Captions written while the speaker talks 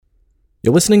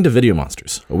You're listening to Video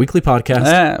Monsters, a weekly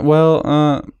podcast.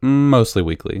 Mostly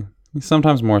weekly.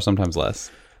 Sometimes more, sometimes less.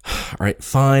 All right,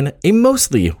 fine. A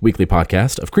mostly weekly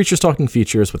podcast of Creatures Talking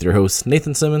Features with your hosts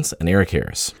Nathan Simmons and Eric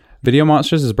Harris. Video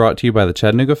Monsters is brought to you by the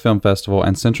Chattanooga Film Festival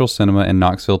and Central Cinema in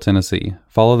Knoxville, Tennessee.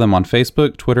 Follow them on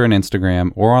Facebook, Twitter, and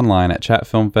Instagram, or online at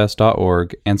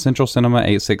chatfilmfest.org and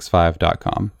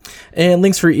centralcinema865.com. And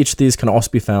links for each of these can also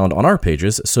be found on our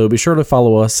pages, so be sure to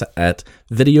follow us at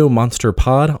Video Monster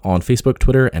Pod on Facebook,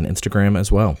 Twitter, and Instagram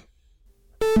as well.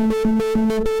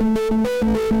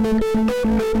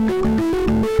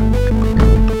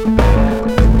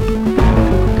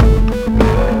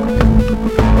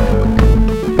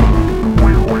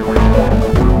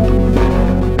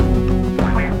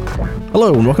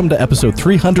 Hello, and welcome to episode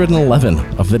 311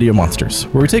 of Video Monsters,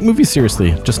 where we take movies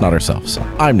seriously, just not ourselves.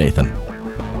 I'm Nathan.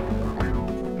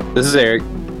 This is Eric.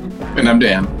 And I'm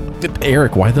Dan.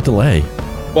 Eric, why the delay?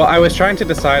 Well, I was trying to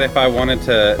decide if I wanted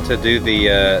to do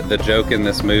the joke in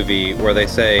this movie where they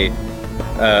say,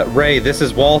 Ray, this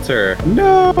is Walter.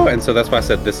 No! And so that's why I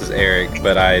said this is Eric,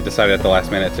 but I decided at the last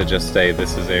minute to just say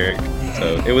this is Eric.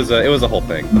 So it was a whole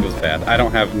thing. It was bad. I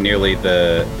don't have nearly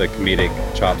the comedic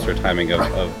chops or timing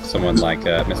of someone like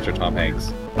Mr. Tom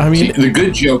Hanks. I mean, the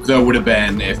good joke though would have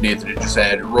been if Nathan had just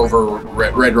said,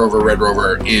 Red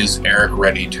Rover, is Eric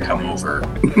ready to come over?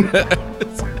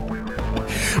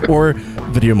 Or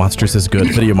Video Monsters is good.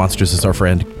 Video Monsters is our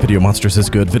friend. Video Monsters is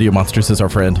good. Video Monsters is our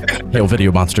friend. Hail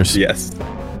Video Monsters. Yes.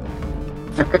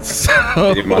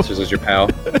 Video Monsters is your pal.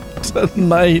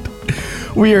 Tonight,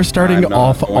 we are starting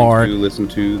off our... to listen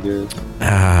to this.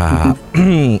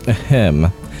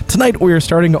 Tonight, we are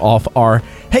starting off our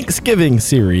HANKSgiving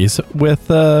series with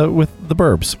the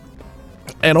Burbs.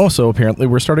 And also, apparently,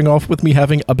 we're starting off with me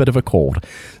having a bit of a cold.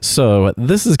 So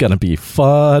this is going to be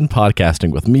fun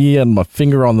podcasting with me and my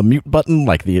finger on the mute button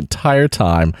like the entire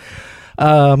time.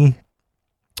 Cool.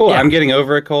 Yeah. I'm getting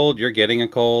over a cold. You're getting a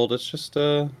cold. It's just,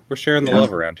 we're sharing the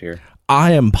love around here.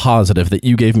 I am positive that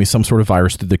you gave me some sort of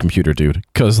virus through the computer, dude.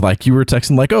 Because, like, you were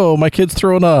texting, like, oh, my kid's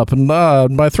throwing up and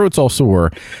my throat's all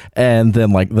sore. And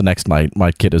then, like, the next night,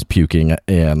 my kid is puking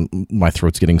and my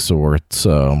throat's getting sore.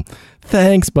 So,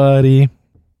 thanks, buddy.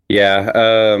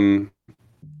 Yeah,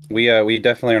 we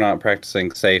definitely are not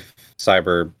practicing safe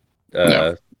cyber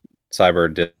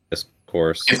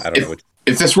discourse. I don't know what.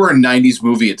 If this were a 90s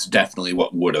movie, it's definitely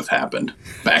what would have happened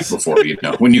back before,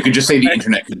 when you could just say the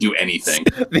internet could do anything.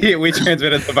 We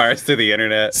transmitted the virus to the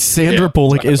internet. Sandra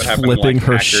Bullock is flipping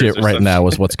her shit right now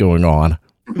is what's going on.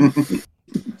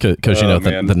 Because,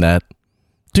 the net.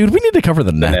 Dude, we need to cover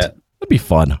the net. That'd be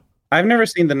fun. I've never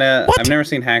seen The Net. What? I've never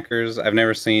seen Hackers. I've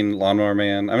never seen Lawnmower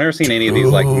Man. I've never seen any of these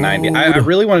like 90s. I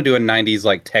really want to do a 90s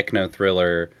like techno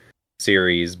thriller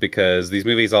series because these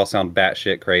movies all sound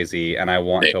batshit crazy and I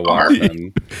want to watch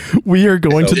them. We are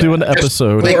going to do an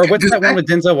episode. Or what's that one with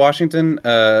Denzel Washington?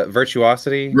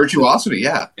 Virtuosity? Virtuosity,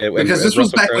 yeah. Because this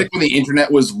was back like when the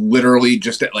internet was literally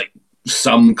just at like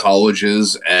some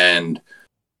colleges and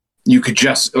you could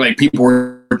just, like, people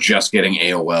were just getting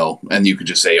AOL, and you could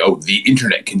just say, oh, the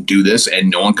internet can do this,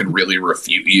 and no one could really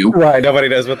refute you. Right, nobody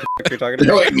knows what the fuck you're talking about.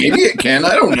 They're like, maybe it can,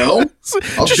 I don't know.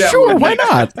 Sure, why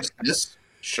not?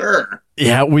 Sure.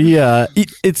 Yeah, we,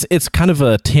 it's kind of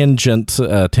a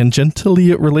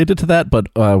tangentially related to that, but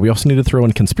we also need to throw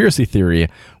in conspiracy theory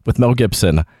with Mel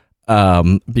Gibson,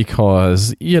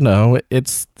 because,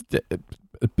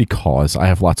 because I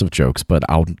have lots of jokes, but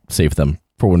I'll save them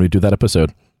for when we do that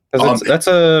episode. That's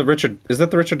a Richard. Is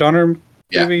that the Richard Donner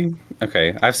movie? Yeah.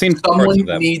 Okay, I've seen. Someone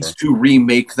needs to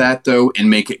remake that though and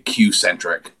make it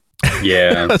Q-centric.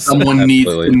 Yeah, someone needs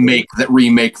to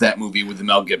remake that movie with the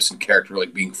Mel Gibson character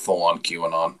like being full on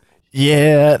QAnon.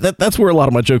 Yeah, that's where a lot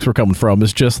of my jokes were coming from.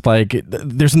 Is just like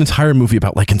there's an entire movie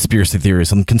about like conspiracy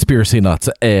theories and conspiracy nuts,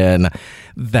 and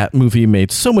that movie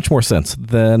made so much more sense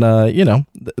than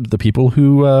the people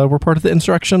who were part of the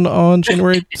insurrection on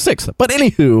January 6th. But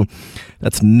anywho,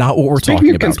 that's not what we're talking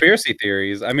about. Conspiracy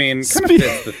theories, I mean, kind of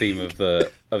fits the theme of the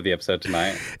episode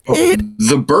tonight.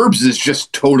 The Burbs is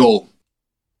just total.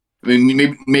 I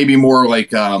mean, maybe more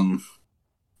like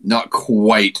not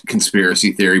quite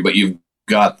conspiracy theory, but you've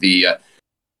got the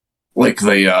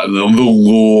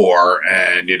lore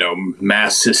and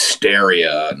mass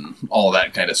hysteria and all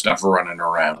that kind of stuff running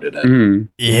around in it. Mm.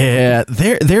 Yeah,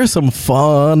 there's some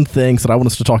fun things that I want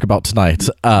us to talk about tonight,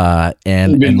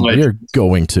 and we're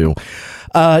going to.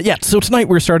 So tonight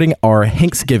we're starting our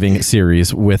HANKSgiving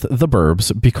series with the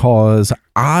Burbs because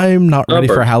I'm not ready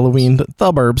for Halloween.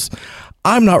 The Burbs.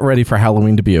 I'm not ready for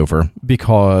Halloween to be over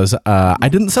because I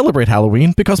didn't celebrate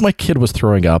Halloween because my kid was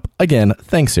throwing up. Again,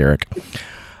 thanks, Eric.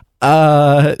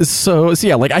 So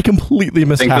yeah, like I completely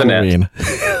missed Halloween.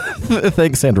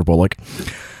 Thanks, Sandra Bullock.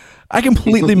 I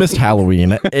completely missed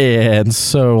Halloween, and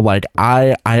so like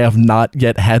I have not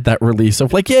yet had that release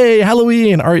of like, yay,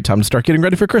 Halloween! All right, time to start getting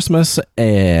ready for Christmas,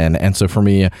 and so for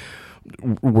me,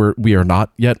 we are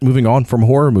not yet moving on from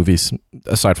horror movies.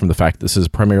 Aside from the fact this is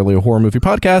primarily a horror movie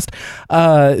podcast,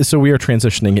 so we are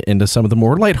transitioning into some of the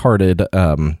more lighthearted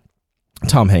Tom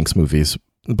Hanks movies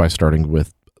by starting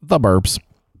with The Burbs.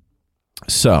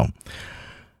 So.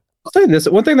 I'll say this.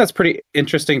 One thing that's pretty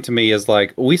interesting to me is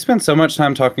like we spend so much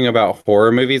time talking about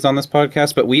horror movies on this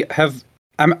podcast, but we have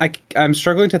I'm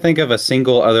struggling to think of a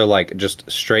single other like just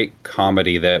straight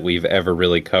comedy that we've ever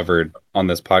really covered on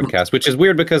this podcast, which is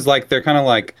weird because like they're kind of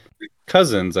like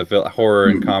cousins. I feel horror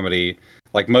and comedy.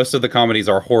 Like most of the comedies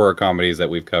are horror comedies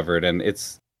that we've covered, and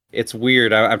it's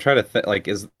weird. I'm trying to think like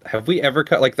have we ever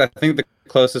cut like I think the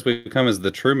closest we've come is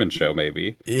the Truman Show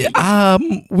maybe. Yeah,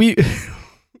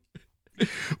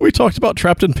 we talked about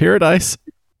Trapped in Paradise.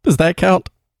 Does that count?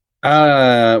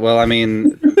 Well, I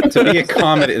mean, to be a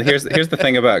comedy, here's the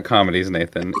thing about comedies,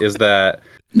 Nathan, is that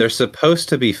they're supposed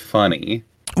to be funny.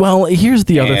 Well, here's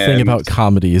the other thing about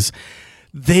comedies.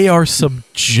 They are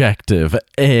subjective.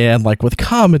 And like with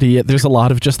comedy, there's a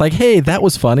lot of just like, hey, that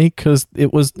was funny because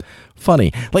it was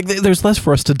funny. Like there's less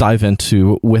for us to dive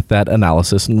into with that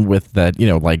analysis and with that, you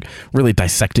know, like really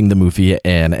dissecting the movie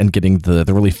and getting the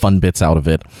really fun bits out of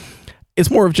it. It's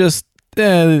more of just,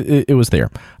 it was there.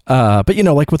 But, you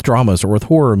know, like with dramas or with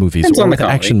horror movies or with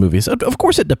action movies, of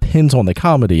course it depends on the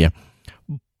comedy.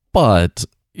 But,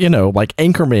 you know, like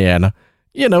Anchorman,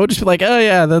 you know, just be like, oh,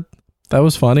 yeah, that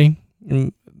was funny.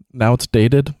 Now it's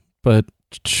dated, but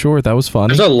sure, that was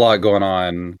funny. There's a lot going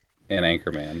on in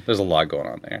Anchorman. There's a lot going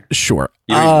on there. Sure.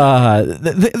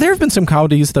 There have been some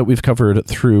comedies that we've covered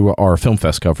through our Film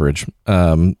Fest coverage.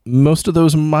 Most of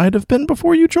those might have been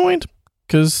before you joined,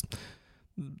 because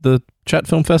the Chat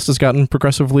Film Fest has gotten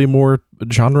progressively more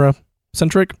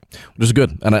genre-centric, which is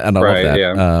good, and I love that.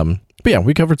 Yeah. But yeah,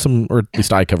 we covered some, or at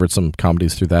least I covered some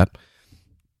comedies through that.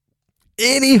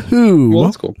 Anywho, well,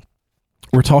 that's cool.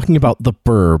 We're talking about The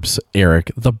Burbs,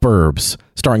 Eric. The Burbs,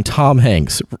 starring Tom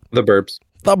Hanks. The Burbs.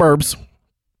 The Burbs.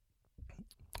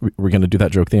 We're going to do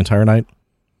that joke the entire night?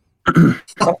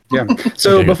 Yeah.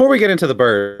 So okay, before we get into The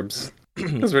Burbs,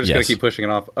 because we're just going to keep pushing it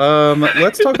off,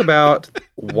 let's talk about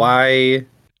why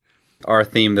our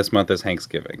theme this month is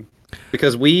HANKSgiving.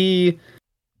 Because we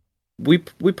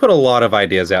put a lot of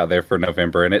ideas out there for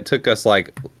November, and it took us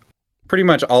like pretty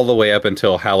much all the way up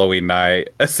until Halloween night,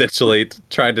 essentially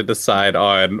trying to decide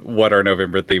on what our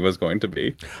November theme was going to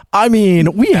be. I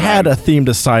mean, we had a theme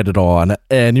decided on,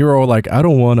 and you were all like, I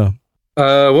don't want to.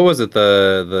 What was it?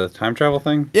 The time travel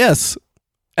thing? Yes.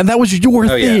 And that was your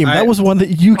theme. Yeah, that was one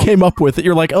that you came up with, that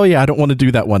you're like, oh yeah, I don't want to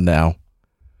do that one now.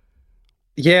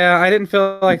 Yeah, I didn't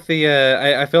feel like the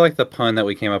I feel like the pun that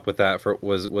we came up with that for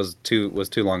was too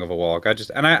long of a walk.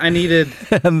 I needed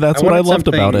and that's what I loved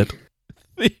about it.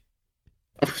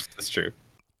 That's true.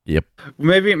 Yep.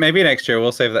 Maybe next year.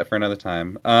 We'll save that for another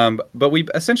time. But we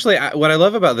essentially, what I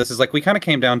love about this is like we kind of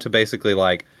came down to basically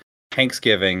like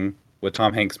HANKSgiving with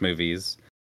Tom Hanks movies,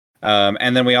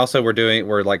 and then we also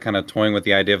we're like kind of toying with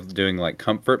the idea of doing like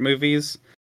comfort movies,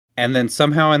 and then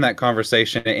somehow in that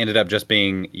conversation it ended up just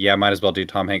being might as well do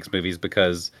Tom Hanks movies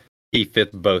because he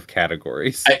fits both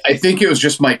categories. I think it was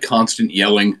just my constant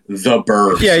yelling, The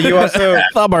Burbs. Yeah, you also...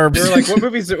 The Burbs. You were like, what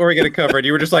movies are we going to cover? And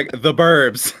you were just like, The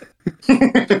Burbs.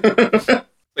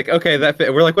 Like, okay, that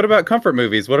fit. We're like, what about comfort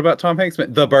movies? What about Tom Hanks? The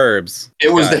Burbs.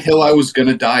 It was the hill I was going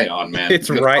to die on, man. It's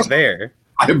right there.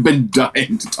 I've been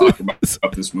dying to talk about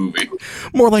this movie.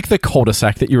 More like the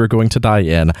cul-de-sac that you were going to die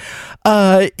in.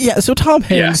 So Tom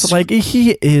Hanks, like,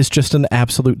 he is just an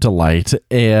absolute delight.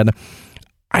 And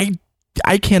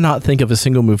I cannot think of a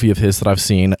single movie of his that I've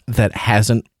seen that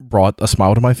hasn't brought a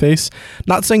smile to my face.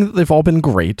 Not saying that they've all been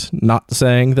great. Not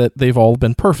saying that they've all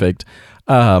been perfect.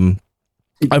 Bonfires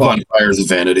of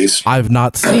Vanities. I've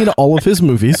not seen all of his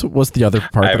movies, was the other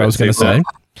part that I was going to say.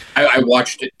 I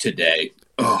watched it today.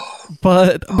 Oh.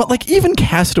 But like even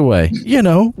Castaway, you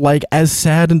know, like as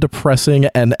sad and depressing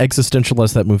and existential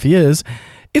as that movie is,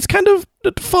 it's kind of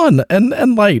fun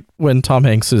and light when Tom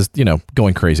Hanks is, you know,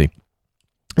 going crazy.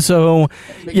 So,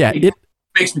 it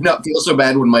makes me not feel so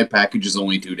bad when my package is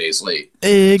only 2 days late.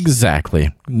 Exactly.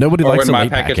 Nobody likes a late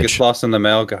package. When my package gets lost in the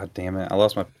mail, god damn it, I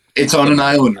lost my... It's on an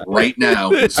island right now.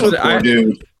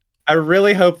 Dude. I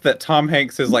really hope that Tom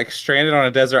Hanks is like stranded on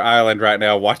a desert island right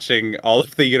now watching all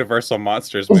of the Universal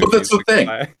Monsters movies. But that's the thing.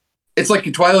 It's like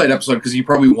a Twilight episode because he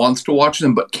probably wants to watch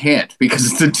them but can't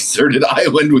because it's a deserted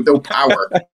island with no power.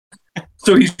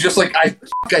 So he's just like, I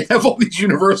have all these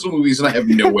Universal movies and I have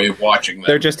no way of watching them.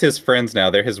 They're just his friends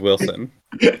now. They're his Wilson.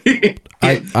 he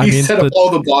set up all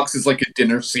the boxes like a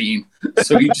dinner scene,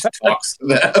 so he just talks to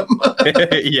them.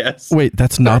 Yes. Wait,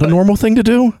 that's not a normal thing to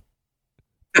do?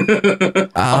 On an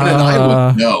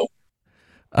island, no.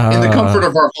 In the comfort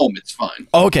of our home, it's fine.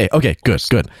 Okay,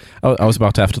 good. I was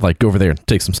about to have to like go over there and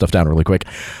take some stuff down really quick.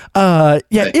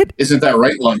 Isn't that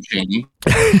right, Lon Chaney?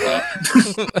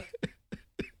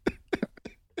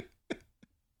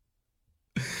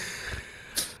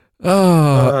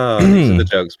 These are the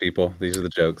jokes, people. These are the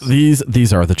jokes.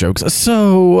 These are the jokes.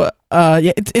 So,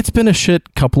 it's been a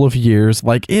shit couple of years.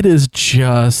 Like, it is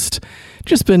just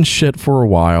been shit for a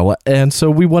while, and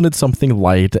so we wanted something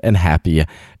light and happy,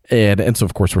 and so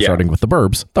of course we're starting with the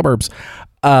Burbs.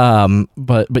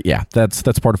 But yeah, that's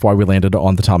part of why we landed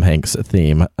on the Tom Hanks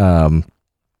theme,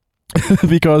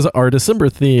 because our December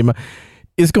theme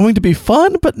is going to be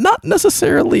fun, but not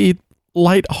necessarily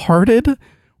lighthearted.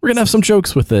 We're gonna have some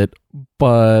jokes with it,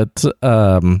 but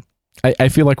I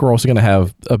feel like we're also gonna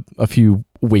have a few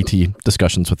weighty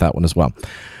discussions with that one as well.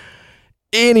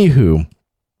 Anywho,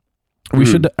 we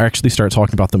should actually start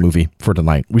talking about the movie for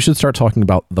tonight. We should start talking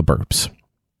about The Burbs.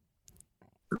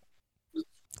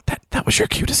 That was your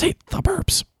cue to say The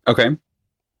Burbs. Okay.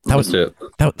 That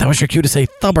was your cue to say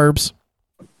The Burbs.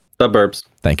 The Burbs.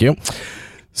 Thank you.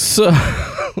 So,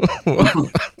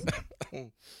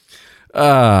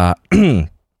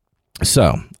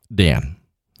 so Dan,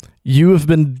 you have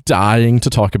been dying to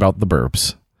talk about The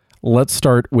Burbs. Let's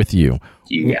start with you.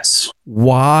 Yes.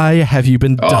 Why have you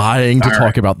been dying to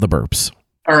talk about The Burbs?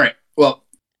 All right. Well,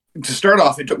 to start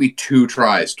off, it took me 2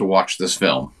 tries to watch this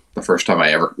film. The first time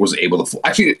I ever was able to...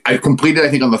 Actually, I completed, I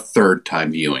think, on the 3rd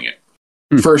time viewing it.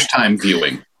 First time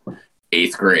viewing,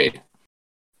 8th grade.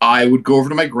 I would go over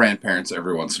to my grandparents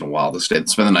every once in a while to spend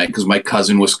the night because my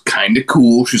cousin was kind of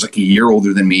cool. She was like a year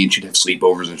older than me, and she'd have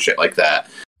sleepovers and shit like that.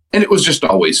 And it was just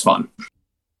always fun.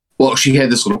 Well, she had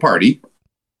this little party,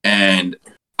 and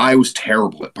I was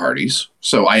terrible at parties.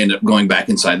 So I ended up going back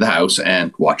inside the house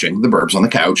and watching The Burbs on the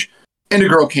couch. And a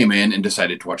girl came in and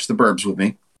decided to watch The Burbs with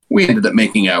me. We ended up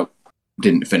making out.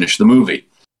 Didn't finish the movie.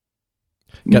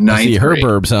 Got to see her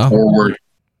Burbs, huh? Forward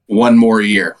 1 more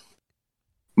year.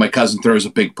 My cousin throws a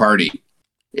big party.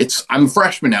 I'm a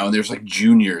freshman now, and there's like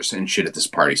juniors and shit at this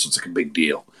party, so it's like a big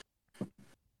deal.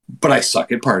 But I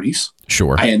suck at parties.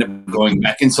 Sure. I end up going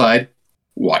back inside,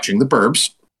 watching The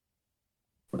Burbs.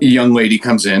 A young lady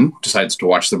comes in, decides to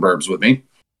watch The Burbs with me,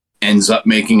 ends up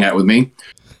making out with me.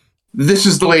 This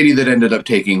is the lady that ended up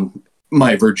taking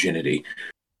my virginity.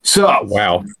 So,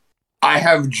 wow. I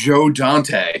have Joe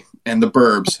Dante and The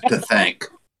Burbs to thank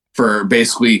for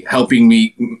basically helping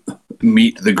me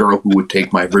meet the girl who would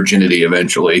take my virginity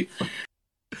eventually.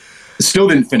 Still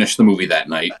didn't finish the movie that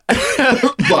night.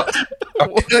 But,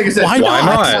 like I said, why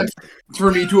not?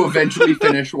 For me to eventually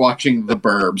finish watching The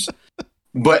Burbs.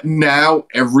 But now,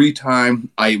 every time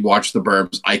I watch The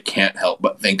Burbs, I can't help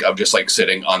but think of just like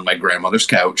sitting on my grandmother's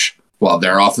couch while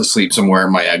they're off asleep somewhere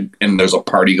and there's a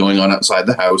party going on outside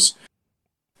the house,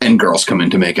 and girls come in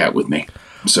to make out with me.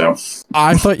 So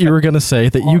I thought you were going to say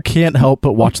that you can't help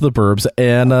but watch The Burbs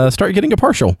and start getting a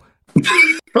partial.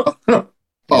 It's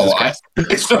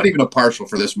not even a partial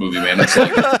for this movie, man. It's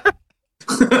like...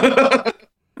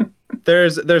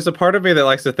 There's a part of me that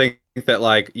likes to think that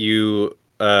like you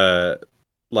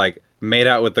like made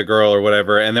out with the girl or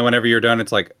whatever, and then whenever you're done,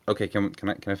 it's like, okay, can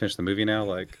I finish the movie now?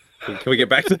 Like, can we get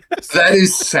back to this? That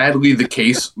is sadly the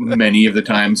case many of the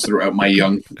times throughout my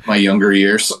younger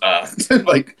years.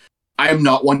 Like, I am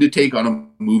not one to take on a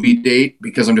movie date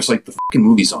because I'm just like, the fucking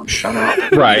movie's on. Shut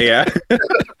up. Right? Yeah.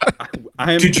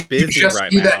 I'm Did busy you just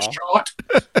right see now. that shot?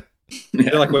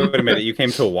 You're like, wait a minute, you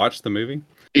came to watch the movie?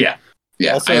 Yeah.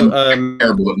 Also, I am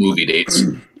terrible at movie dates.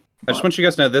 I just want you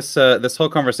guys to know this whole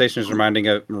conversation is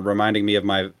reminding me of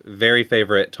my very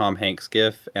favorite Tom Hanks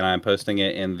gif, and I'm posting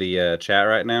it in the chat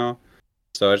right now.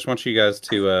 So I just want you guys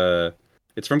to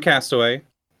it's from Castaway.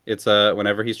 It's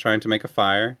whenever he's trying to make a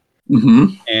fire,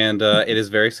 and it is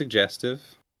very suggestive.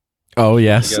 Oh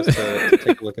yes, you guys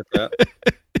take a look at that.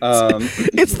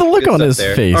 It's the look on his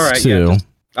face all right, too. Yeah,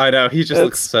 I know, he just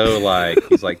looks so like,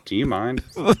 he's like, do you mind?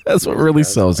 That's what really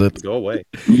sells it. Go away.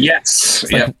 Yes.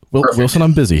 Like, Wilson,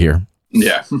 I'm busy here.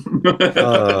 Yeah.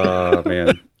 Oh,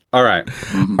 man. All right.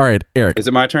 All right, Eric. Is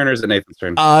it my turn or is it Nathan's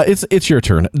turn? It's your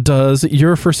turn. Does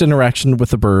your first interaction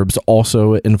with the Burbs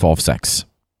also involve sex?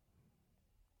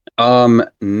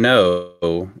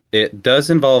 No. It does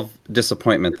involve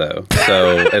disappointment though.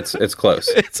 So it's close.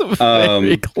 It's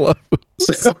very close.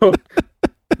 So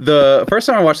The first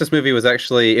time I watched this movie was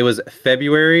it was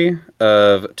February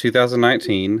of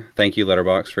 2019. Thank you,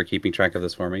 Letterboxd, for keeping track of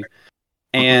this for me.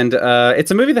 And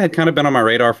it's a movie that had kind of been on my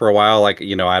radar for a while. Like,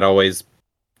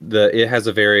 it has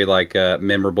a very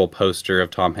memorable poster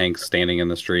of Tom Hanks standing in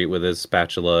the street with his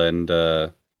spatula and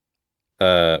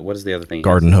what is the other thing?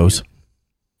 Garden hose.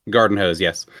 Garden hose,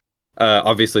 yes.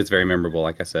 Obviously, it's very memorable,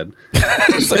 like I said.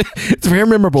 It's very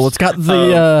memorable. It's got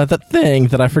the that thing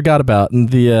that I forgot about, and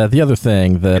the other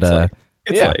thing that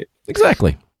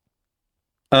exactly.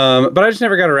 But I just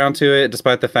never got around to it,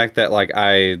 despite the fact that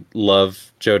I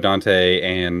love Joe Dante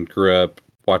and grew up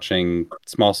watching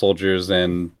Small Soldiers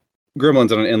and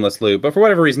Gremlins on an endless loop. But for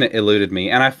whatever reason, it eluded me,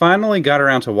 and I finally got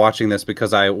around to watching this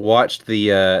because I watched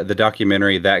the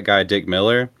documentary That Guy Dick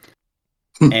Miller.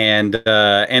 And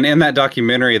in that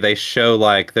documentary, they show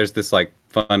there's this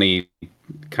funny,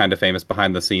 kind of famous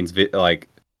behind the scenes video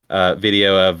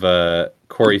of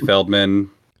Corey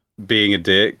Feldman being a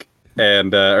dick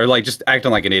and or just acting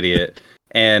like an idiot.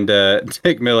 And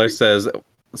Dick Miller says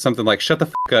something like "Shut the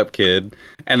fuck up, kid,"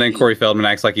 and then Corey Feldman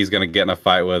acts like he's gonna get in a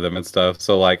fight with him and stuff.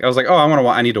 So I was like, oh,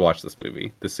 I need to watch this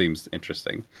movie. This seems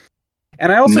interesting.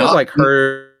 And I also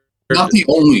heard. Not the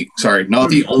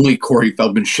only Corey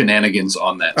Feldman shenanigans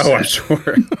on that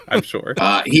set. I'm sure.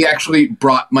 He actually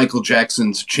brought Michael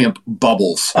Jackson's chimp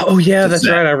Bubbles. Oh yeah, that's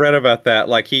right. I read about that.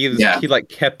 He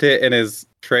kept it in his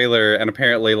trailer and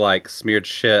apparently smeared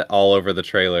shit all over the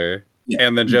trailer. Yeah.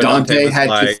 And then Joe Dante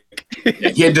had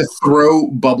he had to throw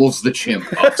Bubbles the chimp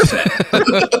off set.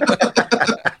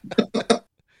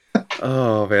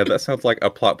 Oh man, that sounds like a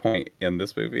plot point in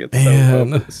this movie.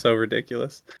 It's so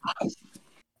ridiculous.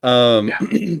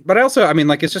 But I also,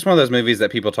 it's just one of those movies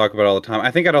that people talk about all the time. I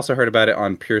think I'd also heard about it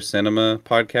on Pure Cinema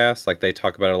podcast. They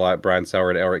talk about it a lot. Brian Sauer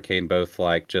and Elric Kane both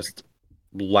just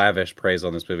lavish praise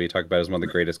on this movie. Talk about it as one of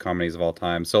the greatest comedies of all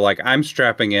time. So I'm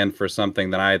strapping in for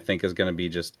something that I think is going to be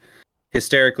just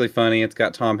hysterically funny. It's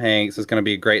got Tom Hanks. It's going to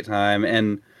be a great time.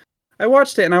 And I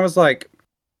watched it and I was like,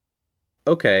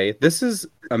 okay, this is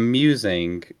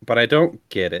amusing, but I don't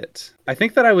get it. I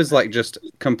think that I was just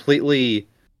completely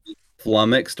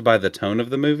flummoxed by the tone of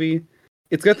the movie.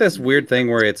 It's got this weird thing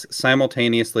where it's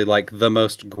simultaneously the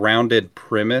most grounded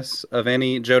premise of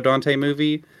any Joe Dante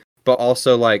movie, but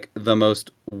also the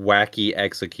most wacky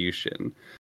execution.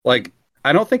 I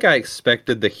don't think I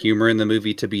expected the humor in the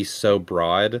movie to be so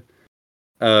broad.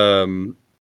 And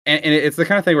it's the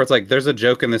kind of thing where it's there's a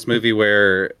joke in this movie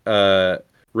where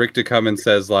Rick DeCummins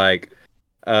says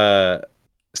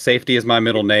safety is my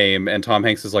middle name, and Tom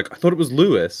Hanks is I thought it was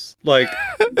Lewis.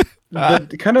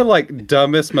 The kind of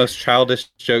dumbest, most childish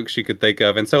jokes you could think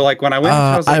of. And so when I went,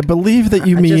 I was I believe that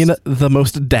you mean the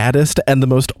most daddest and the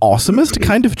most awesomest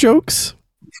kind of jokes.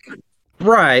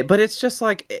 Right, but it's just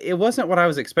it wasn't what I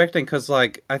was expecting because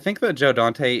I think that Joe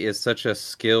Dante is such a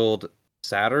skilled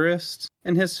satirist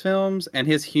in his films, and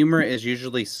his humor is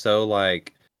usually so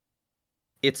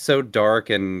it's so dark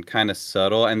and kind of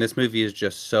subtle, and this movie is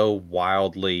just so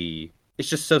wildly. It's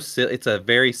just so silly. It's a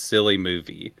very silly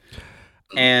movie.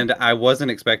 And I wasn't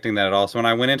expecting that at all. So when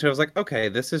I went into it, I was like, okay,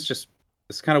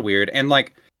 it's kind of weird. And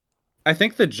I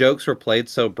think the jokes were played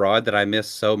so broad that I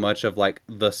missed so much of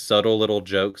the subtle little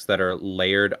jokes that are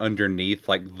layered underneath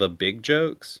the big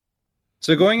jokes.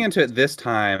 So going into it this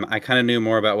time, I kind of knew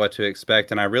more about what to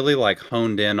expect. And I really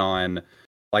honed in on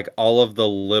all of the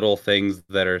little things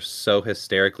that are so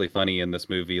hysterically funny in this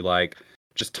movie.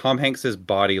 Just Tom Hanks's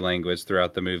body language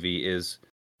throughout the movie is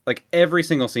every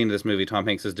single scene of this movie, Tom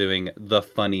Hanks is doing the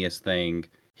funniest thing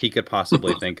he could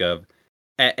possibly think of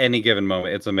at any given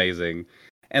moment. It's amazing.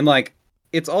 And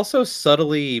it's also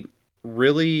subtly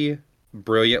really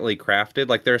brilliantly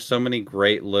crafted. There are so many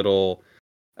great little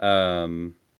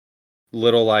cinematic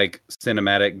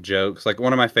jokes.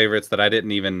 One of my favorites that I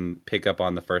didn't even pick up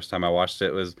on the first time I watched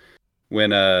it was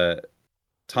when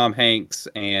Tom Hanks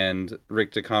and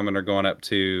Rick DeCummins are going up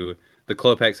to the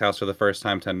Klopex house for the first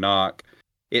time to knock.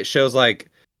 It shows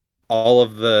all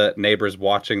of the neighbors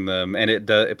watching them, and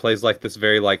it plays this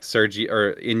very Sergio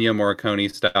or Ennio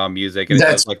Morricone style music. And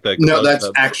that's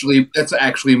actually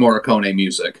Morricone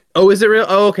music. Oh, is it real?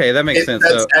 Oh, okay, that makes sense.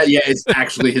 It's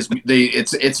actually his.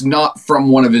 It's not from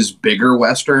one of his bigger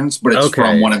westerns, but it's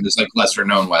from one of his lesser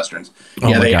known westerns.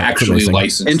 They actually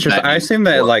licensed. Interesting. I assume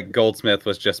that Goldsmith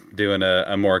was just doing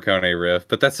a Morricone riff,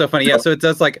 but that's so funny. Yeah, so it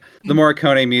does the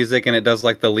Morricone music, and it does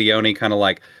the Leone kind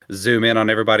of zoom in on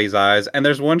everybody's eyes, and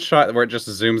there's one shot where it just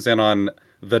zooms in on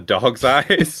the dog's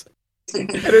eyes.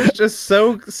 It is just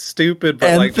so stupid, but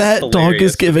and like that dog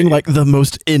is giving like the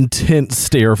most intense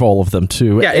stare of all of them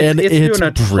too. Yeah, and it's doing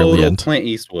a brilliant. Total Clint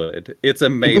Eastwood. It's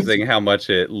amazing how much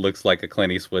it looks like a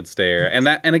Clint Eastwood stare.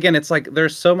 And again, it's like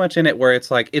there's so much in it where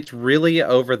it's like it's really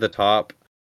over the top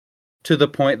to the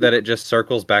point that it just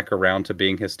circles back around to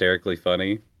being hysterically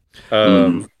funny.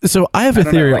 So I have a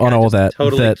theory on all that.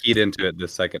 Totally keyed into it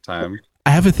this second time. I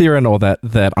have a theory on all that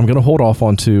I'm going to hold off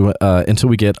on to until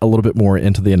we get a little bit more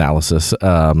into the analysis,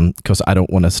 because I don't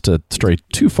want us to stray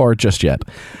too far just yet.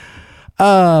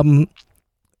 So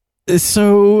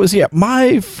yeah,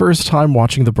 my first time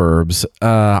watching The Burbs,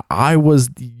 I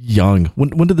was young.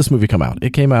 When did this movie come out?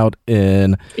 It came out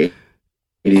in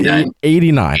 89.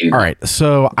 All right,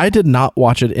 so I did not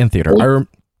watch it in theater.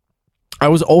 I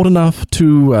was old enough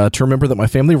to remember that my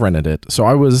family rented it. So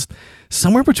I was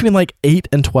somewhere between like 8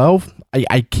 and 12.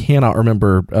 I cannot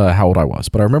remember how old I was,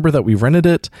 but I remember that we rented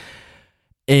it,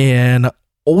 and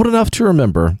old enough to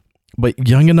remember, but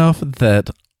young enough that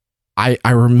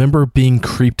I remember being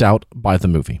creeped out by the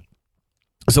movie.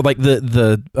 So like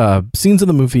the scenes in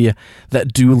the movie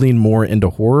that do lean more into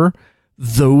horror,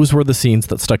 those were the scenes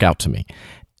that stuck out to me.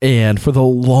 And for the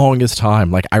longest time,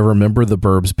 like I remember The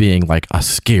Burbs being like a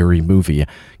scary movie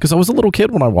because I was a little kid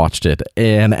when I watched it,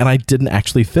 and I didn't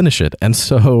actually finish it. And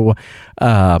so,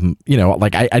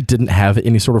 like I didn't have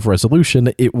any sort of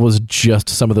resolution. It was just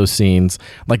some of those scenes,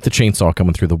 like the chainsaw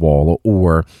coming through the wall,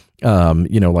 or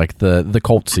like the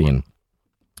cult scene.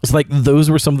 It's like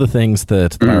those were some of the things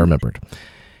that I remembered.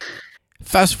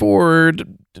 Fast forward,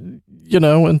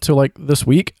 until like this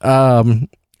week.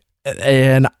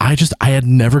 And I had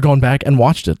never gone back and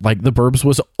watched it. Like The Burbs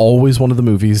was always one of the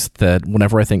movies that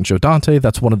whenever I think Joe Dante,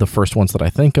 that's one of the first ones that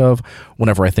I think of.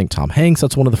 Whenever I think Tom Hanks,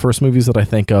 that's one of the first movies that I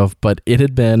think of. But it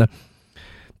had been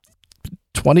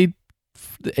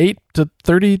 28 to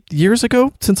 30 years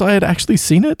ago since I had actually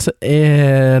seen it.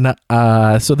 And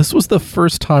so this was the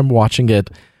first time watching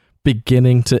it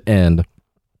beginning to end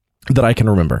that I can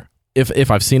remember.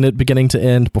 If I've seen it beginning to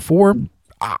end before,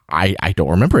 I don't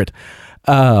remember it.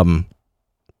 But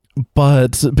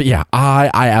yeah,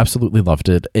 I absolutely loved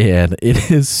it, and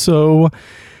it's so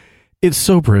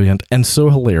brilliant and so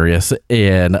hilarious.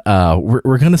 And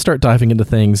we're going to start diving into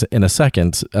things in a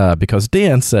second, because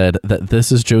Dan said that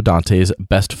this is Joe Dante's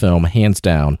best film, hands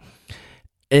down,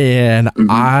 and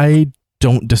I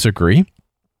don't disagree.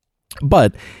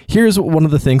 But here's one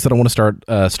of the things that I want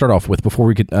to start off with before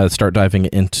we could start diving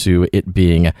into it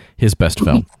being his best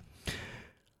film.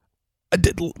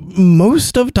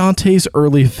 Most of Dante's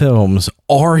early films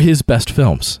are his best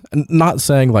films. And not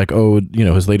saying like,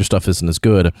 his later stuff isn't as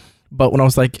good. But when I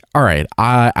was like, all right,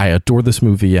 I adore this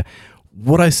movie,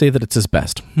 would I say that it's his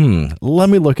best? Let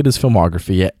me look at his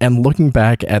filmography. And looking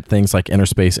back at things like Inner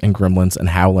Space and Gremlins and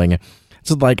Howling,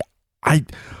 it's like,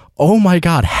 oh my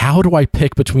God, how do I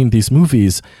pick between these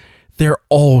movies? They're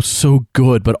all so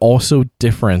good, but also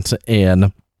different.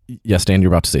 And yes, Dan,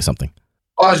 you're about to say something.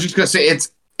 Well, I was just going to say,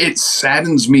 it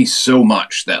saddens me so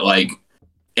much that like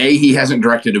he hasn't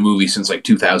directed a movie since like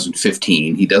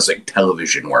 2015. He does like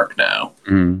television work now.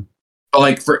 But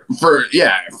like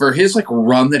for his like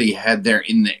run that he had there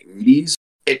in the 80s,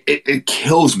 it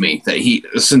kills me that he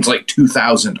since like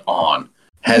 2000 on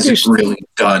hasn't really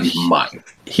done much.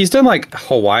 He's done like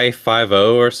Hawaii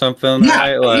 5-0 or something. Yeah,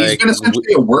 right? Like, he's been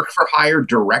essentially a work for hire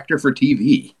director for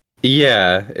TV.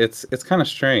 Yeah, it's kind of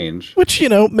strange. Which,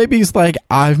 maybe he's like,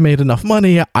 I've made enough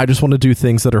money. I just want to do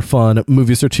things that are fun.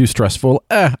 Movies are too stressful.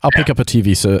 I'll pick up a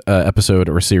TV episode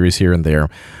or series here and there.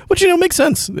 Which, makes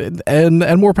sense.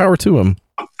 And more power to him.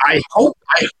 I hope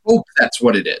that's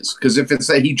what it is. Because if it's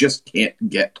that he just can't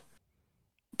get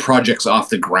projects off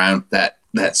the ground, that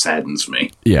saddens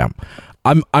me. Yeah.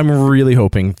 I'm really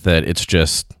hoping that it's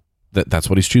just that's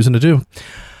what he's choosing to do.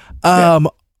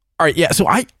 All right, yeah, so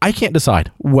I can't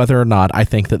decide whether or not I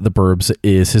think that The Burbs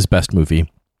is his best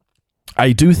movie.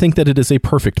 I do think that it is a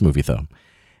perfect movie, though.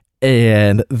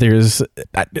 And there's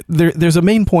a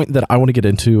main point that I want to get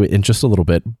into in just a little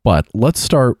bit, but let's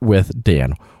start with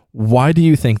Dan. Why do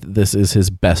you think that this is his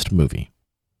best movie?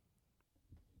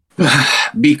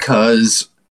 Because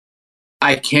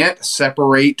I can't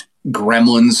separate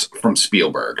Gremlins from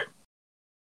Spielberg.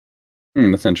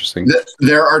 That's interesting.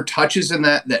 There are touches in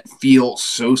that feel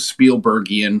so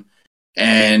Spielbergian.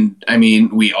 And I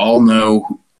mean, we all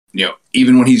know,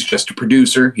 even when he's just a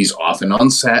producer, he's often on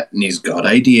set and he's got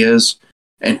ideas.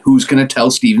 And who's going to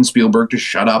tell Steven Spielberg to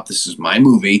shut up? This is my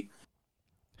movie.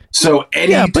 So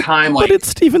anytime, but it's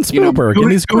Steven Spielberg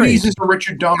and he's great. Goonies is a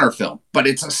Richard Donner film, but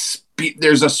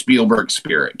there's a Spielberg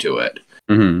spirit to it.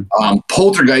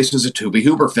 Poltergeist is a Tobe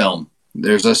Hooper film.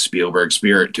 There's a Spielberg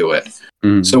spirit to it.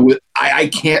 Mm. So I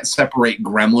can't separate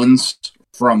Gremlins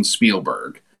from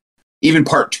Spielberg. Even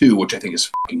part 2, which I think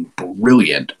is fucking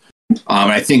brilliant.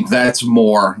 I think that's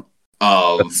more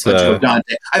of Joe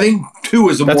Dante. I think 2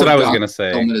 is a that's more what I was going to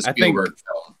say. film than a Spielberg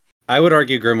film. I would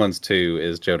argue Gremlins 2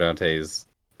 is Joe Dante's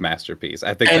masterpiece.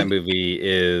 I think that movie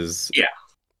is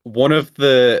one of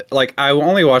the, like, I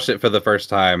only watched it for the first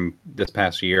time this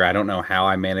past year. I don't know how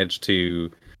I managed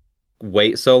to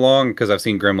wait so long, because I've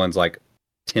seen Gremlins like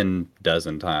 10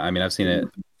 dozen times. I mean, I've seen it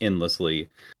endlessly.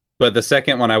 But the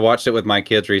second one, I watched it with my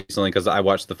kids recently because I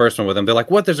watched the first one with them. They're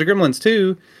like, what? There's a Gremlins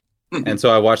 2? And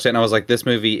so I watched it and I was like, this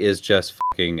movie is just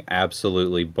fucking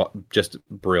absolutely just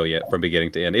brilliant from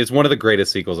beginning to end. It's one of the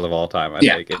greatest sequels of all time, I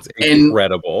think. It's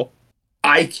incredible.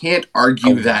 I can't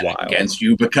argue that against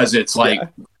you, because it's like,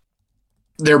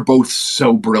 they're both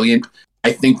so brilliant.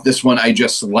 I think this one I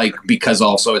just like because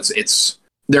also this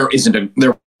isn't a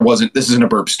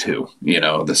Burbs 2, you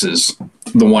know, this is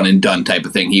the one and done type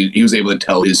of thing. He was able to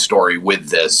tell his story with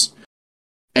this,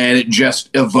 and it just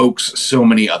evokes so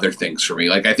many other things for me.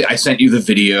 Like I sent you the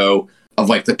video of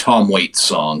like the Tom Waits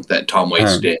song that Tom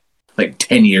Waits did like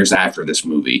 10 years after this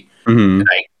movie. And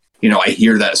I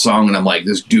hear that song and I'm like,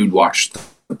 this dude watched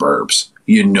the Burbs.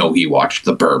 You know, he watched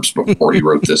the Burbs before he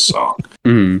wrote this song.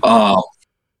 And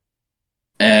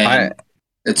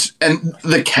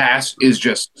the cast is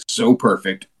just so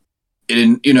perfect.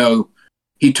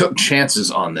 He took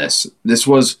chances on this. This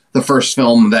was the first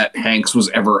film that Hanks was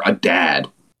ever a dad,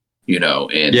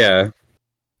 just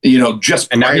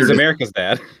and now he's to, America's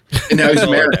dad. And now he's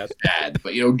America's dad.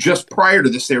 But just prior to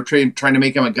this, they were trying to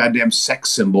make him a goddamn sex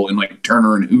symbol in like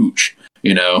Turner and Hooch.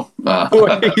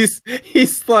 He's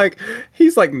like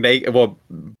naked. Well,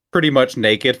 pretty much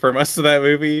naked for most of that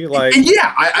movie. Like,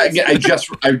 yeah, I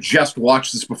just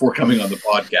watched this before coming on the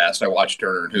podcast. I watched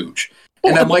Turner and Hooch.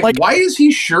 And I'm like, why is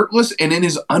he shirtless and in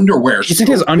his underwear? He's in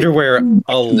his underwear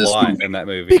a lot in that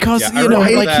movie. Because,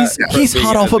 he's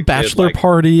hot off a bachelor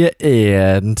party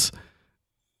and...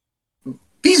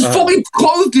 He's fully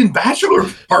clothed in bachelor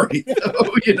party,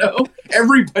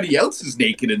 Everybody else is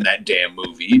naked in that damn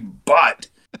movie, but...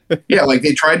 Yeah, like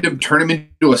they tried to turn him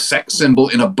into a sex symbol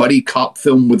in a buddy cop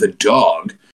film with a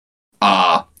dog.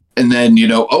 And then,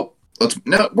 we're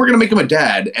going to make him a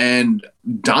dad. And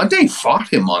Dante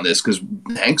fought him on this because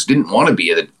Hanks didn't want to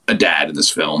be a dad in this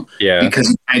film. Yeah. Because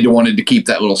he kind of wanted to keep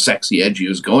that little sexy edge he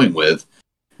was going with.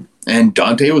 And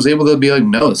Dante was able to be like,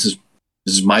 no, this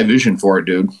is my vision for it,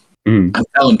 dude. I'm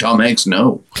telling Tom Hanks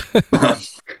no.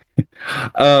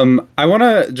 I want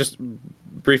to just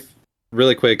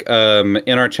really quick,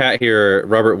 in our chat here,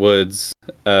 Robert Woods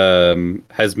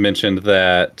has mentioned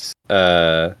that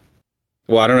I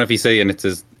don't know if he's saying it's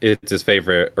his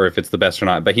favorite or if it's the best or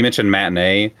not, but he mentioned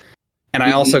Matinee, and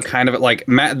I also kind of like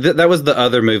that was the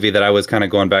other movie that I was kind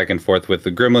of going back and forth with.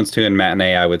 The Gremlins 2 and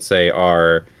Matinee, I would say,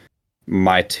 are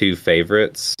my two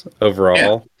favorites overall.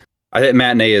 Yeah. I think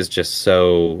Matinee is just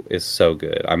so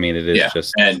good. I mean, it is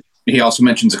just. And he also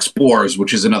mentions Explorers,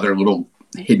 which is another little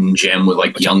hidden gem with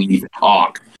like young Ethan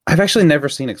Hawke. I've actually never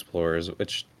seen Explorers,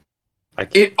 which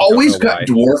it always got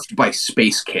dwarfed by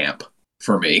Space Camp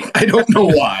for me. I don't know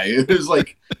why. It was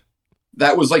like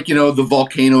that was like the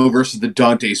volcano versus the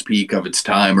Dante's Peak of its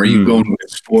time. Are you going with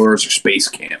Explorers or Space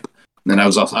Camp? And then I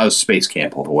was Space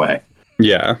Camp all the way.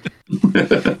 Yeah.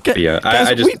 Yeah.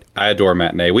 I adore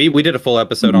Matinee. We did a full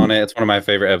episode on it. It's one of my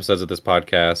favorite episodes of this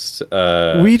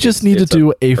podcast. We just need to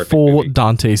do a full movie.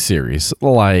 Dante series.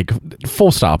 Like,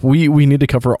 full stop. We need to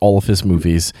cover all of his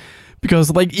movies. Because,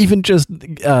 like, even just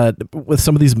with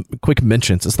some of these quick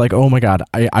mentions, it's like, oh my god,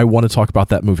 I want to talk about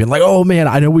that movie. And like, oh man,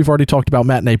 I know we've already talked about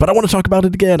Matinee, but I want to talk about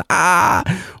it again.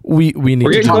 We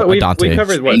need to talk about Dante. We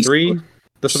covered, 3?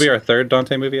 This will be our third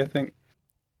Dante movie, I think.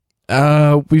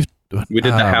 We did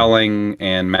The Howling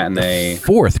and Matinee.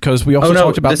 4th, because we also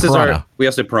talked about Piranha. We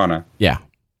also did Piranha. Yeah.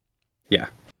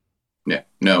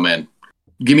 No, man.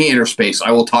 Give me Interspace. I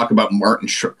will talk about Martin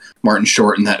Short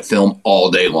in that film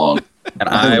all day long. And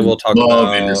I will talk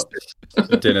about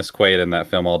Dennis Quaid in that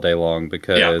film all day long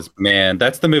because, man,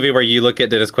 that's the movie where you look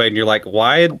at Dennis Quaid and you're like,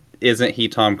 why isn't he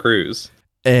Tom Cruise?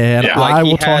 And I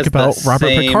will talk about Robert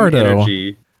Picardo.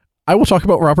 I will talk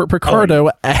about Robert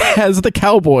Picardo as the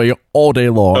cowboy all day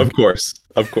long. Of course.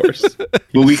 But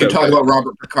we can talk about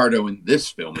Robert Picardo in this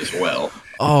film as well.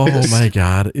 Oh my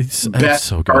god. It's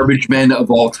so good. Garbage men of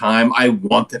all time. I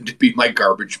want them to be my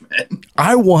garbage men.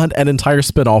 I want an entire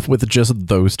spinoff with just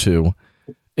those two.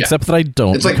 Yeah. Except that I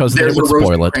don't, because they would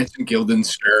spoil it. Cranston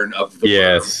Guildenstern of the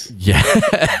Yes.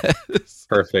 Yes.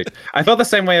 Perfect. I felt the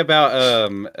same way about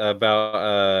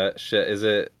shit. Is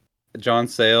it John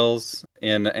Sayles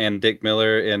and Dick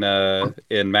Miller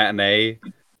in Matinee,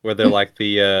 where they're like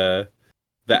the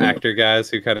actor guys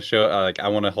who kind of show like I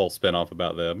want a whole spinoff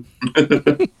about them.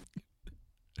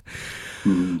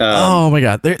 Oh my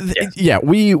god!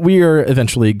 We are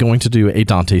eventually going to do a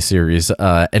Dante series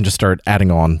and just start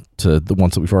adding on to the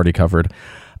ones that we've already covered.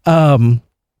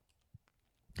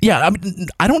 Yeah, I mean,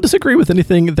 I don't disagree with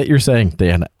anything that you're saying,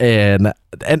 Dan. And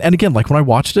again, like when I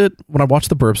watched The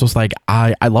Burbs, I was like,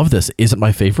 I love this. Is it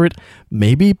my favorite?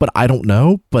 Maybe, but I don't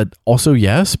know. But also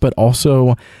yes, but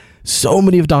also so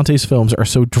many of Dante's films are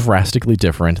so drastically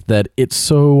different that it's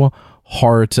so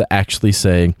hard to actually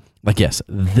say, like, yes,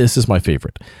 this is my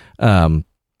favorite.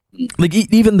 Like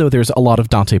even though there's a lot of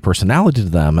Dante personality to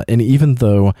them, and even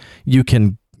though you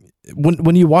can,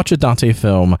 when you watch a Dante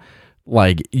film,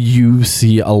 like you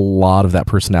see a lot of that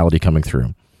personality coming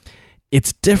through.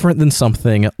 It's different than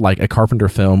something like a Carpenter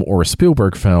film or a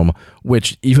Spielberg film,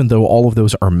 which even though all of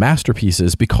those are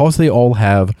masterpieces, because they all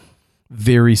have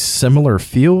very similar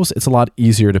feels, it's a lot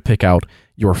easier to pick out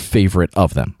your favorite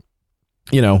of them.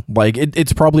 You know, like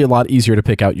it's probably a lot easier to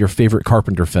pick out your favorite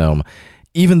Carpenter film,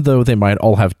 even though they might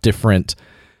all have different...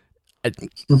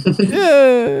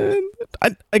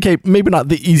 okay, maybe not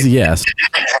the easiest.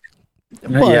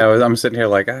 But, yeah, I'm sitting here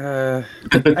like,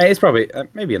 it's probably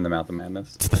maybe In the Mouth of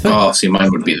Madness. Oh, see,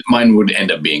 mine would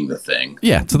end up being The Thing.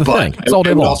 Yeah, it's The Thing. It's all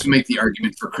day long. I would long. also make the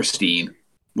argument for Christine,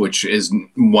 which is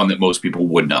one that most people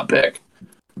would not pick.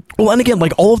 Well, and again,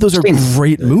 like all of those are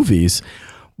great movies,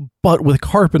 but with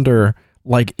Carpenter,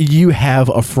 like you have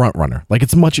a front runner. Like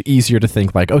it's much easier to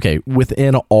think like, okay,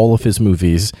 within all of his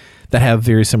movies that have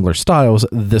very similar styles,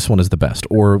 this one is the best.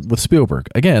 Or with Spielberg,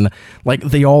 again, like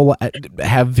they all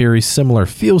have very similar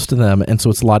feels to them, and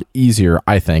so it's a lot easier,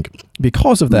 I think,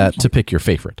 because of that, to pick your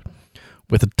favorite.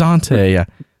 With Dante,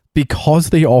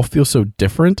 because they all feel so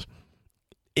different,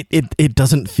 it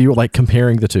doesn't feel like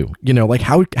comparing the two. You know, like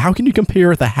how can you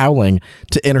compare The Howling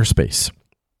to Inner Space?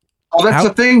 Well, that's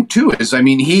the thing too. Is I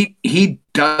mean, he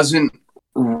doesn't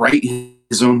write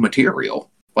his own material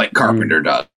like Carpenter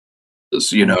does.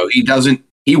 You know, he doesn't.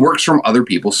 He works from other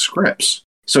people's scripts,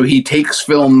 so he takes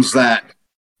films that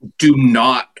do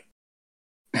not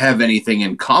have anything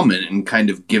in common and kind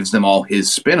of gives them all his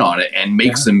spin on it and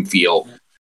makes them feel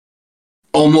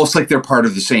almost like they're part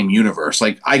of the same universe.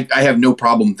 Like I have no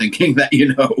problem thinking that,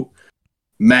 you know,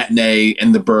 Matinee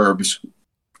and The Burbs,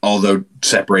 although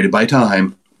separated by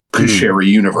time, could share a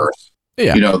universe.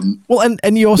 Yeah. You know, well,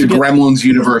 and you also the Gremlins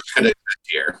universe could exist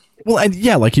here. Well, and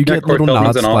yeah, like you get little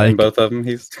nods in like in both of them.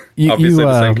 He's obviously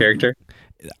the same character.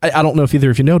 I don't know if either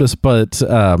of you noticed, but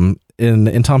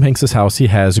in Tom Hanks's house, he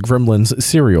has Gremlins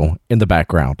cereal in the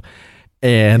background.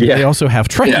 And they also have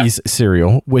Trekkies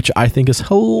cereal, which I think is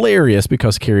hilarious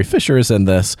because Carrie Fisher is in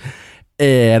this.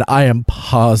 And I am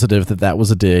positive that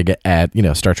was a dig at, you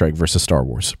know, Star Trek versus Star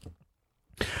Wars.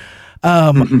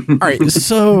 All right.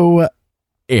 So,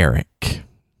 Eric.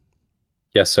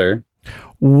 Yes, sir.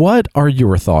 What are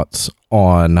your thoughts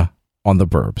on The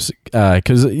Burbs?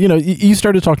 Because, you know, you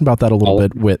started talking about that a little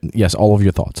bit with, yes, all of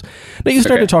your thoughts. Now, you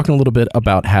started talking a little bit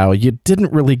about how you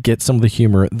didn't really get some of the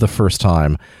humor the first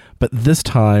time, but this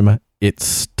time it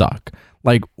stuck.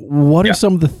 Like, what are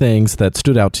some of the things that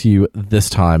stood out to you this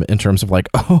time in terms of like,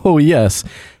 oh, yes,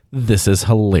 this is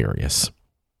hilarious?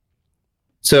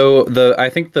 So I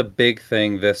think the big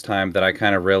thing this time that I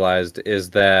kind of realized is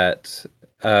that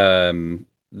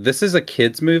this is a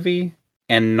kids movie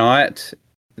and not.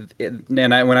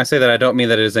 When I say that, I don't mean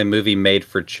that it is a movie made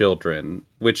for children.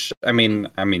 Which I mean,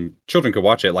 children could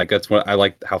watch it. Like that's what I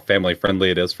like how family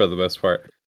friendly it is for the most part.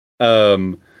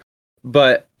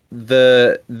 But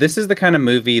this is the kind of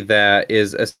movie that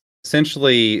is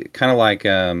essentially kind of like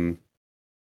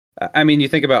I mean, you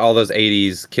think about all those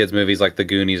 80s kids movies like The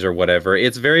Goonies or whatever.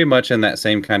 It's very much in that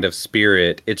same kind of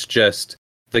spirit. It's just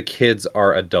the kids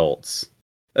are adults,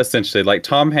 essentially. Like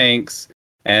Tom Hanks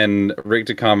and Rick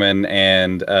DeCommon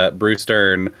and Bruce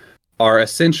Dern are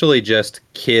essentially just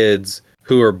kids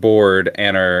who are bored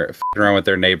and are f***ing around with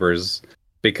their neighbors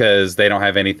because they don't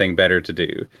have anything better to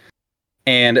do.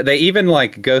 And they even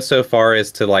like go so far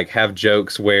as to like have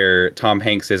jokes where Tom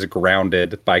Hanks is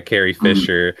grounded by Carrie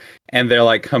Fisher and they're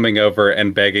like coming over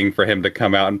and begging for him to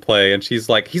come out and play. And she's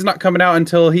like, he's not coming out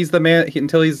until he's the man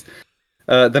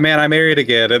I married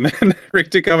again. And then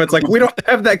Rick DeCommon's like, we don't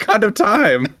have that kind of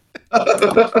time.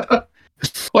 Well,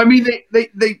 I mean,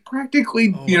 they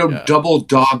practically, double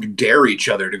dog dare each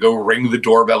other to go ring the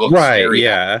doorbell of the stereo.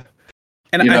 Yeah.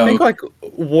 And I think like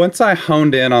once I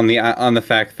honed in on the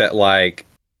fact that like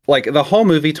the whole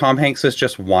movie, Tom Hanks is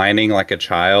just whining like a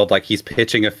child, like he's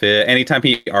pitching a fit anytime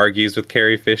he argues with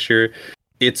Carrie Fisher.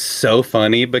 it's so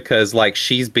funny because like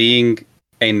she's being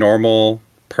a normal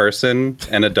person,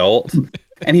 an adult,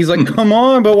 and he's like, "Come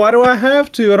on, but why do I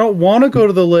have to? I don't want to go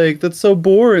to the lake. That's so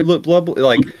boring." Look, blah, blah.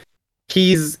 Like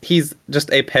he's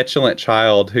just a petulant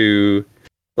child who,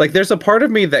 like, there's a part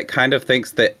of me that kind of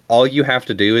thinks that all you have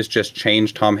to do is just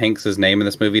change Tom Hanks's name in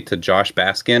this movie to Josh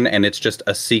Baskin, and it's just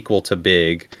a sequel to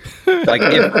Big. Like,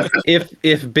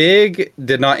 if Big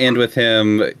did not end with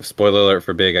him, spoiler alert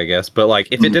for Big, I guess, but like,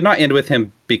 if it did not end with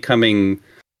him becoming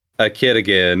a kid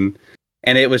again,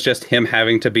 and it was just him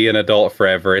having to be an adult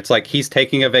forever, it's like he's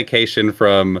taking a vacation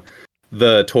from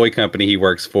the toy company he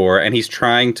works for, and he's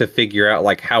trying to figure out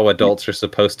like how adults are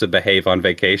supposed to behave on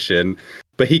vacation.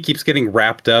 But he keeps getting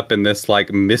wrapped up in this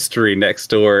like mystery next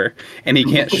door, and he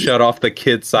can't shut off the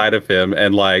kid side of him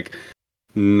and like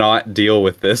not deal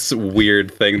with this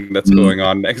weird thing that's going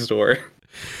on next door.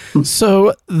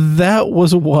 So that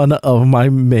was one of my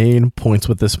main points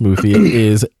with this movie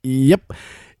is, yep,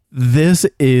 this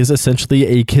is essentially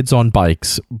a kids on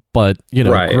bikes, but you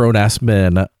know, right, grown ass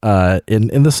men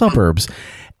in the suburbs.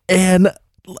 And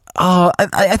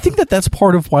I think that's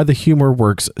part of why the humor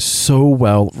works so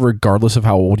well, regardless of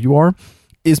how old you are,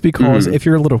 is because if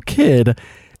you're a little kid,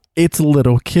 it's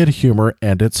little kid humor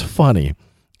and it's funny.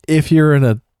 If you're an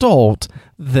adult,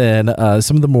 then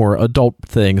some of the more adult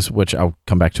things, which I'll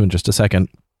come back to in just a second,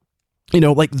 you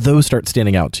know, like those start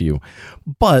standing out to you.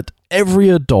 But every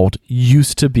adult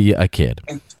used to be a kid.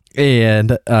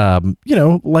 And, you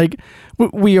know, like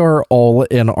we are all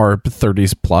in our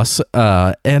 30s plus.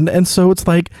 And so it's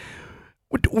like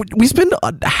we spend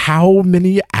how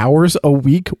many hours a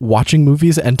week watching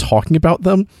movies and talking about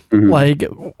them? Like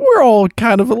we're all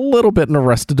kind of a little bit in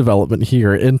Arrested Development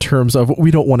here in terms of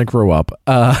we don't want to grow up.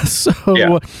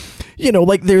 You know,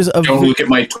 like there's a... Don't look at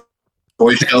my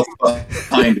toy shelf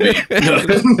behind me.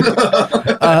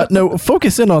 No,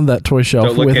 focus in on that toy shelf.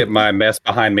 Don't look at my mess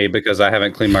behind me because I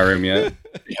haven't cleaned my room yet.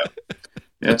 Yeah,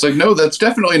 it's like, no, that's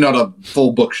definitely not a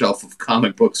full bookshelf of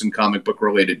comic books and comic book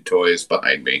related toys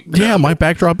behind me. Yeah, my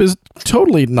backdrop is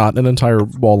totally not an entire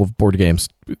wall of board games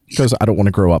because I don't want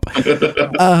to grow up.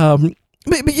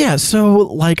 But yeah, so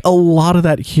like a lot of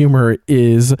that humor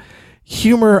is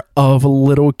humor of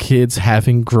little kids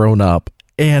having grown up.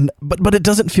 And but it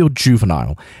doesn't feel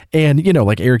juvenile. And, you know,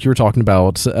 like Eric, you were talking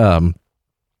about,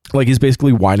 like he's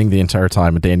basically whining the entire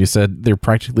time. And Dan, you said they're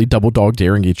practically double dog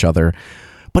daring each other.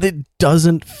 But it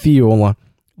doesn't feel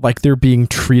like they're being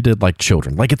treated like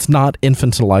children. Like it's not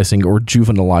infantilizing or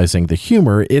juvenilizing the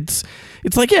humor. It's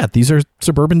like, yeah, these are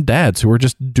suburban dads who are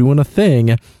just doing a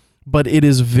thing. But it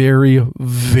is very,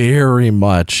 very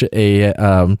much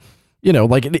a, you know,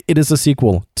 like it is a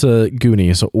sequel to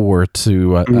Goonies or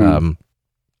to...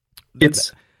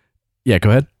 yeah, go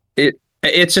ahead.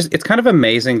 It's kind of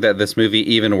amazing that this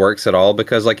movie even works at all,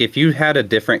 because like if you had a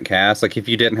different cast, like if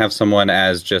you didn't have someone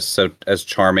as just so as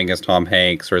charming as Tom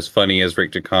Hanks or as funny as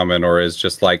Rick Ducommun or as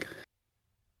just like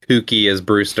kooky as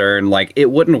Bruce Dern, like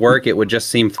it wouldn't work. It would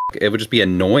just it would just be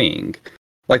annoying.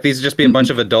 Like these would just be a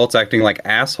bunch of adults acting like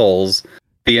assholes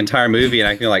the entire movie and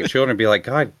acting like children, be like,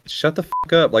 God, shut the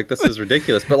fuck up. Like this is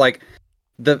ridiculous. But like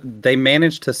they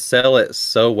managed to sell it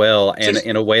so well and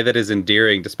in a way that is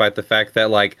endearing, despite the fact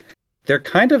that like they're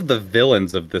kind of the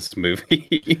villains of this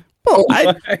movie. Well,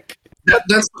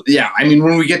 that's yeah. I mean,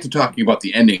 when we get to talking about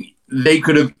the ending, they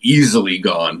could have easily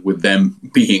gone with them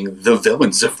being the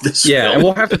villains of this. Yeah, film. And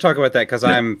we'll have to talk about that because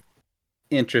I'm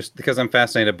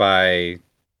fascinated by.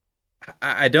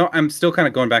 I'm still kind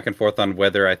of going back and forth on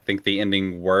whether I think the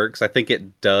ending works. I think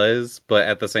it does, but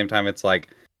at the same time, it's like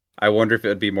I wonder if it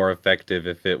would be more effective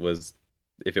if it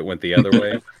went the other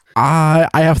way. I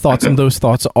have thoughts, and those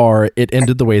thoughts are it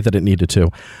ended the way that it needed to.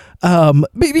 But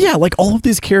yeah, like all of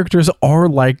these characters are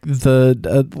like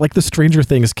the Stranger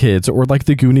Things kids or like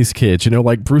the Goonies kids. You know,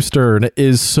 like Bruce Dern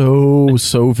is so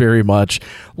very much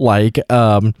like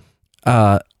oh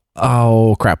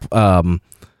crap.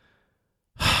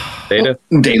 Data.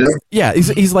 Yeah,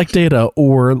 he's like Data,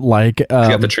 or like he's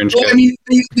got the trench coat. Well, I mean,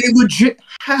 they legit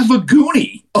have a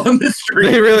Goonie on the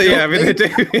street. They really, yeah. I mean, they do.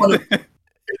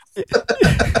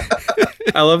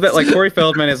 I love that. Like Corey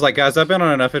Feldman is like, guys, I've been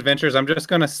on enough adventures. I'm just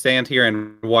gonna stand here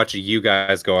and watch you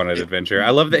guys go on an adventure.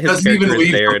 I love that his character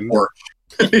is there. And,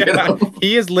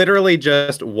 he is literally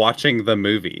just watching the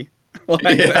movie.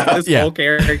 Like that's his whole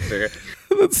character.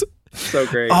 That's so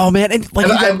great. Oh man, and like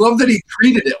I love that he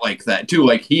treated it like that too.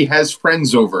 Like he has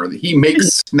friends over. He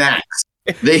makes snacks.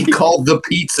 They call the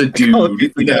pizza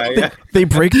dude. They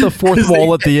break the fourth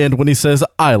wall at the end when he says,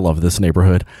 "I love this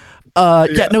neighborhood."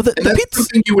 The that's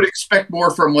something you would expect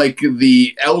more from like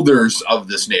the elders of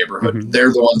this neighborhood. Mm-hmm.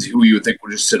 They're the ones who you would think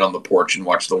would just sit on the porch and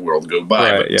watch the world go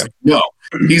by. Right, but no,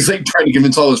 he's like trying to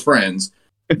convince all his friends,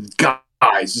 guys,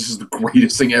 this is the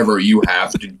greatest thing ever. You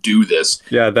have to do this.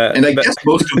 Yeah, I guess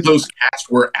most of those cast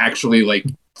were actually like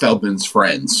Feldman's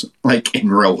friends, like in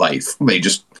real life. They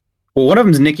just one of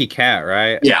them's Nicky Cat,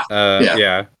 right? Yeah,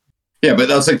 but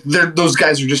that's like those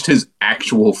guys are just his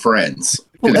actual friends.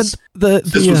 Well, this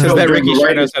was that Ricky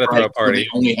sure knows how to throw a party. They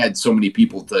only had so many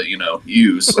people to,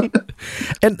 use.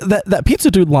 And that pizza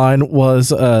dude line was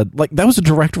that was a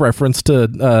direct reference to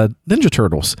Ninja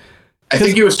Turtles. I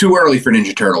think it was too early for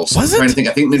Ninja Turtles. Was it? I'm trying to think.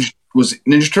 I think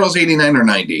Ninja Turtles 89 or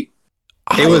 90.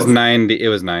 It was 90. It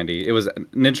was 90. It was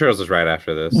Ninja Turtles was right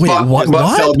after this. Wait, what?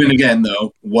 Feldman again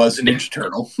though was a Ninja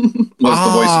Turtle.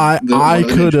 I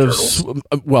could have.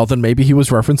 Well, then maybe he was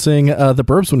referencing the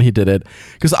Burbs when he did it,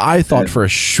 because I thought for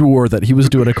sure that he was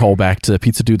doing a callback to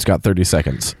Pizza Dude's Got 30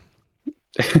 Seconds.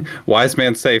 Wise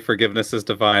man say forgiveness is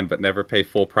divine, but never pay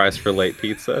full price for late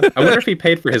pizza. I wonder if he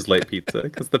paid for his late pizza,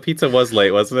 because the pizza was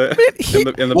late, wasn't it? He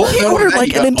ordered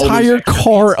like an entire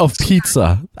car of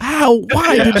pizza.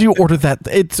 Why did you order that?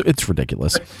 It's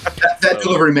ridiculous. That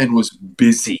delivery man was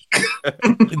busy.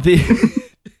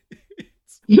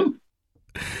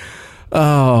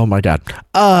 Oh my god.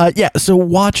 So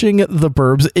watching The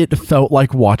Burbs, it felt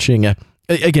like watching,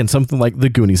 again, something like The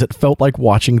Goonies. It felt like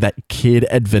watching that kid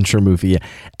adventure movie,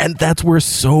 and that's where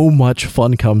so much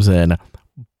fun comes in,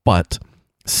 but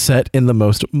set in the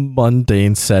most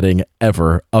mundane setting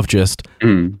ever of just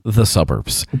the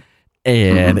suburbs.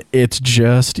 And it's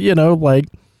just,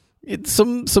 it's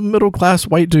some middle-class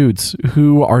white dudes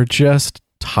who are just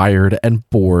tired and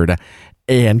bored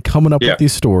and coming up with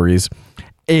these stories.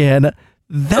 And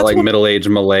that's like middle-aged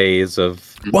malaise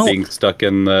of being stuck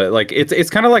in the it's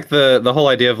kind of like the whole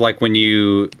idea of like when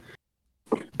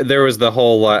there was the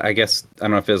whole I guess I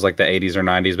don't know if it was like the 80s or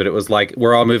 90s, but it was like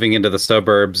we're all moving into the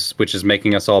suburbs, which is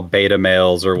making us all beta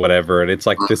males or whatever, and it's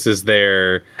like this is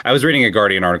their. I was reading a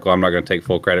Guardian article. I'm not going to take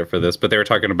full credit for this, but they were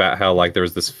talking about how like there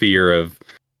was this fear of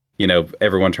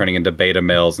everyone turning into beta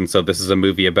males, and so this is a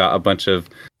movie about a bunch of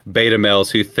beta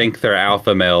males who think they're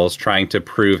alpha males trying to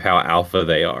prove how alpha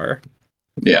they are.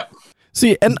 Yeah.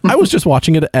 See, and I was just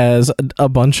watching it as a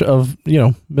bunch of,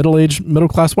 middle-aged,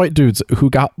 middle-class white dudes who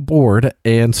got bored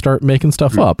and start making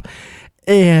stuff up.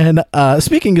 And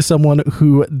speaking as someone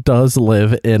who does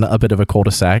live in a bit of a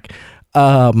cul-de-sac,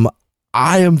 I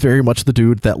am very much the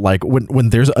dude that, like, when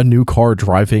there's a new car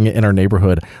driving in our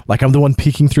neighborhood, like, I'm the one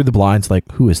peeking through the blinds, like,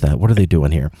 who is that? What are they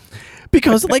doing here?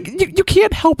 Because, like, you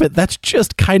can't help it. That's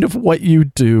just kind of what you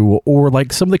do. Or,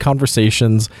 like, some of the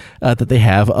conversations that they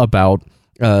have about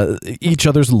each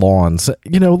other's lawns,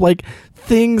 like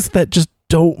things that just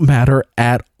don't matter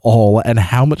at all, and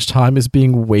how much time is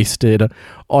being wasted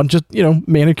on just,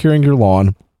 manicuring your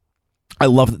lawn. I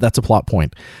love that that's a plot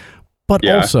point. But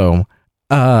also,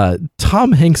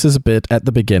 Tom Hanks's bit at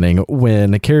the beginning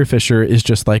when Carrie Fisher is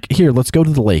just like, here, let's go to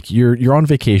the lake. You're on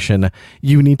vacation.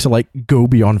 You need to like go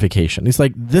be on vacation. He's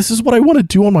like, this is what I want to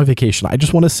do on my vacation. I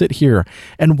just want to sit here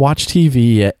and watch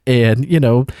TV and,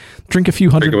 drink a few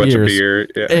hundred beers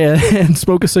and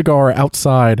smoke a cigar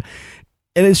outside.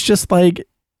 And it's just like,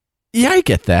 yeah, I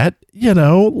get that,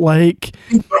 like.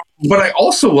 But I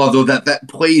also love, though, that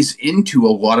plays into a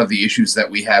lot of the issues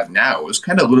that we have now. It was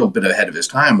kind of a little bit ahead of his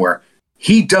time where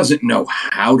he doesn't know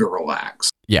how to relax.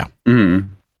 Yeah.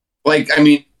 Mm-hmm. Like, I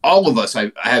mean, all of us,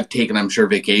 I have taken, I'm sure,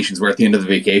 vacations where at the end of the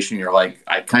vacation, you're like,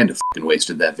 I kind of fucking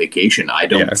wasted that vacation. I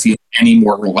don't feel any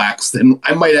more relaxed than,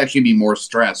 I might actually be more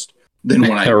stressed than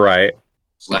when I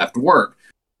left work.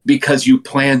 Because you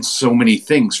plan so many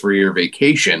things for your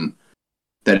vacation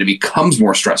that it becomes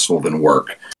more stressful than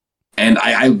work. And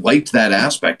I liked that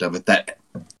aspect of it.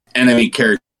 And I mean,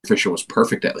 Carrie Fisher was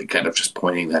perfect at like kind of just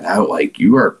pointing that out. Like,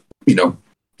 you are,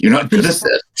 you're not good at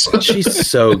this. She's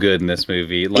so good in this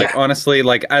movie. Like, honestly,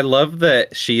 like, I love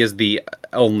that she is the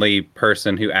only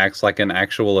person who acts like an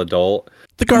actual adult.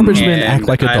 The garbage men act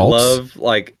like adults. I love,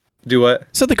 like, do what?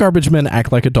 So the garbage men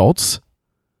act like adults.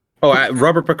 Oh,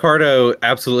 Robert Picardo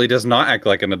absolutely does not act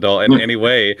like an adult in any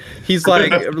way. He's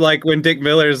like when Dick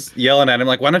Miller's yelling at him,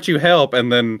 like, why don't you help?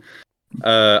 And then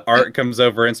Art comes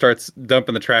over and starts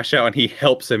dumping the trash out, and he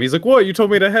helps him. He's like, what? You told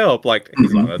me to help. Like,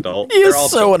 he's not an adult. He is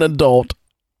so an adult.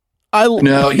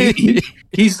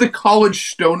 He's the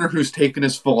college stoner who's taken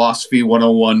his philosophy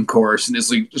 101 course and is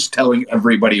like just telling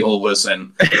everybody he'll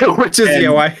listen. Which is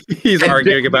why he's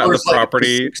arguing about the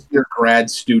property. Like a 6-year grad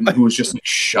student who was just like,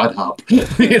 shut up.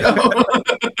 They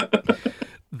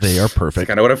are perfect. That's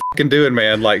kind of what I'm fucking doing,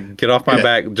 man. Like, get off my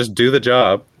back. Just do the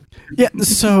job. Yeah,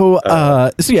 so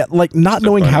yeah, like not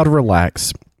knowing how to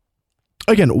relax.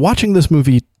 Again, watching this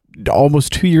movie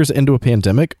almost 2 years into a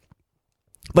pandemic,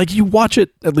 like you watch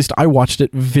it, at least I watched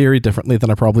it very differently than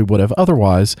I probably would have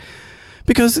otherwise.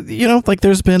 Because, like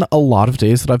there's been a lot of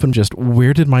days that I've been just,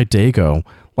 where did my day go?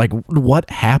 Like, what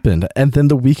happened? And then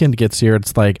the weekend gets here.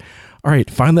 It's like, all right,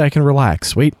 finally I can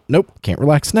relax. Wait, nope, can't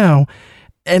relax now.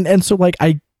 And so like,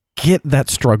 I get that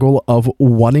struggle of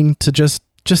wanting to just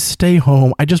stay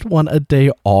home. I just want a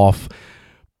day off,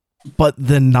 but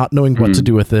then not knowing what to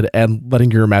do with it and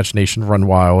letting your imagination run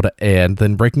wild and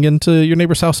then breaking into your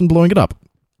neighbor's house and blowing it up.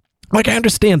 Like, I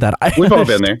understand that. We've all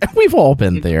been there. We've all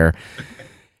been there.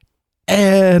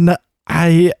 And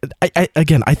I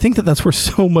think that that's where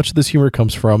so much of this humor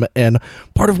comes from. And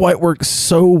part of why it works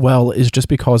so well is just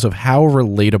because of how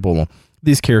relatable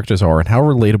these characters are and how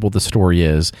relatable the story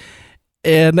is.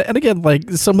 And again, like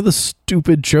some of the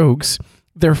stupid jokes,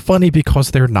 they're funny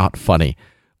because they're not funny.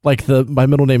 Like my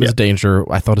middle name is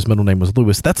Danger. I thought his middle name was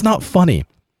Lewis. That's not funny,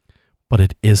 but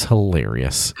it is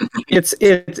hilarious. It's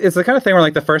the kind of thing where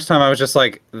like the first time I was just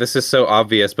like, this is so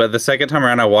obvious, but the second time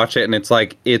around I watch it and it's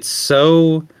like, it's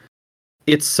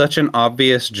such an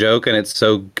obvious joke and it's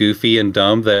so goofy and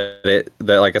dumb that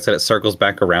like I said, it circles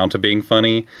back around to being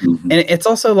funny. And it's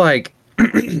also like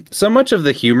so much of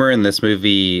the humor in this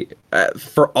movie,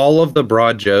 for all of the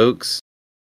broad jokes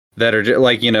that are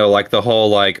like, like the whole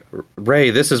like, Ray,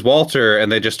 this is Walter,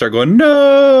 and they just start going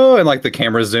no, and like the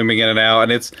camera's zooming in and out,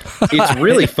 and it's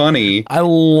really funny. I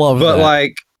love but that.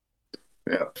 Like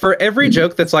for every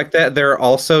joke that's like that, there are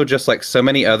also just like so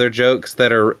many other jokes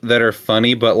that are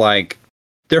funny, but like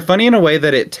they're funny in a way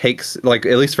that it takes, like,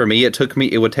 at least for me,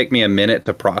 it would take me a minute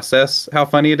to process how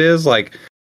funny it is. Like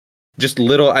just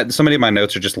so many of my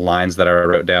notes are just lines that I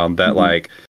wrote down that like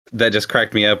that just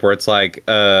cracked me up, where it's like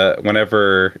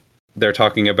whenever they're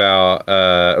talking about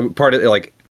part of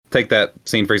like, take that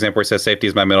scene for example where it says safety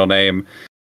is my middle name,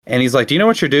 and he's like, do you know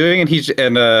what you're doing?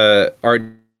 And Art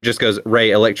just goes,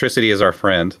 Ray, electricity is our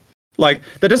friend. Like,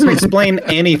 that doesn't explain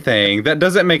anything.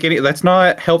 That's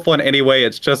not helpful in any way.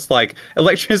 It's just like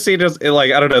electricity just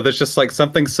like, I don't know, there's just like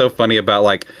something so funny about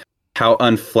like how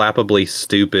unflappably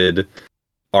stupid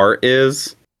Art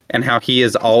is. And how he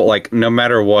is all like, no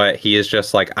matter what, he is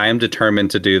just like, I am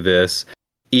determined to do this.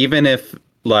 Even if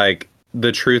like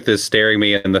the truth is staring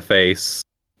me in the face,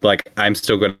 like I'm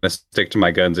still going to stick to my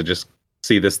guns and just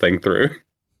see this thing through.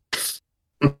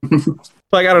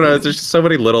 Like, I don't know. There's just so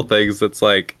many little things that's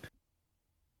like,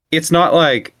 it's not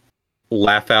like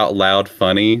laugh out loud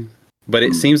funny, but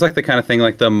it seems like the kind of thing,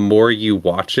 like the more you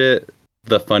watch it,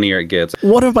 the funnier it gets.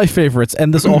 One of my favorites,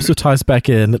 and this also ties back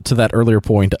in to that earlier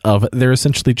point of they're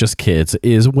essentially just kids,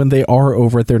 is when they are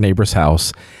over at their neighbor's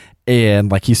house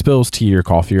and like he spills tea or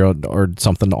coffee or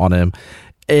something on him.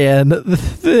 And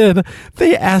then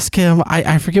they ask him,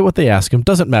 I forget what they ask him,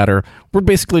 doesn't matter. We're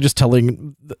basically just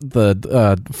telling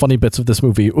the funny bits of this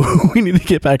movie. We need to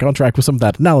get back on track with some of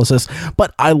that analysis.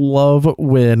 But I love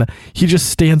when he just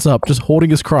stands up, just holding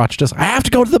his crotch, just, I have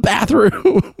to go to the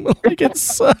bathroom. Like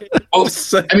it's... I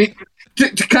mean,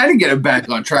 to kind of get it back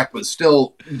on track, but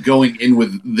still going in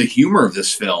with the humor of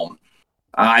this film,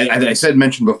 I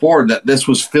mentioned before that this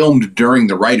was filmed during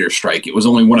the writer's strike. It was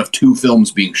only one of 2 films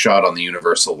being shot on the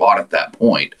Universal lot at that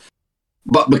point.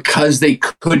 But because they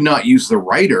could not use the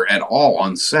writer at all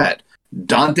on set,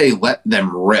 Dante let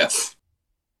them riff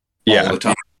all the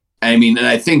time. I mean, and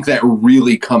I think that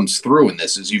really comes through in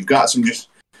this, is you've got some just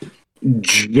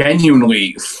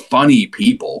genuinely funny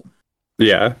people.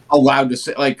 Yeah, allowed to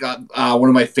say, like, one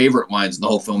of my favorite lines in the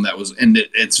whole film that was, and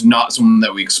it's not someone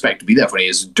that we expect to be that funny,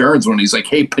 is Dern's when he's like,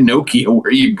 hey, Pinocchio, where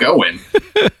are you going?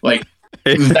 Like,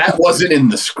 that wasn't in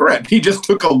the script. He just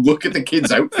took a look at the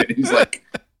kid's outfit and he's like,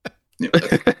 you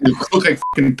look like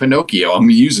fucking Pinocchio.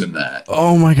 I'm using that.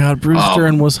 Oh my God, Bruce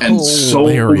Dern was and so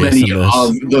hilarious many in this.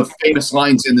 of the famous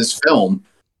lines in this film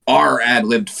are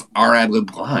ad-libbed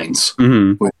lines.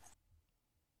 Mm-hmm.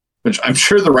 Which I'm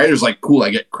sure the writer's like, cool,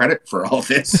 I get credit for all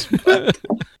this. But,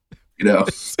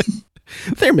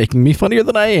 they're making me funnier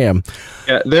than I am.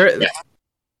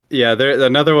 Yeah, there's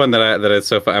another one that is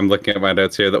so fun. I'm looking at my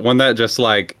notes here. That one that just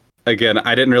like, again,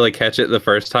 I didn't really catch it the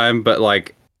first time, but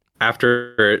like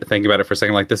after thinking about it for a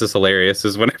second, like, this is hilarious,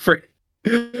 is whenever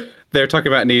they're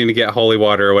talking about needing to get holy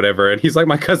water or whatever, and he's like,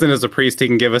 my cousin is a priest, he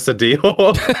can give us a deal.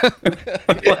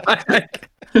 Like,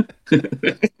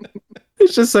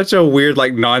 it's just such a weird,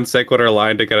 like, non sequitur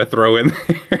line to kind of throw in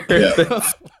there.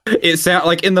 It sounds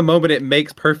like in the moment it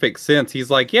makes perfect sense.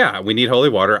 He's like, yeah, we need holy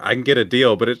water. I can get a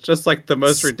deal. But it's just like the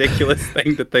most ridiculous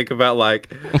thing to think about.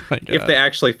 Like, if they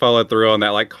actually followed through on that,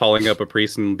 like calling up a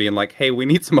priest and being like, hey, we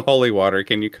need some holy water.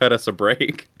 Can you cut us a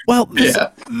break? Well,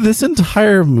 this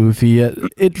entire movie,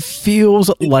 it feels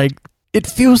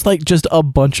like just a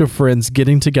bunch of friends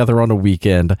getting together on a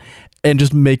weekend and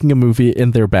just making a movie in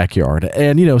their backyard.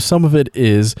 And, you know, some of it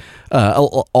is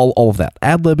all of that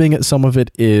ad-libbing. Some of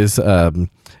it is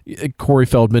Corey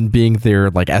Feldman being there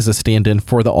like as a stand-in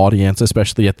for the audience,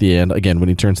 especially at the end, again, when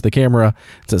he turns to the camera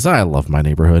and says, I love my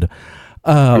neighborhood.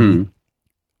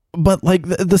 But like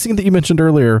the scene that you mentioned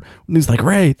earlier, when he's like,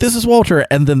 Ray, this is Walter.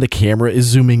 And then the camera is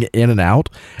zooming in and out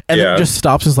and then it just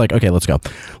stops and is like, okay, let's go.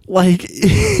 Like,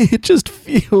 it just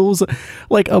feels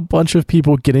like a bunch of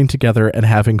people getting together and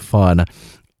having fun.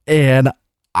 And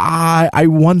I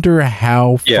wonder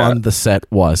how fun the set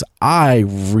was. I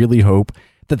really hope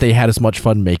that they had as much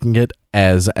fun making it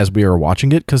as we were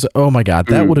watching it. Because, oh my God,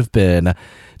 that would have been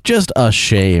just a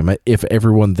shame if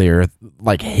everyone there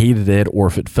like hated it or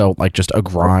if it felt like just a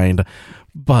grind.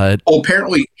 But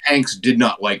apparently Hanks did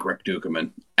not like Rick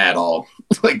Dukeman at all.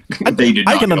 Like they did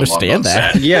not. I can understand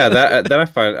that. Yeah, that I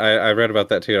find I read about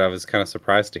that too, and I was kind of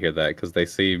surprised to hear that because they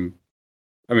seem,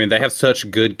 I mean, they have such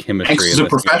good chemistry. Hanks is a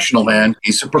professional, man.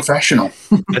 He's a professional.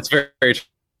 That's very, very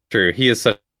true. He is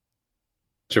such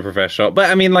a professional.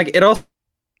 But I mean, like it also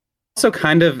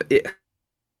kind of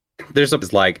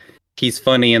there's like he's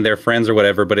funny and they're friends or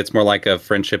whatever, but it's more like a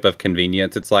friendship of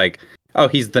convenience. It's like, oh,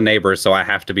 he's the neighbor, so I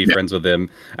have to be friends with him.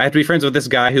 I have to be friends with this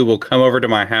guy who will come over to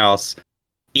my house,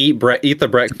 eat the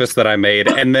breakfast that I made,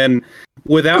 and then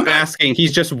without asking, he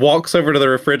just walks over to the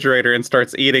refrigerator and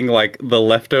starts eating like the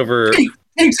leftover. He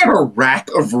takes out a rack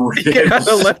of ribs. Yeah,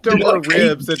 the leftover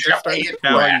ribs and just starts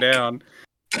chowing down.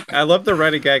 I love the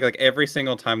running gag. Like every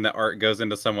single time that Art goes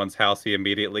into someone's house, he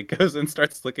immediately goes and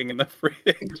starts looking in the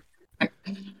fridge.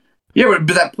 Yeah,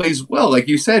 but that plays well, like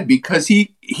you said, because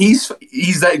he's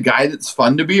that guy that's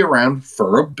fun to be around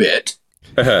for a bit.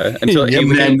 Until he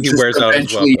wears out.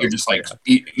 Eventually, you're just like,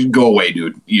 you go away,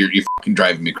 dude. You're fucking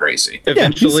driving me crazy.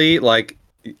 Eventually,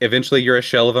 you're a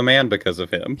shell of a man because of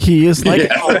him. He is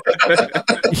like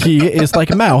he is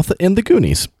like Mouth in the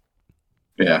Goonies.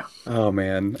 Yeah. Oh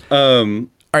man. All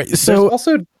right. So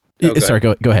also, sorry.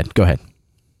 Go ahead.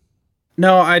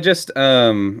 No, I just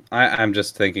I'm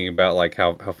just thinking about like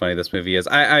how funny this movie is.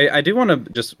 I do want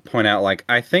to just point out, like,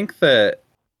 I think that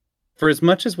for as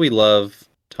much as we love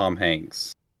Tom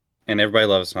Hanks and everybody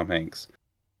loves Tom Hanks,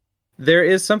 there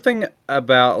is something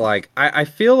about like I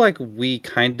feel like we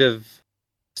kind of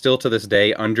still to this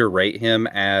day underrate him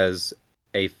as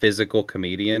a physical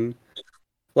comedian.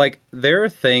 Like there are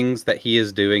things that he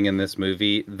is doing in this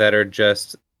movie that are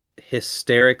just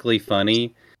hysterically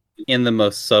funny in the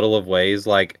most subtle of ways.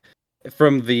 Like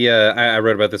from the I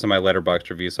wrote about this in my Letterboxd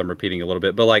review, so I'm repeating a little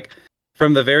bit, but like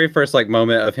from the very first like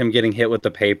moment of him getting hit with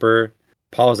the paper,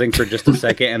 pausing for just a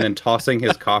second and then tossing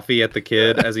his coffee at the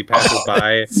kid as he passes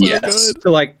by. Yes. So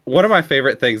like one of my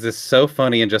favorite things is so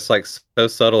funny and just like so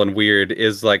subtle and weird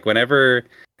is like whenever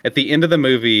at the end of the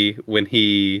movie when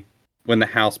the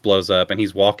house blows up and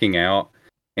he's walking out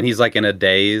and he's like in a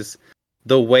daze,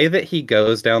 the way that he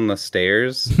goes down the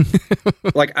stairs,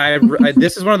 like I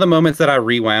this is one of the moments that I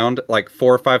rewound like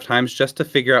 4 or 5 times just to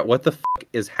figure out what the fuck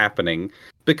is happening,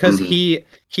 because he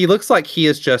looks like he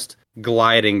is just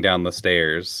gliding down the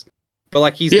stairs, but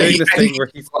like he's doing this thing where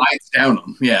he glides down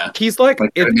them. Yeah, he's like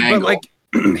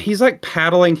he's like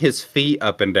paddling his feet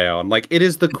up and down. Like it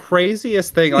is the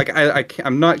craziest thing. Like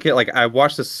I'm not kidding. Like I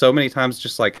watched this so many times,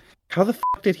 just like, how the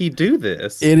fuck did he do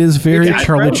this? It is very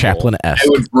Charlie Chaplin-esque. I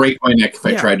would break my neck if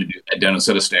I tried to do that down a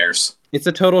set of stairs. It's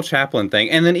a total Chaplin thing.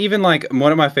 And then even like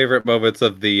one of my favorite moments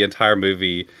of the entire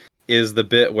movie is the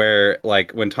bit where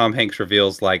like when Tom Hanks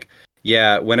reveals like,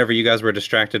 yeah, whenever you guys were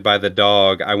distracted by the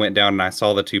dog, I went down and I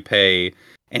saw the toupee,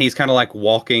 and he's kind of like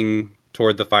walking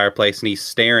toward the fireplace and he's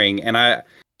staring, and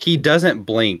he doesn't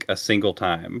blink a single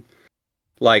time.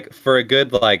 Like for a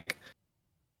good like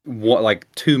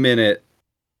 2-minute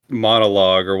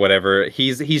monologue or whatever,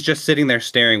 he's just sitting there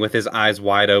staring with his eyes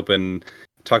wide open,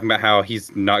 talking about how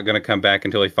he's not going to come back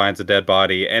until he finds a dead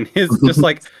body, and his just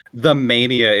like the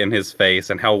mania in his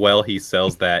face and how well he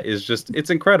sells that is just,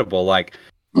 it's incredible. Like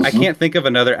I can't think of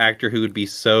another actor who would be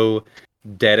so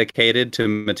dedicated to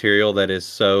material that is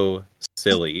so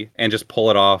silly and just pull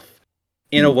it off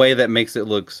in a way that makes it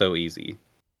look so easy.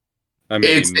 I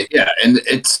mean,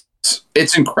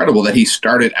 it's incredible that he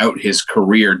started out his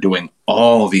career doing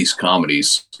all these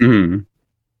comedies and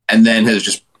then has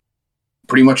just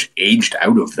pretty much aged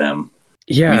out of them.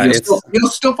 Yeah, I mean, he'll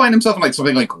still find himself in like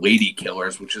something like Lady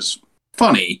Killers, which is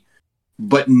funny,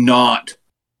 but not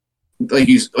like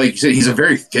you said, he's a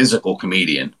very physical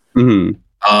comedian.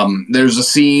 There's a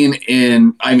scene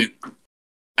in,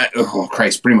 oh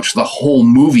Christ, pretty much the whole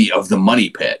movie of The Money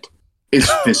Pit is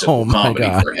physical comedy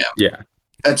for him. Yeah.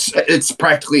 It's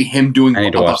practically him doing I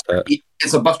need to watch that.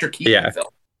 It's a Buster Keaton film,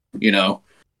 you know?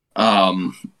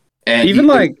 And even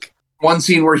like one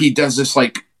scene where he does this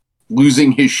like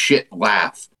losing his shit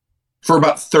laugh for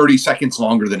about 30 seconds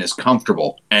longer than is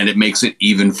comfortable, and it makes it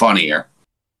even funnier.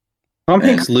 Tom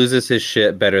Hanks loses his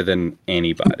shit better than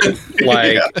anybody.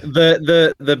 Like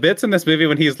the bits in this movie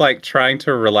when he's like trying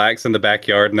to relax in the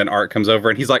backyard, and then Art comes over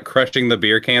and he's like crushing the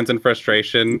beer cans in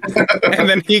frustration, and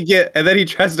then he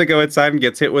tries to go inside and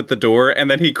gets hit with the door, and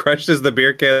then he crushes the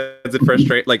beer cans in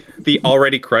frustration, like the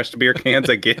already crushed beer cans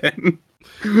again.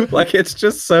 Like it's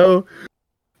just so.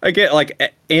 I get like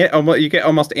you get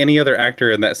almost any other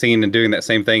actor in that scene and doing that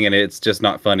same thing, and it's just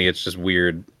not funny. It's just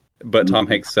weird. But Tom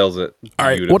Hanks sells it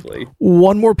beautifully. All right,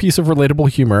 one more piece of relatable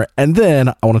humor, and then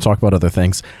I want to talk about other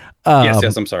things.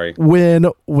 Yes, I'm sorry.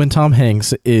 When Tom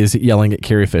Hanks is yelling at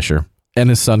Carrie Fisher, and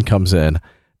his son comes in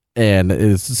and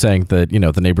is saying that,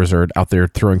 the neighbors are out there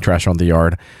throwing trash on the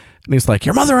yard, and he's like,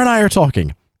 "Your mother and I are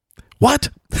talking." What?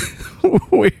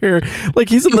 Where, like,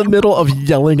 he's in the middle of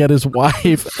yelling at his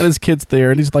wife and his kids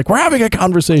there, and he's like, "We're having a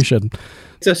conversation."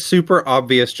 It's a super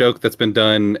obvious joke that's been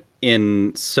done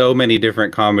in so many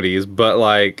different comedies, but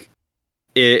like,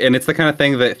 and it's the kind of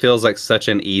thing that feels like such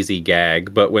an easy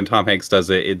gag. But when Tom Hanks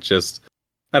does it, it just,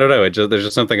 I don't know. There's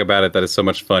just something about it that is so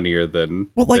much funnier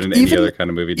than any other kind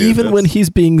of movie. Even when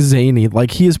he's being zany, like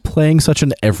he is playing such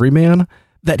an everyman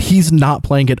that he's not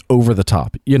playing it over the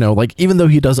top. Like even though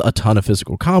he does a ton of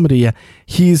physical comedy,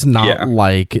 he's not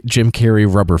like Jim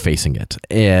Carrey rubber facing it.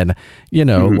 And,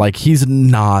 like he's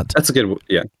not... That's a good...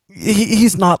 Yeah.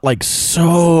 He's not like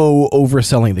so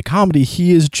overselling the comedy.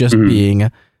 He is just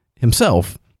being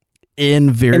himself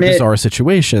in very bizarre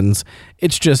situations.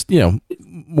 It's just,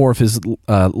 more of his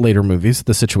later movies.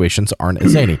 The situations aren't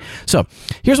as zany. So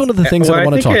here's one of the things that I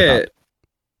want to talk about.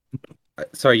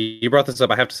 Sorry, you brought this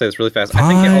up. I have to say this really fast. Fine. I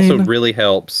think it also really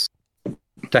helps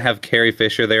to have Carrie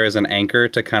Fisher there as an anchor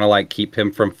to kind of like keep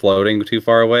him from floating too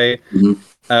far away.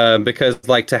 Because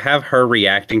like to have her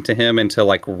reacting to him and to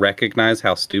like recognize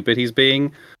how stupid he's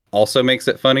being also makes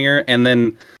it funnier. And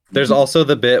then there's also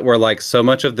the bit where like so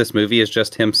much of this movie is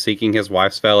just him seeking his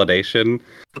wife's validation.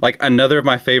 Like another of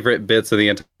my favorite bits of the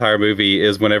entire movie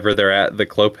is whenever they're at the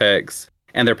Klopex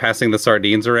and they're passing the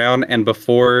sardines around, and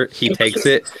before he takes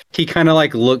it, he kind of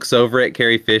like looks over at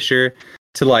Carrie Fisher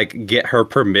to like get her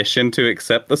permission to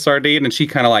accept the sardine, and she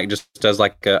kind of like just does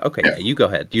like, okay, yeah, you go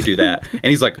ahead, you do that, and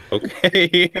he's like,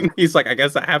 okay, and he's like, I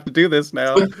guess I have to do this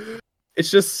now.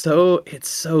 It's just it's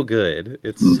so good.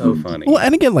 It's so funny. Well,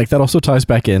 and again, like that also ties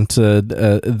back into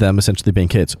them essentially being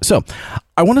kids. So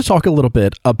I want to talk a little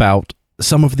bit about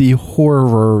some of the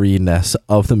horror-iness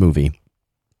of the movie,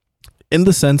 in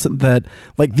the sense that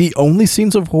like the only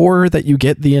scenes of horror that you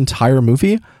get the entire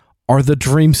movie are the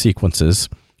dream sequences,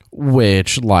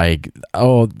 which like,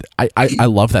 I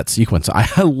love that sequence.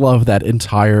 I love that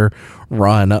entire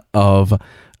run of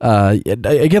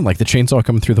again, like the chainsaw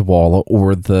coming through the wall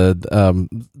or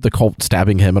the cult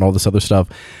stabbing him and all this other stuff.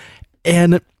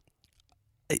 And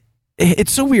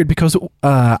it's so weird because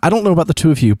I don't know about the two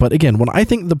of you, but again, when I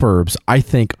think The Burbs, I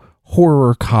think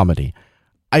horror comedy.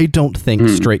 I don't think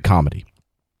straight comedy.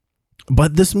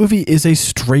 But this movie is a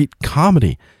straight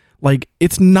comedy. Like,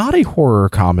 it's not a horror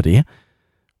comedy,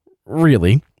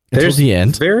 really, until the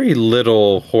end. Very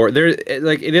little horror.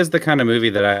 Like, it is the kind of movie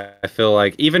that I feel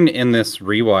like, even in this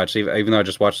rewatch, even though I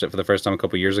just watched it for the first time a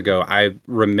couple years ago, I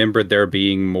remembered there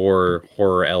being more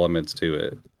horror elements to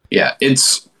it. Yeah,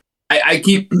 it's... I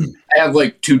have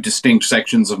like two distinct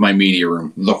sections of my media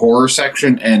room: the horror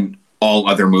section and all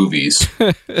other movies.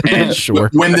 And sure.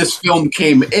 When this film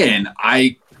came in,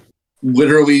 I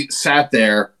literally sat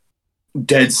there,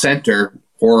 dead center,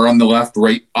 horror on the left,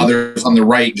 right, others on the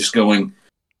right, just going,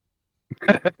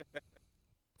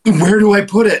 where do I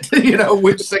put it?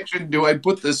 Which section do I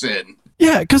put this in?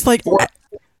 Yeah, because like,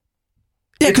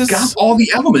 it's got all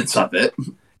the elements of it,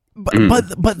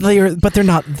 but they're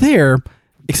not there.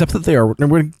 Except that they are.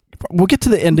 We'll get to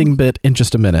the ending bit in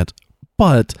just a minute,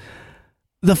 but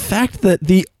the fact that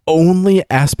the only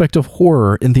aspect of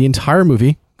horror in the entire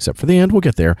movie, except for the end, we'll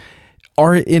get there,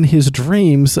 are in his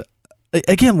dreams.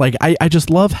 Again, like I just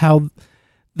love how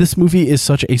this movie is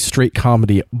such a straight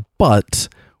comedy, but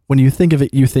when you think of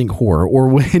it, you think horror, or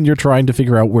when you're trying to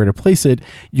figure out where to place it,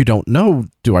 you don't know,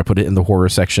 do I put it in the horror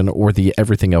section or the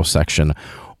everything else section?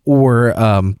 Or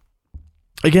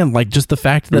again, like just the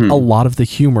fact that a lot of the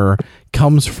humor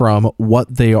comes from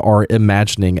what they are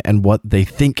imagining and what they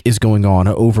think is going on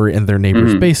over in their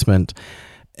neighbor's basement.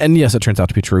 And yes, it turns out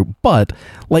to be true, but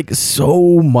like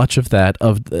so much of that,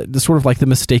 of the sort of like the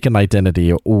mistaken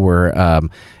identity, or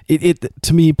it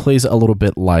to me plays a little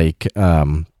bit like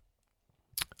The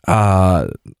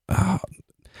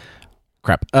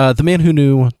Man Who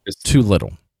Knew Too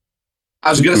Little. I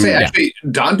was going to say, actually,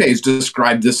 Dante's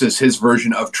described this as his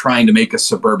version of trying to make a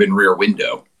suburban Rear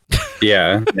Window.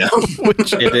 Yeah.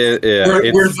 Which it is.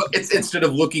 Yeah, where it's instead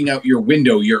of looking out your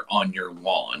window, you're on your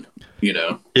lawn, you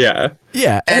know? Yeah.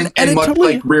 Yeah. And much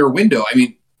totally, like Rear Window, I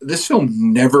mean, this film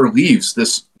never leaves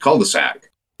this cul-de-sac.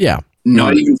 Yeah.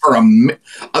 Not even for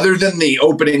other than the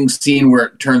opening scene where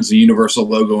it turns the Universal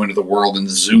logo into the world and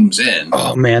zooms in.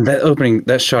 Oh man,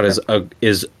 that shot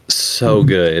is so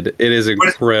good. It is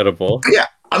incredible. Yeah.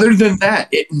 Other than that,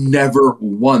 it never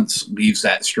once leaves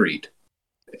that street,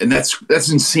 and that's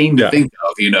insane to think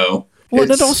of. You know. Well,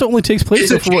 that also only takes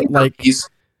place over like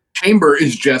Chamber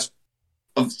is just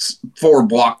of 4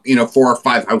 or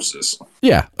 5 houses.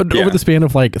 Yeah, over the span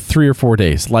of like 3 or 4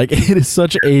 days. Like it is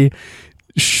such a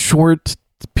short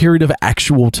period of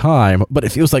actual time, but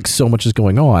it feels like so much is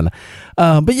going on.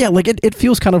 But yeah, like it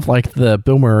feels kind of like the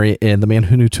Bill Murray in The Man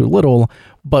Who Knew Too Little,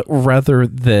 but rather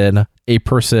than a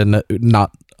person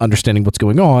not understanding what's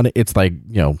going on, it's like,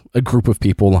 you know, a group of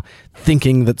people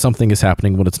thinking that something is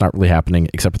happening when it's not really happening,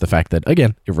 except for the fact that,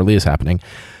 again, it really is happening.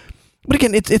 But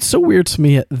again, it's so weird to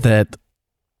me that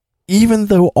even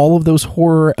though all of those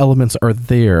horror elements are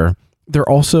there, they're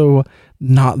also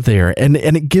not there, and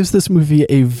it gives this movie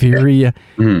a very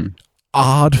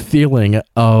odd feeling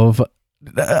of,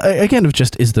 again, of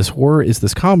just, is this horror, is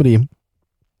this comedy?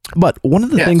 But one of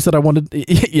the things that I wanted,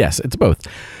 yes, it's both.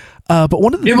 But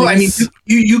one of the things, I mean,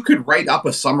 you could write up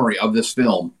a summary of this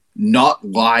film, not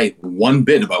lie one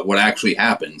bit about what actually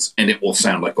happens, and it will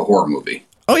sound like a horror movie.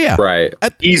 Oh yeah, right,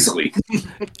 easily.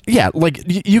 Yeah, like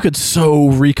you could so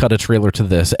recut a trailer to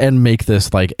this and make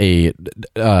this like a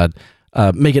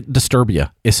make it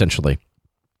Disturbia, essentially,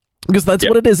 because that's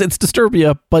what it is. It's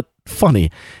Disturbia, but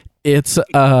funny. It's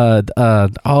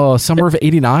Summer of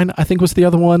 '89, I think, was the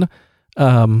other one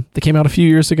that came out a few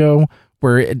years ago,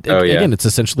 where again, it's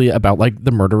essentially about like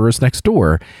the murderers next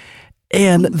door.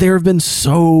 And there have been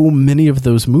so many of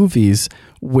those movies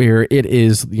where it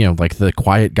is, you know, like the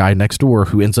quiet guy next door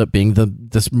who ends up being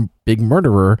this big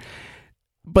murderer.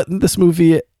 But in this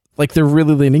movie, like, they're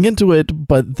really leaning into it,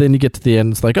 but then you get to the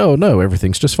end, it's like, oh no,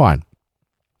 everything's just fine.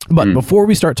 But before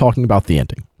we start talking about the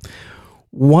ending,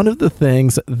 one of the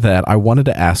things that I wanted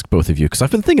to ask both of you, because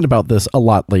I've been thinking about this a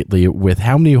lot lately with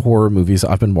how many horror movies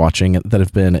I've been watching that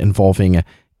have been involving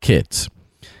kids.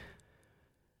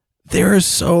 There are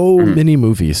so many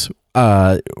movies.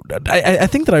 I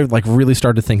think that I like really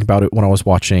started thinking about it when I was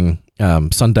watching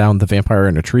Sundown, The Vampire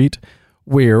in a Treat,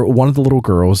 where one of the little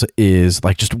girls is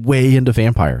like just way into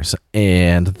vampires,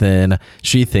 and then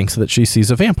she thinks that she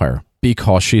sees a vampire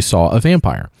because she saw a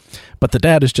vampire. But the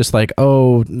dad is just like,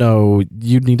 oh no,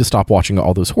 you need to stop watching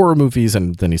all those horror movies.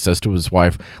 And then he says to his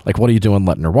wife, like, what are you doing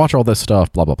letting her watch all this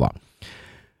stuff, blah blah blah.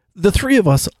 The three of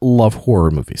us love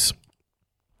horror movies.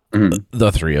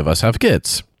 The three of us have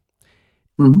kids.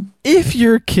 If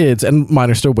your kids, and mine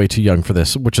are still way too young for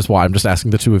this, which is why I'm just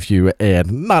asking the two of you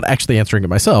and not actually answering it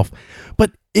myself,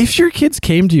 but if your kids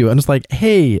came to you and was like,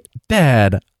 hey,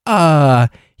 Dad,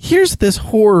 here's this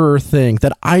horror thing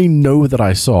that I know that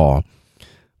I saw,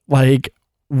 like,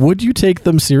 would you take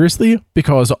them seriously?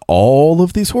 Because all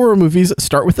of these horror movies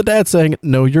start with the dad saying,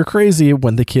 no, you're crazy,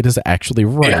 when the kid is actually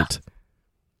right. Yeah.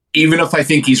 Even if I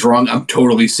think he's wrong, I'm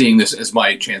totally seeing this as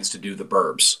my chance to do the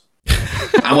Burbs.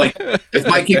 I'm like, if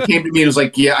my kid came to me and was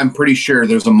like, yeah, I'm pretty sure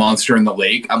there's a monster in the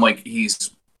lake, I'm like,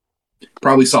 he's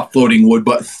probably saw floating wood,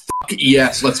 but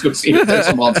yes, let's go see if there's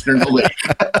a monster in the lake.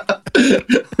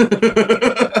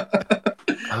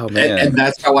 Oh, man. And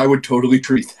that's how I would totally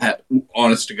treat that,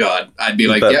 honest to God. I'd be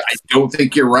like, yeah, I don't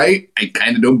think you're right. I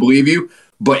kind of don't believe you.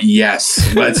 But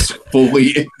yes, let's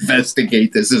fully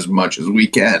investigate this as much as we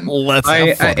can. Let's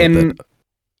have fun with it.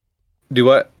 Do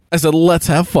what? I said, let's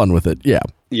have fun with it. Yeah.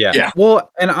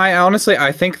 Well, and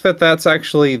I think that that's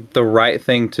actually the right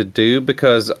thing to do,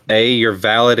 because you're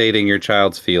validating your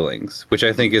child's feelings, which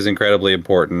I think is incredibly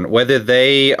important. Whether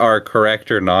they are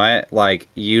correct or not, like,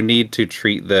 you need to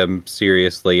treat them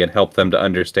seriously and help them to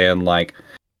understand, like,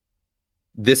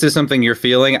 this is something you're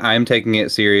feeling. I'm taking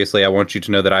it seriously. I want you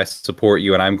to know that I support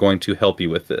you and I'm going to help you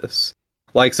with this.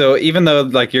 Like, so even though,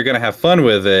 like, you're going to have fun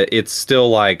with it, it's still,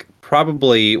 like,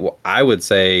 probably, I would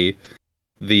say,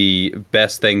 the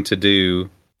best thing to do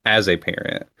as a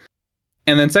parent.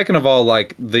 And then second of all,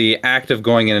 like the act of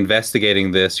going and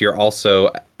investigating this, you're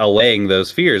also allaying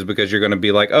those fears because you're going to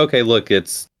be like, okay, look,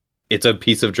 it's a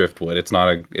piece of driftwood. It's not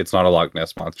a Loch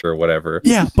Ness monster or whatever.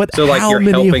 Yeah, but so like you're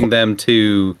helping them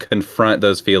to confront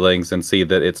those feelings and see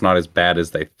that it's not as bad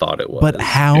as they thought it was. But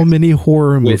how many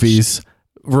horror movies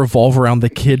revolve around the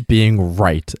kid being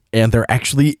right, and there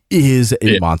actually is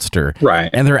a monster, right?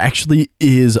 And there actually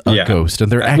is a ghost,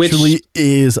 and there actually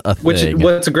is a thing.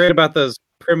 What's great about those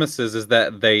premises is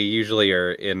that they usually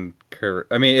are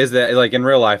is that like in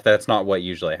real life that's not what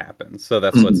usually happens. So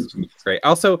that's what's great. I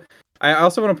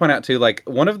also want to point out too, like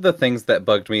one of the things that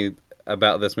bugged me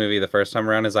about this movie the first time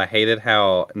around is I hated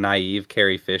how naive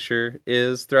Carrie Fisher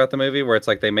is throughout the movie, where it's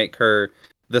like they make her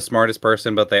the smartest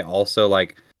person, but they also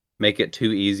like make it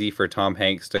too easy for Tom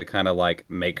Hanks to kind of like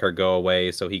make her go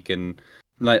away so he can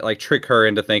like trick her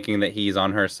into thinking that he's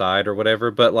on her side or whatever.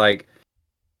 But like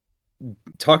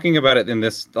talking about it in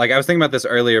this, like I was thinking about this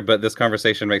earlier, but this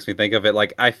conversation makes me think of it.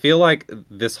 Like I feel like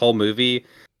this whole movie,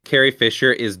 Carrie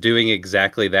Fisher is doing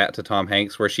exactly that to Tom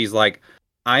Hanks, where she's like,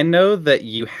 I know that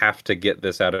you have to get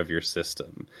this out of your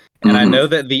system. And I know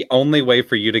that the only way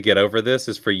for you to get over this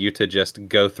is for you to just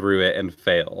go through it and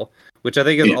fail, which I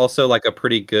think is also like a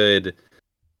pretty good,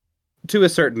 to a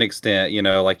certain extent, you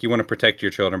know, like you want to protect your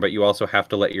children, but you also have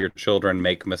to let your children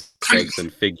make mistakes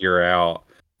and figure out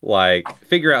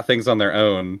things on their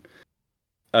own.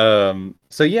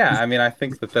 So yeah, I mean, I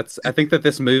think that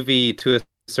this movie, to a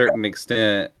certain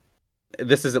extent,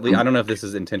 this is at least, I don't know if this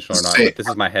is intentional or not, but this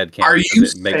is my headcanon. Are you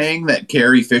saying that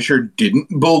Carrie Fisher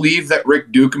didn't believe that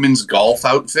Rick Dukeman's golf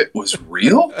outfit was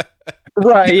real?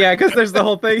 Right, yeah, because there's the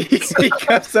whole thing. He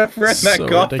comes up wearing that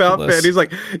golf outfit. He's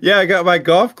like, yeah, I got my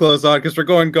golf clothes on because we're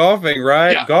going golfing,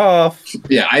 right? Yeah. Golf.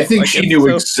 Yeah, I think she knew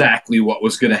exactly what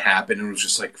was going to happen and was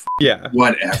just like,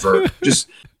 whatever. Just,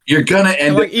 you're going to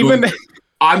end up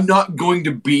I'm not going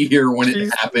to be here when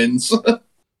it happens.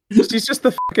 She's just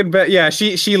the fucking best. Yeah,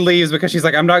 she leaves because she's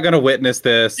like, I'm not going to witness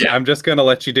this. Yeah. I'm just going to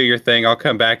let you do your thing. I'll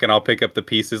come back and I'll pick up the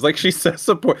pieces. Like, she's so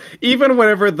support. Even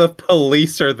whenever the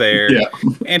police are there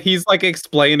and he's like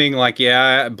explaining like,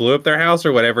 yeah, I blew up their house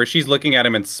or whatever, she's looking at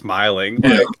him and smiling.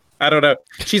 Like, I don't know.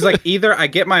 She's like, either I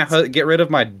get rid of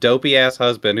my dopey ass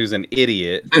husband who's an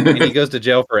idiot and he goes to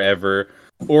jail forever,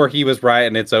 or he was right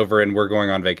and it's over and we're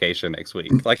going on vacation next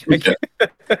week. Like,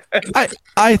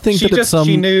 I think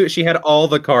she knew she had all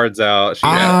the cards out.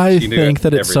 I think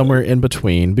that it's somewhere in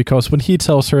between, because when he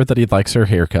tells her that he likes her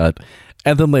haircut,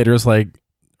 and then later is like,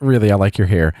 really, I like your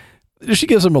hair, she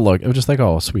gives him a look. It was just like,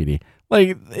 oh, sweetie.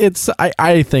 Like, it's,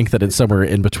 I think that it's somewhere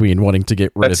in between wanting to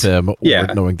get rid of him or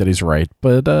knowing that he's right.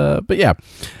 But yeah.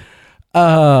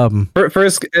 For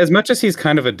as much as he's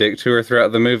kind of a dick to her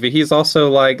throughout the movie, he's also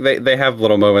like, they have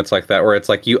little moments like that where it's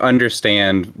like you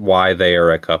understand why they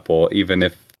are a couple, even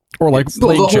if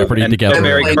playing Jeopardy together. A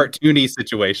very cartoony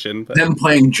situation. But. Them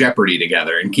playing Jeopardy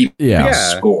together and keep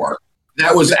score.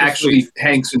 That was actually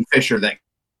Hanks and Fisher that came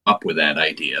up with that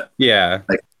idea. Yeah,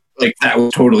 like that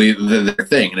was totally their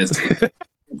thing, and it's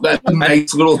that's a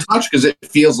nice little touch because it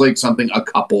feels like something a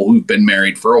couple who've been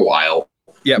married for a while.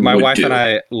 Yeah, my wife and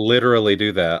I literally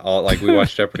do that. We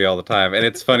watch Jeopardy all the time, and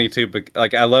it's funny too. But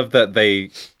like, I love that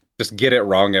they just get it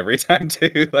wrong every time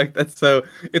too. Like it's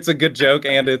a good joke,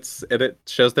 and it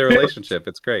shows their relationship.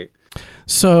 It's great.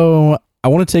 So I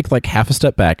want to take like half a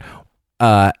step back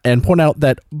and point out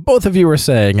that both of you are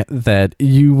saying that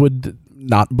you would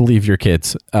not believe your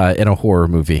kids in a horror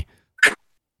movie.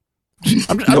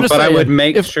 I would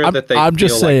make sure that they I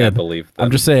believe them.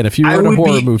 I'm just saying, if you were in a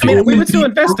horror movie... I mean, we would still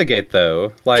investigate,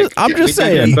 though. Like, I'm just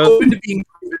saying. Open to being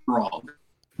wrong.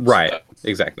 Right,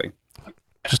 exactly.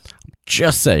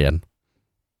 Just saying.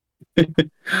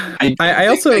 I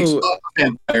also...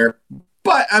 Vampire,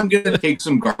 but I'm going to take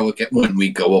some garlic when we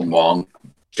go along.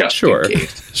 Just in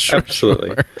case.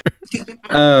 Absolutely.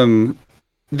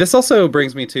 This also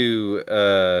brings me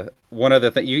to one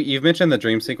other thing. You've mentioned the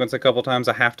dream sequence a couple times.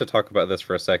 I have to talk about this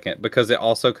for a second because it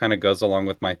also kind of goes along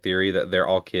with my theory that they're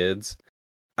all kids.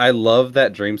 I love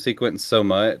that dream sequence so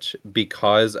much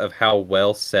because of how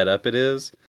well set up it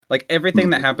is. Like,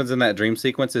 everything that happens in that dream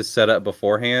sequence is set up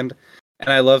beforehand. And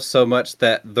I love so much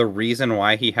that the reason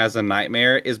why he has a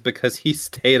nightmare is because he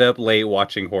stayed up late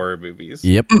watching horror movies.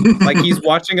 Yep. Like, he's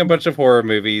watching a bunch of horror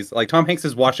movies. Like, Tom Hanks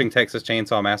is watching Texas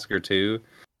Chainsaw Massacre 2,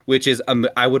 which is,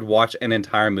 I would watch an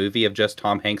entire movie of just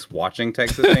Tom Hanks watching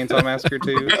Texas Chainsaw Massacre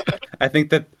 2. I think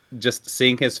that just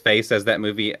seeing his face as that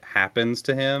movie happens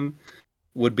to him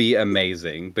would be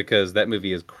amazing because that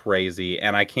movie is crazy.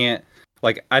 And I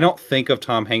don't think of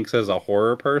Tom Hanks as a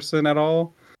horror person at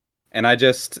all. And I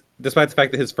just, despite the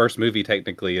fact that his first movie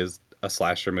technically is a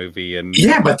slasher movie. And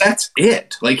yeah, but that's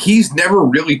it. Like, he's never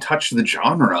really touched the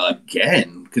genre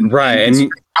again. Right,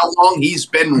 and how long he's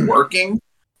been working,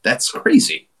 that's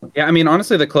crazy. Yeah, I mean,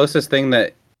 honestly, the closest thing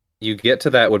that you get to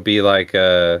that would be like,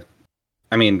 I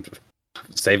mean,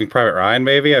 Saving Private Ryan,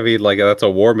 maybe. I mean, like, that's a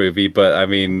war movie, but I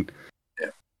mean,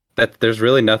 that there's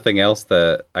really nothing else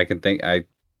that I can think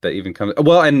that even comes.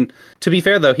 Well, and to be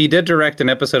fair though, he did direct an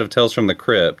episode of Tales from the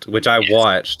Crypt, which I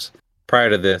watched prior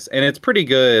to this, and it's pretty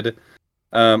good.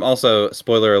 Also,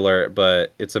 spoiler alert,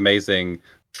 but it's amazing.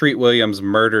 Treat Williams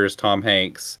murders Tom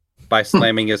Hanks by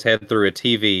slamming his head through a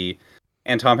TV.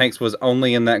 And Tom Hanks was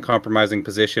only in that compromising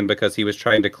position because he was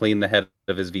trying to clean the head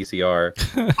of his VCR,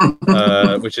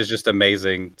 which is just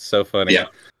amazing. So funny. Yeah.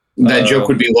 That joke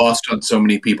would be lost on so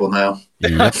many people now.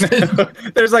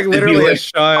 There's like literally a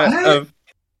shot of,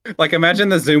 like, imagine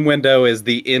the zoom window is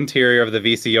the interior of the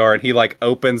VCR, and he like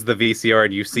opens the VCR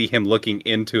and you see him looking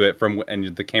into it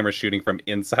and the camera's shooting from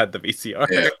inside the VCR.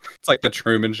 Yeah. It's like the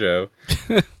Truman Show.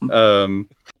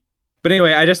 But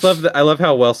anyway, I just love I love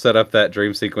how well set up that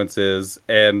dream sequence is,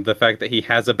 and the fact that he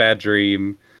has a bad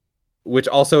dream, which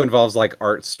also involves like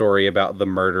art story about the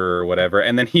murder or whatever,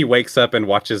 and then he wakes up and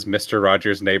watches Mr.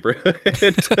 Rogers' Neighborhood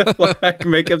to like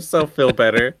make himself feel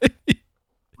better.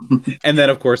 And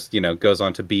then, of course, goes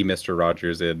on to be Mr.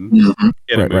 Rogers in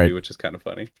a movie, which is kind of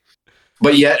funny.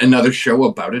 But yet another show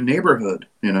about a neighborhood,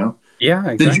 Yeah,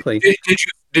 exactly.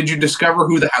 Did you discover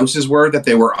who the houses were that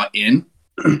they were in?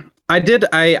 I did.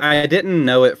 I didn't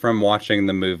know it from watching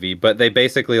the movie, but they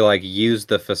basically like used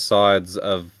the facades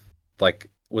of, like,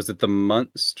 was it the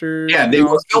Munster? Yeah, they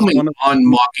were filming on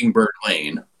Mockingbird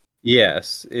Lane.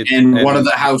 Yes, and one of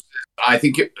the houses, I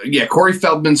think, Corey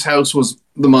Feldman's house was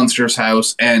the Munster's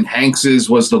house, and Hanks's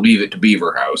was the Leave It to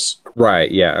Beaver house.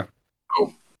 Right. Yeah.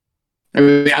 So, I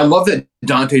mean, I love that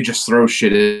Dante just throws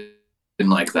shit in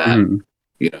like that.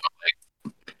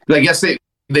 I guess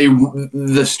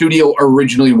the studio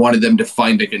originally wanted them to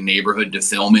find like a neighborhood to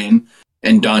film in,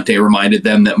 and Dante reminded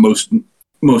them that most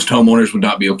homeowners would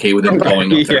not be okay with them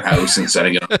blowing up their house and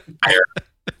setting it on fire.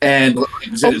 And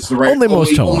it's the right.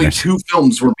 Only two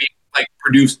films were being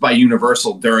produced by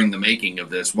Universal during the making of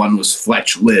this. One was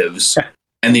Fletch Lives,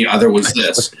 and the other was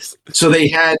this. So they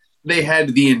had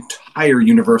the entire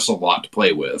Universal lot to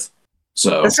play with.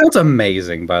 So that sounds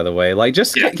amazing, by the way. Like,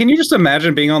 can you just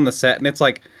imagine being on the set and it's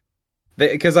like,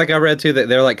 because like I read too that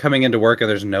they're like coming into work and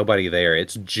there's nobody there.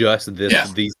 It's just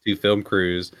these two film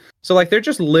crews. So like they're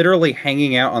just literally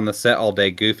hanging out on the set all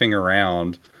day, goofing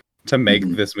around to make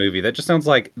this movie. That just sounds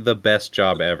like the best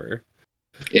job ever.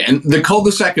 Yeah, and the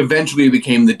cul-de-sac eventually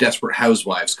became the Desperate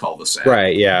Housewives cul-de-sac.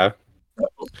 Right, yeah.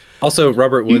 Also,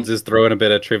 Robert Woods is throwing a bit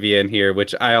of trivia in here,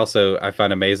 which I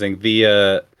find amazing.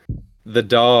 The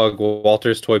dog,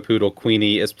 Walter's toy poodle,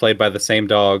 Queenie, is played by the same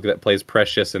dog that plays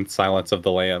Precious in Silence of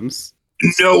the Lambs.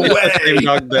 No way! The same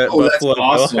dog that Buffalo Bill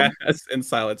awesome. Has in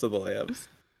Silence of the Lambs.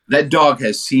 That dog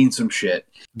has seen some shit.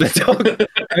 That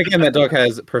dog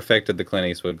has perfected the Clint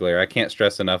Eastwood glare. I can't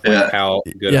stress enough how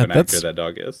good of an actor that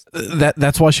dog is.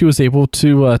 That's why she was able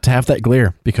to have that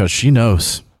glare, because she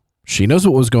knows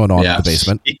what was going on in the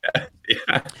basement. Yeah.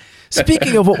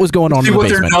 Speaking of what was going on in the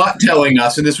basement, what they're not telling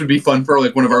us, and this would be fun for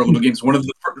like one of our little games. One of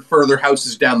the further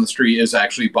houses down the street is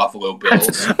actually Buffalo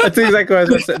Bill's. That's exactly what I was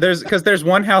going to say. There's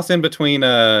one house in between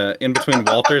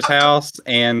Walter's house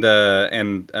and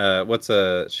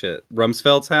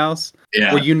Rumsfeld's house,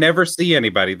 where you never see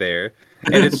anybody there,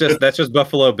 and that's just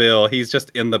Buffalo Bill. He's just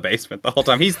in the basement the whole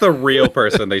time. He's the real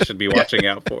person they should be watching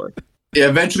out for. Yeah,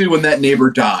 eventually, when that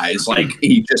neighbor dies, like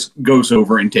he just goes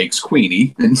over and takes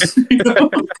Queenie, and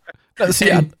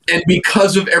and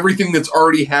because of everything that's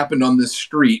already happened on this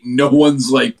street, no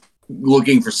one's like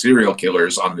looking for serial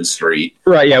killers on this street.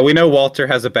 Right? Yeah, we know Walter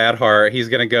has a bad heart. He's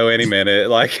gonna go any minute.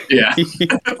 Like, yeah.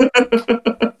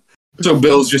 So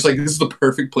Bill's just like, this is the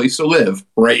perfect place to live,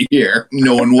 right here.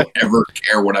 No one will ever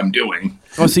care what I'm doing.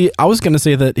 Oh, see, I was gonna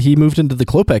say that he moved into the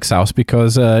Klopex house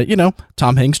because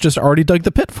Tom Hanks just already dug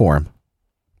the pit for him.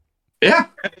 Yeah,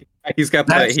 he's got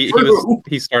that. He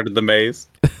started the maze.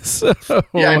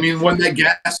 Yeah, I mean, when that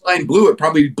gas line blew, it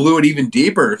probably blew it even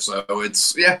deeper. So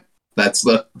it's that's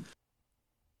the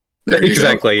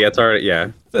exactly. Yeah, it's already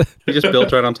He just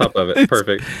built right on top of it.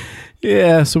 Perfect.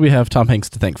 Yeah, so we have Tom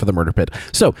Hanks to thank for the murder pit.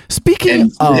 So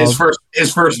speaking of his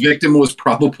first victim was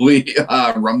probably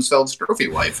Rumsfeld's trophy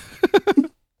wife.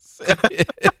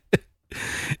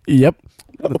 Yep.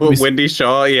 Wendy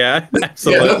Shaw, yeah,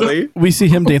 absolutely. We see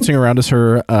him dancing around as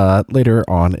her later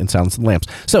on in Silence of the Lambs.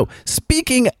 So,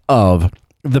 speaking of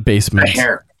the basement, the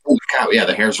hair. Oh, cow, yeah,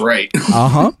 the hair's right.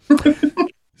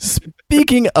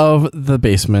 Speaking of the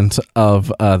basement of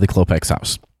the Klopex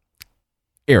house,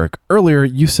 Eric, earlier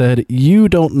you said you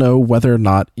don't know whether or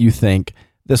not you think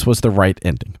this was the right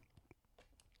ending.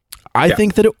 I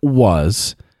think that it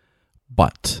was,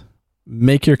 but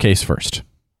make your case first.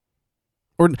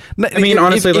 Or, I mean,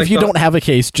 honestly, if you don't have a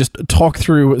case, just talk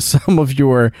through some of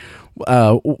your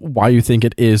why you think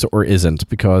it is or isn't,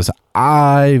 because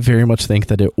I very much think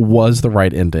that it was the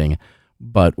right ending.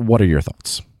 But what are your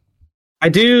thoughts? I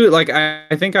do like.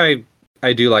 I think I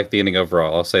do like the ending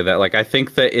overall. I'll say that. Like, I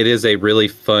think that it is a really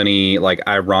funny, like,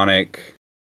 ironic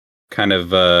kind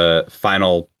of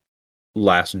final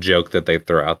last joke that they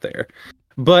throw out there.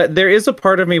 But there is a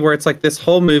part of me where it's like this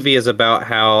whole movie is about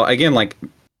how, again, like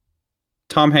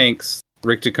Tom Hanks,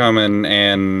 Rick Ducommun,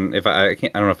 and I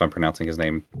don't know if I'm pronouncing his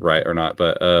name right or not,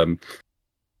 but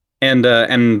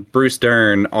and Bruce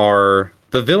Dern are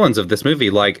the villains of this movie.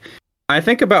 Like, I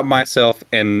think about myself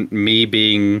and me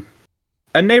being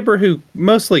a neighbor who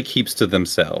mostly keeps to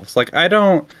themselves. Like,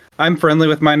 I'm friendly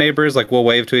with my neighbors, like we'll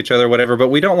wave to each other, whatever, but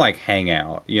we don't like hang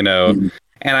out, you know? Mm-hmm.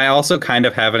 And I also kind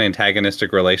of have an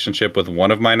antagonistic relationship with one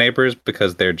of my neighbors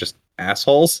because they're just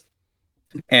assholes.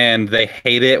 And they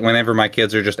hate it whenever my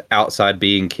kids are just outside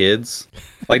being kids.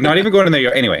 Like, not even going in their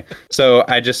yard. Anyway, so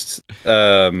I just...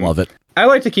 love it. I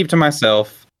like to keep to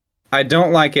myself. I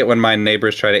don't like it when my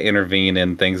neighbors try to intervene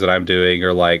in things that I'm doing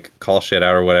or, like, call shit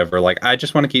out or whatever. Like, I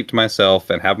just want to keep to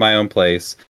myself and have my own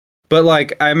place. But,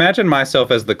 like, I imagine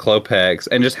myself as the Klopex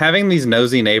and just having these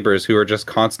nosy neighbors who are just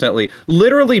constantly,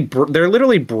 they're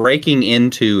literally breaking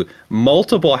into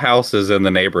multiple houses in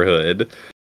the neighborhood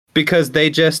because they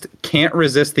just can't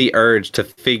resist the urge to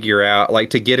figure out, like,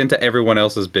 to get into everyone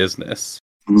else's business.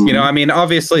 Mm-hmm. You know, I mean,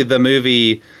 obviously the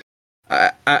movie,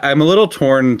 I'm a little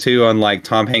torn, too, on, like,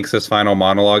 Tom Hanks's final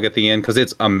monologue at the end because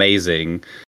it's amazing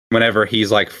whenever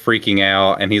he's, like, freaking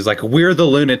out and he's like, we're the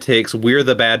lunatics, we're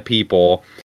the bad people.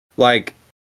 Like,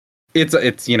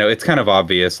 it's you know, it's kind of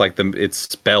obvious, like it's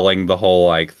spelling the whole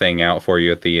like thing out for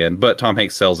you at the end, but Tom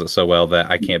Hanks sells it so well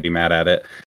that I can't be mad at it.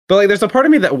 But like, there's a part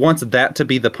of me that wants that to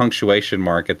be the punctuation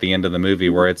mark at the end of the movie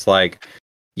where it's like,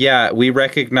 yeah, we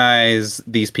recognize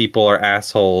these people are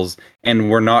assholes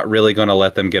and we're not really going to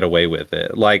let them get away with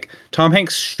it. Like, Tom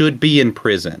Hanks should be in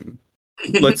prison.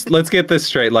 Let's get this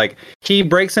straight. Like, he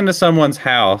breaks into someone's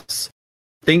house,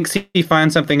 thinks he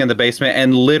finds something in the basement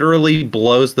and literally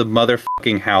blows the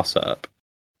motherfucking house up.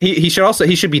 He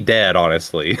should be dead,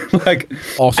 honestly. Like,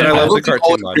 also, I love the cartoon.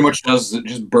 All it pretty much does is it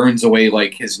just burns away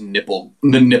like the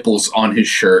nipples on his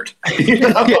shirt. He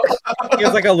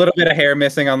has like a little bit of hair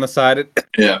missing on the side.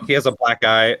 Yeah, he has a black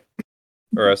eye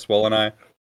or a swollen eye.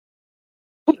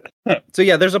 So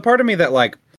yeah, there's a part of me that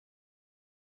like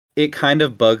it kind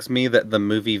of bugs me that the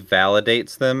movie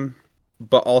validates them.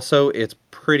 But also, it's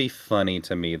pretty funny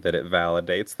to me that it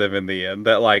validates them in the end.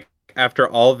 That, like, after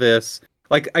all this,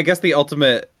 like, I guess the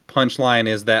ultimate punchline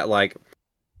is that, like,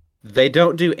 they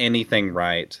don't do anything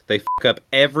right. They fuck up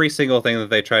every single thing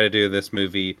that they try to do in this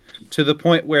movie, to the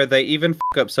point where they even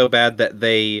fuck up so bad that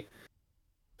they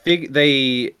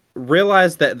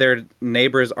realize that their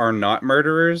neighbors are not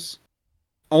murderers,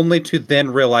 only to then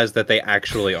realize that they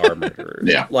actually are murderers.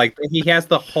 Yeah. Like, he has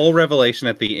the whole revelation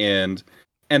at the end.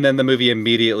 And then the movie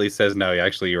immediately says, no,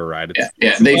 actually, you were right.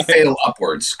 They fail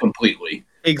upwards completely.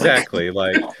 Exactly.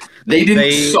 Like they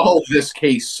didn't solve this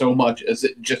case so much as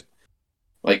it just,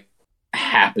 like,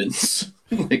 happens.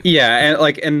 Yeah,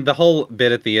 and the whole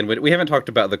bit at the end, we haven't talked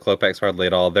about the Klopex hardly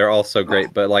at all. They're all so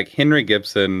great. But, like, Henry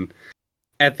Gibson,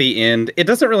 at the end, it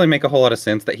doesn't really make a whole lot of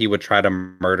sense that he would try to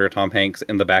murder Tom Hanks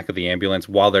in the back of the ambulance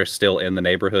while they're still in the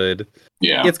neighborhood.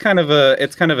 Yeah, it's kind of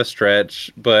a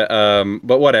stretch, but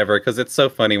whatever, because it's so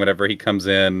funny whenever he comes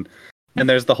in, and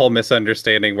there's the whole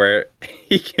misunderstanding where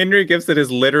Henry Gibson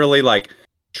is literally like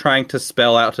trying to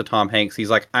spell out to Tom Hanks, he's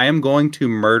like, I am going to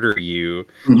murder you,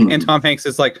 and Tom Hanks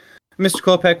is like, Mr.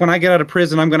 Klopek, when I get out of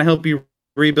prison, I'm going to help you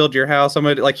rebuild your house. I'm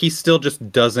gonna, like, he still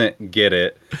just doesn't get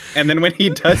it, and then when he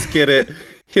does get it,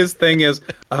 his thing is,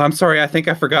 I'm sorry, I think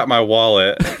I forgot my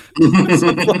wallet.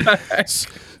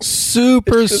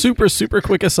 Super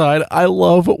quick aside. I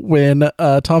love when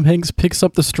Tom Hanks picks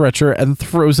up the stretcher and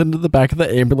throws into the back of the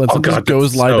ambulance and just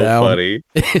goes lie down. Funny.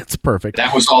 It's perfect.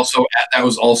 That was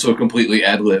also completely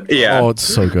ad-libbed. Yeah. Oh, it's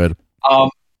so good. I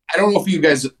don't know if you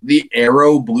guys, the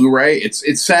Arrow Blu-ray,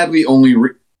 it's sadly only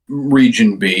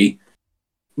region B.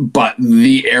 But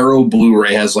the Arrow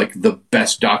Blu-ray has like the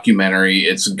best documentary.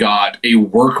 It's got a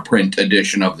work print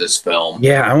edition of this film.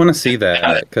 Yeah, I want to see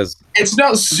that because it's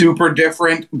not super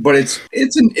different, but it's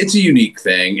a unique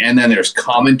thing. And then there's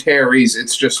commentaries.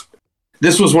 It's just,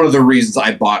 this was one of the reasons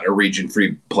I bought a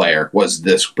region-free player, was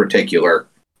this particular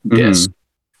disc.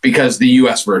 because the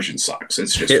U.S. version sucks.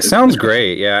 It sounds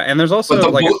great, yeah. And there's also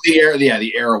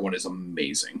the Arrow one is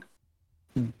amazing.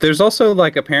 There's also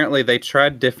like apparently they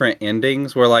tried different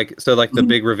endings where the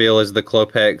big reveal is the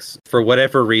Klopeks for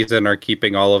whatever reason are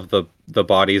keeping all of the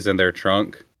bodies in their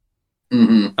trunk.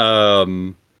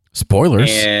 Mm-hmm. Spoilers.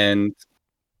 And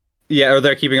yeah, or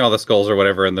they're keeping all the skulls or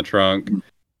whatever in the trunk.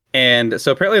 And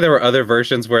so apparently there were other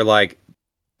versions where like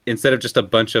instead of just a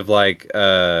bunch of like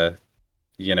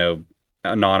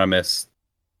anonymous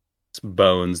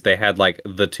bones, they had like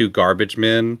the two garbage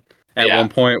men at one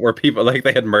point where people like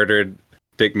they had murdered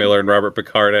Dick Miller and Robert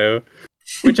Picardo,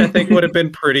 which I think would have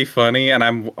been pretty funny. And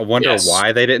I wonder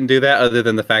why they didn't do that, other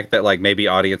than the fact that like maybe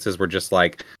audiences were just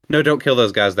like, no, don't kill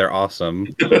those guys, they're awesome.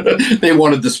 They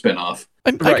wanted the spinoff.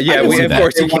 Right, yeah, we of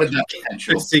course wanted that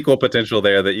potential. Sequel potential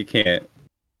there that you can't.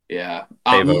 Yeah.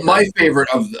 My favorite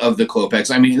of the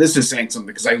Klopeks, I mean, this is saying something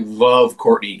because I love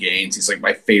Courtney Gaines. He's like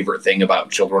my favorite thing about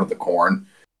Children of the Corn.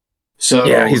 So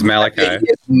yeah, he's Malachi.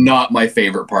 It's not my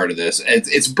favorite part of this.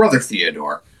 It's Brother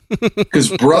Theodore. Because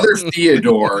Brother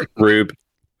Theodore, Rube,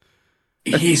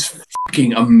 he's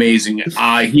fucking amazing.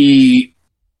 I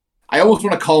almost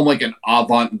want to call him like an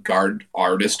avant-garde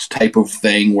artist type of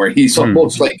thing, where he's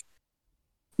almost like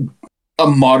a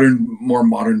more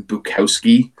modern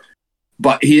Bukowski.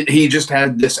 But he just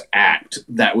had this act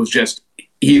that was just,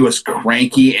 he was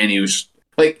cranky, and he was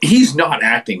like, he's not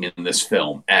acting in this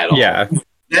film at all. Yeah,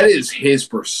 that is his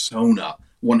persona,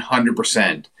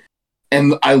 100%.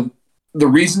 And the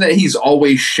reason that he's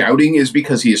always shouting is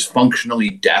because he is functionally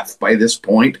deaf by this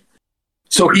point.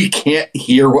 So he can't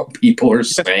hear what people are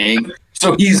saying.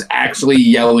 So he's actually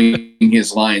yelling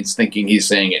his lines thinking he's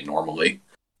saying it normally.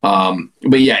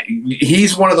 But yeah,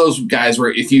 he's one of those guys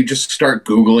where if you just start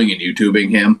Googling and YouTubing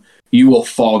him, you will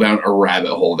fall down a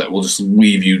rabbit hole that will just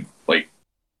leave you, like,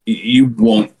 you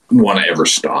won't want to ever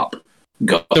stop.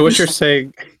 So what you're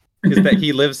saying is that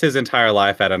he lives his entire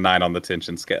life at a 9 on the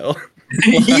tension scale.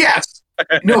 Yes.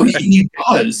 No, he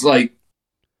does. Like,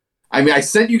 I mean, I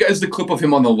sent you guys the clip of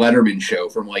him on the Letterman show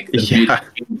from like the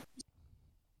mid-80s,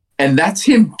 and that's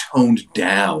him toned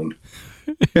down.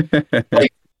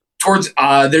 Like towards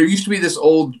there used to be this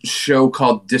old show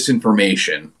called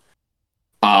Disinformation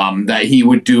that he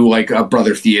would do like a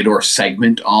Brother Theodore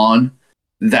segment on.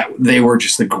 That they were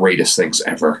just the greatest things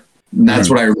ever. And that's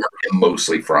what I remember him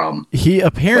mostly from. He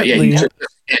apparently he's a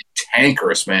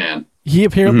cantankerous man. He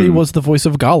apparently was the voice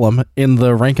of Gollum in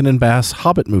the Rankin and Bass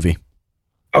Hobbit movie.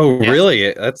 Oh,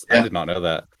 really? I did not know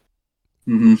that.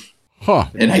 Mm-hmm. Huh.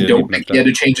 And I don't think he had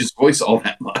to change his voice all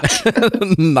that much.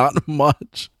 Not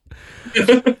much.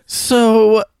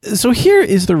 So here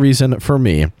is the reason for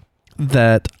me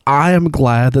that I am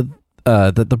glad that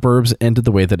that the Burbs ended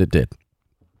the way that it did.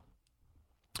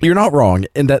 You're not wrong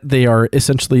in that they are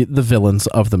essentially the villains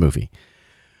of the movie.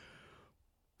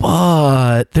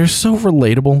 But they're so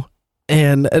relatable.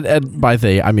 And by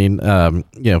they, I mean,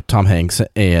 Tom Hanks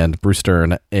and Bruce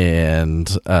Stern and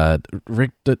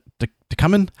Rick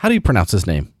Ducommun. How do you pronounce his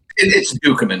name? It's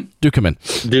Ducommun.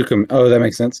 Ducommun. Oh, that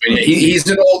makes sense. He's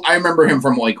an old. I remember him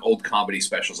from like old comedy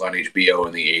specials on HBO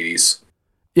in the 80s.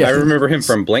 Yeah, I remember him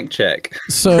from Blank Check.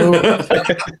 So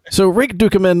Rick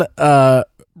Ducommun,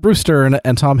 Bruce Stern,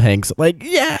 and Tom Hanks, like,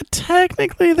 yeah,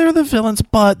 technically they're the villains,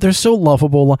 but they're so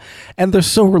lovable and they're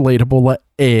so relatable,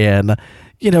 and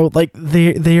like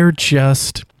they're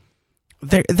just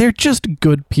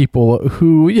good people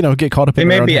who get caught up in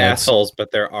their own heads. They may be assholes,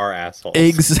 but there are assholes.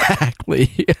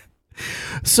 Exactly.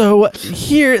 So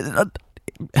here's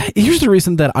the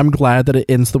reason that I'm glad that it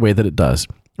ends the way that it does.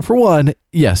 For one,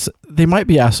 yes, they might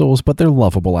be assholes, but they're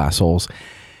lovable assholes.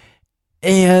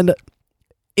 And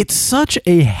it's such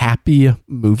a happy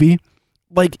movie.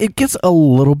 Like, it gets a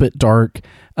little bit dark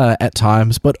at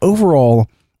times, but overall,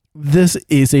 this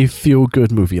is a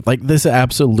feel-good movie. Like, this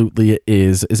absolutely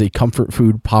is a comfort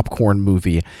food popcorn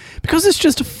movie because it's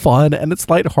just fun and it's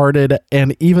lighthearted,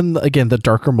 and even, again, the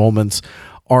darker moments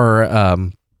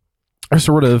are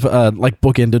sort of like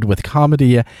bookended with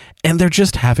comedy, and they're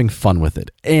just having fun with it.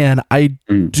 And I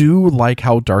do like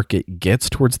how dark it gets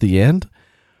towards the end,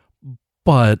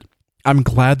 but I'm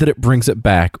glad that it brings it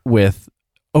back with,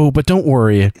 oh, but don't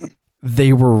worry,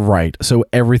 they were right, so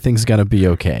everything's gonna be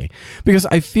okay. Because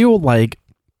I feel like,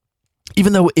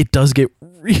 even though it does get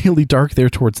really dark there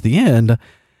towards the end,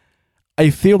 I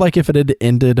feel like if it had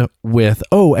ended with,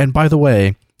 oh, and by the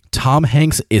way, Tom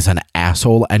Hanks is an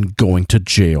asshole and going to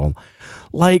jail,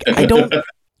 like, I don't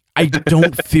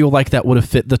feel like that would have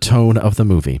fit the tone of the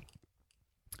movie.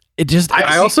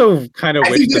 I also kind of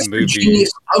wish the movie. The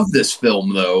genius of this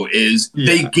film, though, is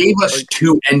they gave us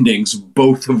two endings,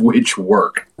 both of which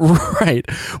work. Right.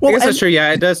 Well, I guess that's true.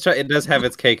 Yeah, it does. It does have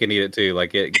its cake and eat it too.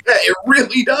 Like it. Yeah, it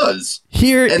really does.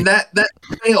 And that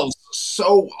fails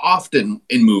so often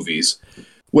in movies.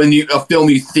 When a film,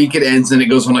 you think it ends and it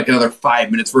goes on like another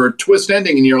 5 minutes for a twist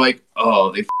ending, and you're like,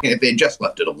 oh, they just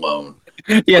left it alone.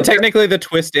 Yeah, technically the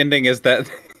twist ending is that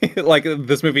like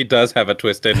this movie does have a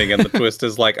twist ending, and the twist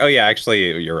is like, oh yeah,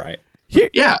 actually you're right.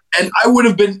 Yeah, and I would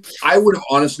have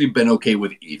honestly been okay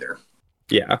with either.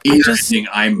 Yeah, either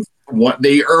ending.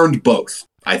 They earned both.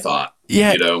 I thought.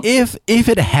 Yeah, if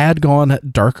it had gone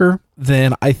darker,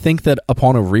 then I think that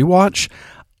upon a rewatch,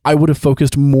 I would have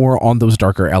focused more on those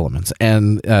darker elements,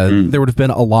 and there would have been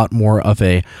a lot more of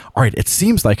all right, it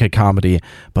seems like a comedy,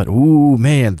 but ooh,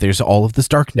 man, there's all of this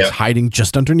darkness hiding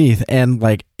just underneath, and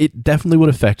like it definitely would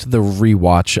affect the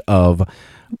rewatch of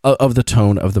the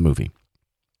tone of the movie.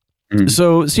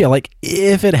 So yeah, like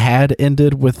if it had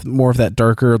ended with more of that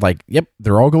darker, like, yep,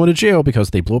 they're all going to jail because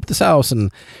they blew up this house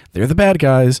and they're the bad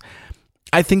guys,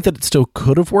 I think that it still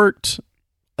could have worked.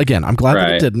 Again, I'm glad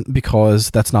that it didn't, because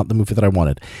that's not the movie that I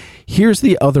wanted. Here's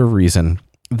the other reason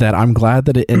that I'm glad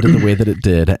that it ended the way that it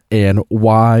did, and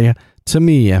why, to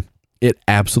me, it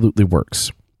absolutely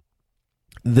works.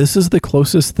 This is the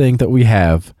closest thing that we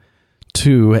have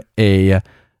to a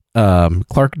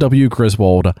Clark W.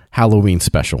 Griswold Halloween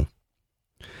special.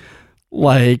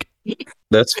 Like...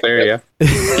 That's fair,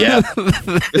 yeah.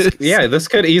 This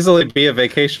could easily be a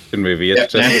vacation movie.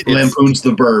 It's just National Lampoon's The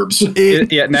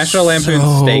Burbs. National Lampoon's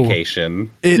Staycation.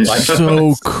 It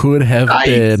so could have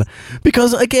been,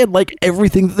 because again, like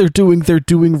everything that they're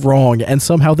doing wrong, and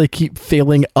somehow they keep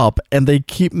failing up, and they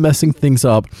keep messing things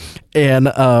up. And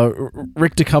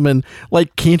Rick to come in,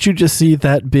 like, can't you just see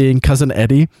that being Cousin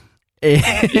Eddie?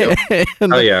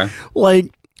 And,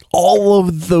 like all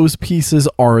of those pieces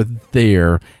are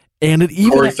there. And it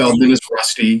even Corey Feldman is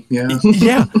Rusty.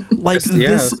 Yeah. Like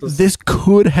this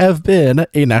could have been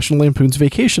a National Lampoon's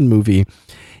Vacation movie,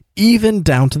 even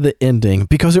down to the ending,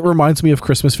 because it reminds me of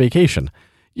Christmas Vacation.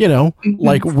 You know,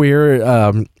 like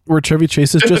where Chevy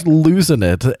Chase is just losing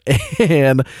it,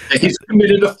 and he's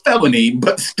committed a felony,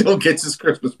 but still gets his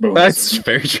Christmas bonus. That's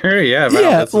very true.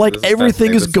 Yeah, like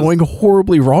everything is going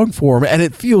horribly wrong for him, and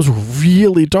it feels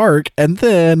really dark. And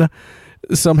then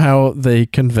somehow they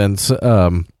convince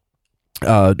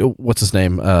what's his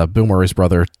name, Bill Murray's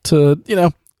brother, to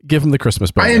give him the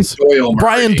Christmas bonus.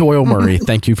 Brian Doyle Murray.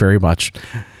 Thank you very much.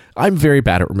 I'm very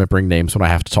bad at remembering names when I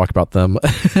have to talk about them,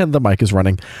 and the mic is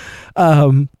running.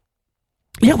 Like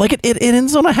it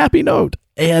ends on a happy note,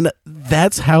 and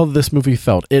that's how this movie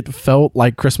felt. It felt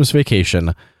like Christmas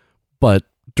Vacation, but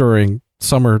during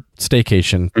summer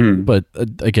staycation. But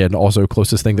again, also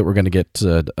closest thing that we're going to get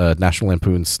to National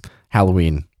Lampoon's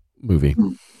Halloween movie.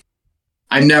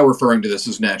 I'm now referring to this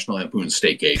as National Lampoon's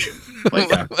Staycation.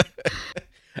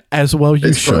 As well,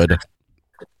 you should. Perfect.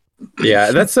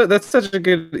 Yeah, that's such a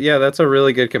good. Yeah, that's a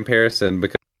really good comparison,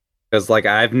 because like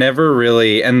I've never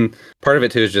really, and part of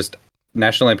it too is just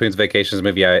National Lampoon's Vacation is a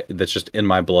movie that's just in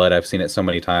my blood. I've seen it so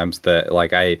many times that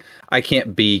like I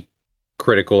can't be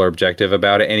critical or objective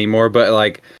about it anymore. But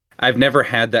like I've never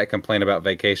had that complaint about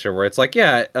Vacation where it's like,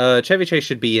 Chevy Chase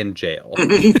should be in jail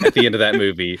at the end of that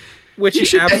movie. Which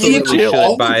he absolutely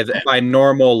should by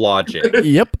normal logic.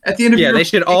 Yep. At the end of they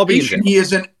should all be.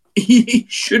 He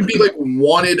should be like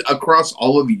wanted across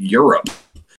all of Europe.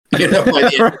 By the end of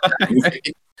that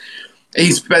movie.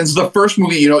 He spends the first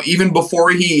movie, even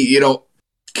before he,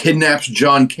 kidnaps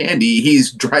John Candy,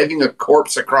 he's driving a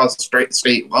corpse across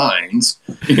state lines.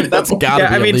 That's gotta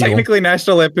be illegal. Technically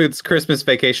National Lampoon's Christmas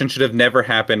Vacation should have never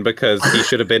happened, because he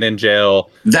should have been in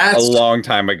jail a long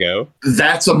time ago.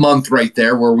 That's a month right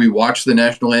there where we watch the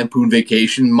National Lampoon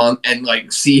Vacation month and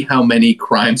like see how many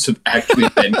crimes have actually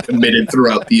been committed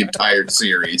throughout the entire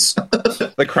series.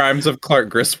 The crimes of Clark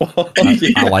Griswold.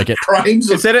 I like it.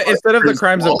 Instead of the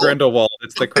crimes of Grindelwald,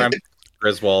 it's the crimes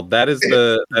Griswold. That is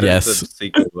the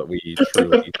sequel that we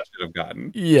truly should have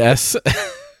gotten. Yes.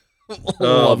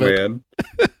 Oh man.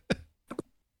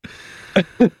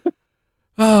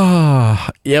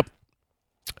 Yep.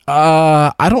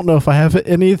 I don't know if I have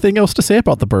anything else to say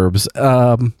about the Burbs.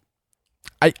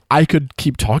 I could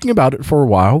keep talking about it for a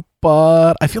while,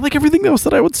 but I feel like everything else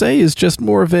that I would say is just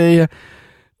more of a,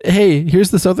 hey, here's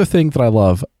this other thing that I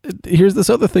love. Here's this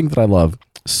other thing that I love.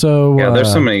 So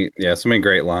there's so many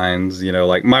great lines,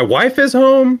 like my wife is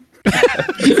home.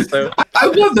 So. I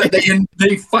love that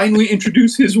they finally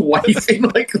introduce his wife in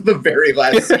like the very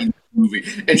last scene of the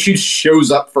movie, and she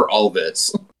shows up for all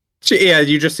this.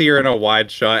 You just see her in a wide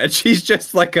shot, and she's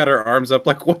just like got her arms up,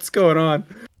 like, what's going on?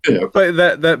 But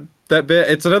that bit,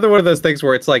 it's another one of those things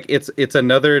where it's like it's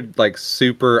another like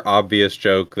super obvious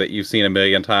joke that you've seen a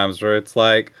million times where it's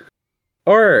like,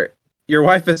 or your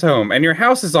wife is home and your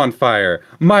house is on fire.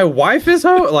 My wife is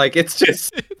home? Like it's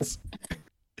just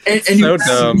and so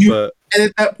dumb. But and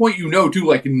at that point, too,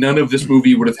 like none of this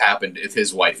movie would have happened if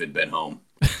his wife had been home.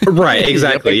 Right,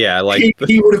 exactly. Yeah, like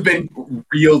he would have been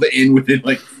reeled in within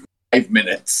like 5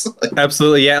 minutes.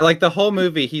 Absolutely, yeah. Like the whole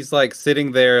movie, he's like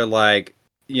sitting there, like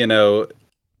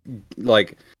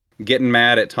like getting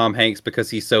mad at Tom Hanks because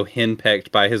he's so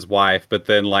henpecked by his wife, but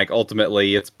then like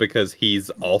ultimately it's because he's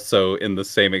also in the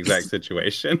same exact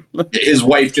situation. His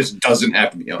wife just doesn't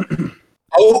have to be home.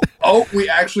 Oh, we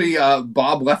actually,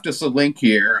 Bob left us a link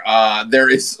here. There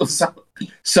is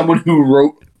someone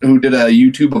who did a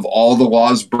YouTube of all the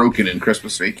laws broken in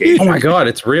Christmas Vacation. Oh my God,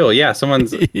 it's real. Yeah,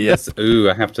 someone's. Yes. Ooh,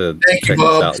 I have to check this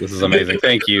out. This is amazing.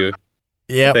 Thank you.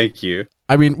 Yeah. Thank you.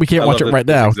 I mean, we can't watch it right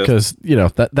now because,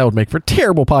 that would make for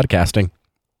terrible podcasting.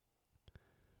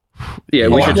 Yeah,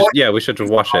 we should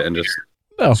just watch it and just.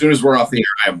 As soon as we're off the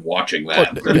air, I'm watching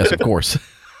that. Yes, of course.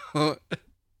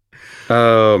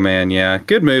 Oh man, yeah,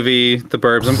 good movie, The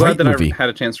Burbs. I'm glad that I had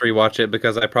a chance to rewatch it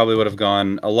because I probably would have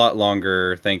gone a lot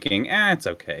longer thinking, it's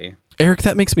okay. Eric,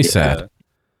 that makes me sad.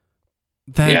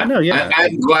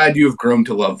 I'm glad you have grown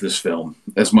to love this film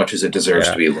as much as it deserves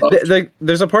to be loved.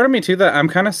 There's a part of me too that I'm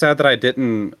kind of sad that I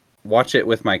didn't watch it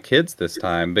with my kids this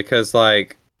time because,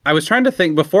 like, I was trying to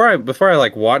think before I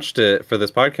like watched it for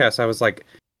this podcast. I was like,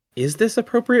 is this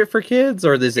appropriate for kids,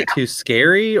 or is it too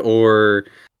scary, or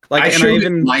like? I showed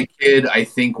my kid, I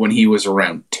think, when he was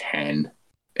around 10,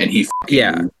 and he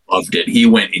loved it. He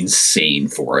went insane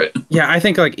for it. Yeah, I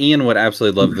think like Ian would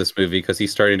absolutely love this movie because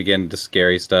he's starting to get into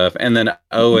scary stuff. And then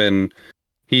Owen,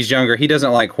 he's younger. He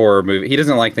doesn't like horror movies. He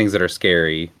doesn't like things that are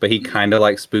scary, but he kind of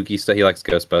likes spooky stuff. He likes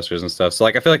Ghostbusters and stuff. So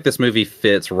like, I feel like this movie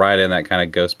fits right in that kind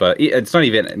of Ghostbusters. It's not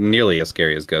even nearly as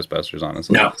scary as Ghostbusters,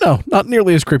 honestly. No, not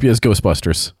nearly as creepy as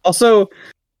Ghostbusters. Also,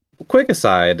 quick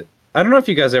aside, I don't know if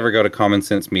you guys ever go to Common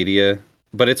Sense Media,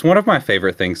 but it's one of my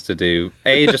favorite things to do.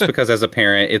 Just because as a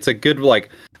parent, it's a good, like,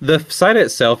 the site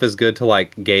itself is good to,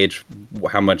 like, gauge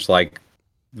how much, like,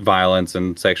 violence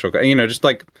and sexual, just,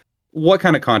 like, what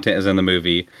kind of content is in the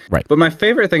movie. Right. But my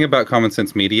favorite thing about Common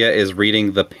Sense Media is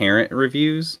reading the parent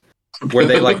reviews, where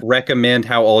they, like, recommend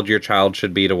how old your child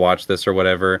should be to watch this or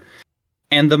whatever.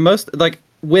 And the most, like,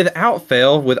 without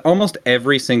fail, with almost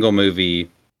every single movie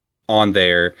on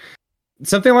there,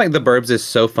 something like The Burbs is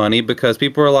so funny because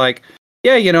people are like,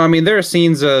 yeah, there are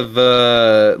scenes of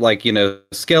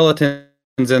skeletons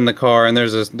in the car, and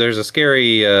there's a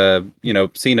scary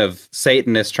scene of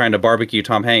Satanists trying to barbecue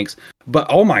Tom Hanks. But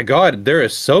oh my God, there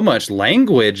is so much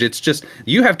language. It's just,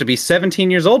 you have to be 17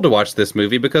 years old to watch this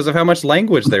movie because of how much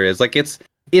language there is. Like it's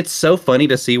so funny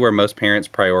to see where most parents'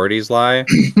 priorities lie.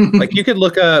 Like you could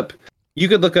look up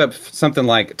something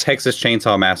like Texas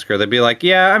Chainsaw Massacre. They'd be like,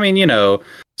 yeah,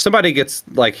 somebody gets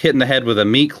like hit in the head with a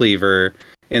meat cleaver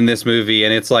in this movie,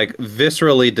 and it's like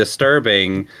viscerally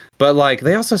disturbing, but like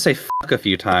they also say fuck a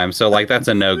few times, so like that's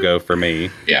a no-go for me.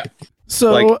 Yeah.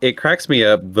 So like it cracks me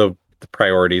up the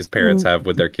priorities parents have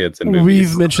with their kids in movies.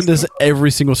 We've mentioned this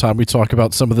every single time we talk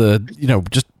about some of the,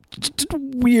 just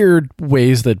weird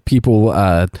ways that people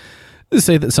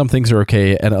say that some things are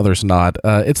okay and others not.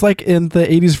 It's like in the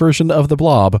 80s version of The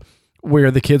Blob,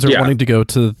 where the kids are wanting to go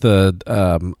to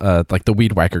the like the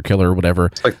weed whacker killer or whatever.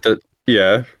 It's like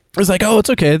it's like, oh, it's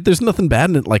okay. There's nothing bad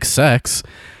in it, like sex.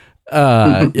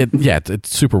 It's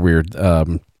super weird.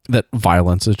 That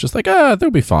violence is just like,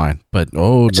 they'll be fine. But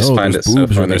no, there's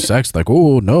boobs or there's sex. Like,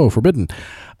 oh no, forbidden.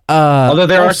 Although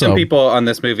there are some people on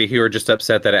this movie who are just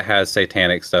upset that it has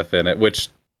satanic stuff in it, which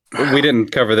we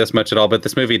didn't cover this much at all. But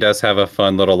this movie does have a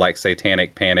fun little like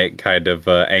satanic panic kind of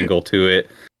angle to it,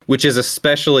 which is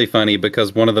especially funny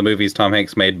because one of the movies Tom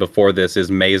Hanks made before this is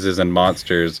Mazes and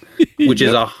Monsters, which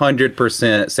is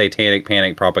 100% satanic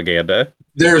panic propaganda.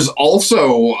 There's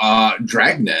also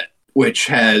Dragnet, which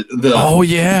has the... Oh,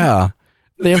 yeah.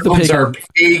 They have the are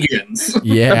pagans.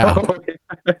 Yeah.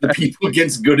 The people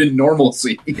against good and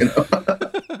normalcy,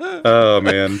 Oh,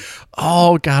 man.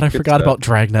 Oh, God, I forgot about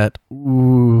Dragnet.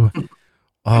 Ooh.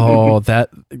 Oh, that...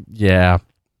 Yeah.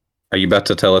 Are you about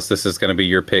to tell us this is going to be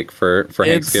your pick for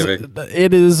HANKSgiving?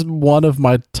 It is one of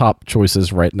my top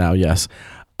choices right now, yes.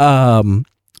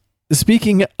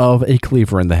 Speaking of a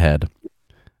cleaver in the head,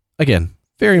 again,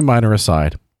 very minor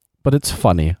aside, but it's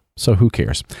funny, so who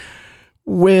cares?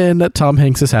 When Tom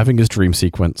Hanks is having his dream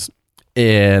sequence,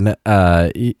 and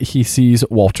he sees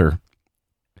Walter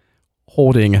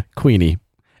holding Queenie,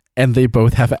 and they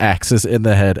both have axes in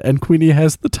the head, and Queenie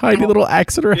has the tiny little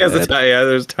axe in her head. There's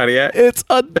a tiny axe. It's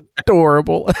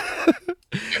adorable.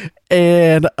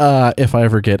 And if I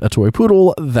ever get a toy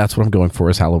poodle, that's what I'm going for,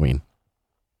 is Halloween.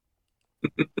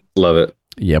 Love it.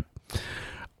 Yep.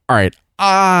 All right.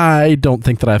 I don't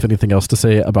think that I have anything else to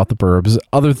say about The Burbs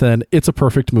other than it's a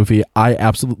perfect movie. I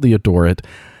absolutely adore it.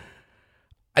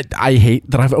 I hate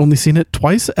that I've only seen it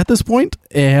twice at this point,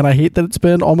 and I hate that it's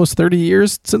been almost 30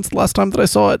 years since the last time that I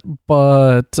saw it.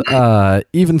 But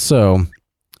even so,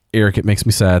 Eric, it makes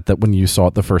me sad that when you saw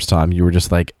it the first time, you were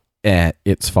just like,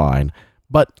 it's fine.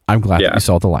 But I'm glad that you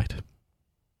saw the light.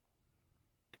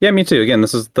 Yeah, me too. Again,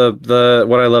 this is the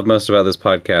what I love most about this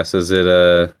podcast is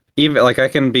it even like I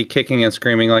can be kicking and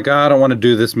screaming like, I don't want to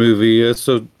do this movie. It's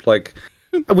so like,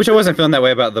 which I wasn't feeling that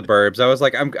way about The Burbs. I was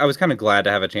like, I was kind of glad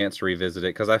to have a chance to revisit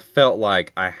it because I felt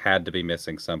like I had to be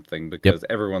missing something because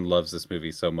everyone loves this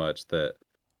movie so much that.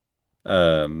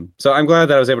 So I'm glad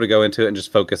that I was able to go into it and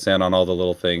just focus in on all the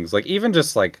little things. Like even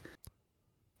just like,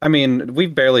 I mean,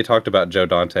 we've barely talked about Joe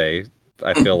Dante,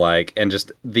 I feel like, and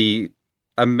just the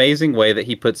amazing way that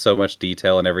he puts so much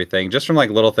detail and everything, just from like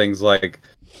little things like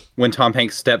when Tom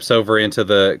Hanks steps over into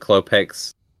the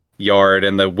Klopek's yard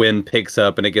and the wind picks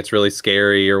up and it gets really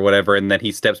scary or whatever, and then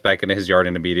he steps back into his yard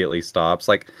and immediately stops.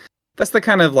 Like that's the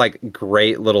kind of like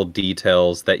great little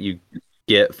details that you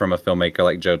get from a filmmaker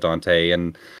like Joe Dante,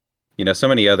 and you know, so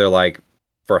many other like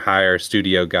for hire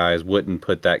studio guys wouldn't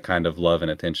put that kind of love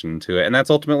and attention to it. And that's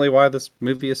ultimately why this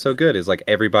movie is so good, is like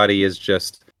everybody is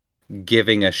just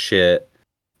giving a shit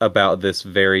about this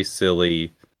very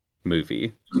silly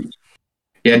movie.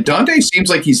 Yeah, Dante seems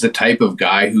like he's the type of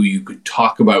guy who you could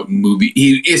talk about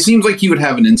it seems like he would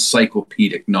have an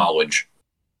encyclopedic knowledge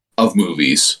of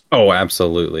movies. Oh,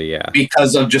 absolutely, yeah.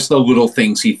 Because of just the little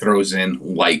things he throws in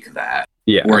like that.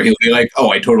 Yeah. Where he'll be like,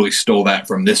 oh, I totally stole that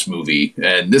from this movie,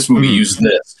 and this movie used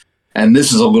this, and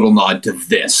this is a little nod to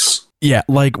this. Yeah,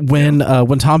 like when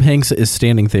Tom Hanks is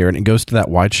standing there and it goes to that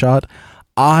wide shot,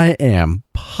 I am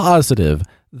positive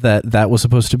that was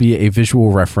supposed to be a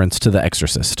visual reference to The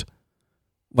Exorcist.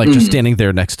 Like just standing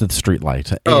there next to the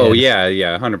streetlight. Oh, yeah,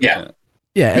 100%.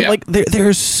 Yeah, and like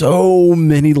there's so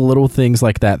many little things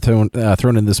like that thrown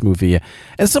in this movie,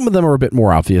 and some of them are a bit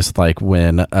more obvious, like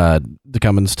when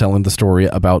DeCummin's telling the story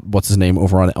about what's his name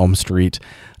over on Elm Street,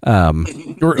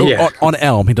 or on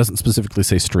Elm. He doesn't specifically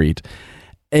say street,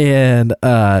 and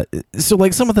so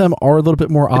like some of them are a little bit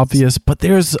more obvious, but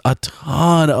there's a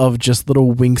ton of just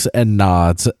little winks and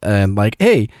nods, and like,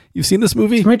 hey, you've seen this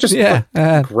movie?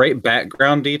 Great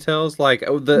background details, like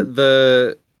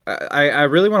I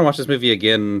really want to watch this movie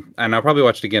again, and I'll probably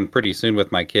watch it again pretty soon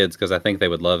with my kids because I think they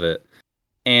would love it.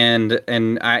 And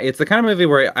it's the kind of movie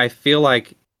where I feel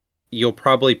like you'll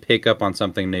probably pick up on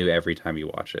something new every time you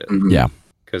watch it. Yeah,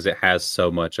 because it has so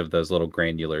much of those little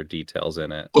granular details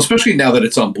in it. Well, especially now that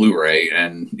it's on Blu-ray,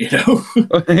 and you know,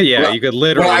 you could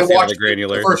literally see all the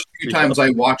granular. The first few times I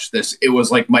watched this, it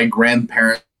was like my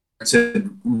grandparents had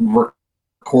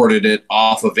recorded it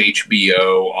off of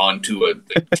HBO onto a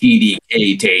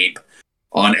TDK tape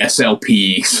on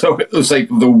SLP, so it was like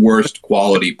the worst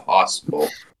quality possible,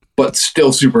 but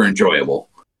still super enjoyable.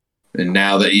 And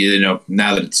now that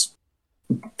now that it's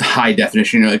high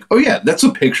definition, you're like, oh yeah, that's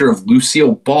a picture of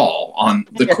Lucille Ball on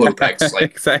the Klopeks,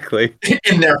 like exactly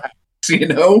in their house, you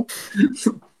know.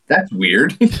 That's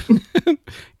weird.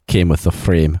 Came with the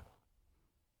frame.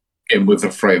 With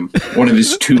a frame. One of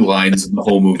his two lines in the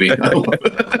whole movie. I love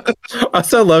it. I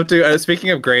also love to,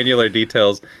 speaking of granular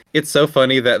details, it's so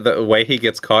funny that the way he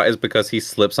gets caught is because he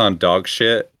slips on dog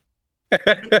shit.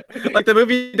 Like the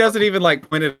movie doesn't even like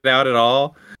point it out at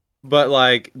all, but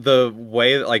like the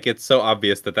way, like it's so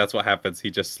obvious that that's what happens.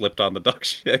 He just slipped on the dog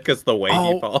shit because the way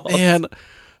he falls. Man.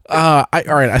 All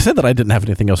right, I said that I didn't have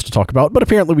anything else to talk about, but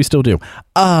apparently we still do.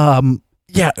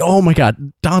 Yeah, oh my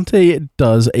God, Dante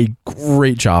does a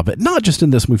great job, not just in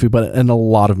this movie, but in a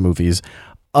lot of movies,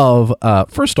 of,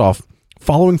 first off,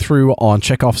 following through on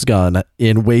Chekhov's gun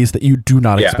in ways that you do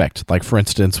not expect. Like, for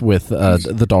instance, with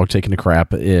the dog taking a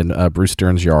crap in Bruce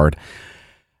Dern's yard.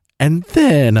 And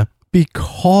then,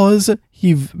 because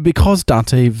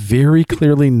Dante very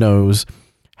clearly knows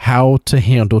how to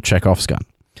handle Chekhov's gun,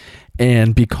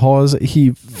 and because he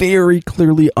very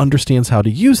clearly understands how to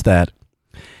use that,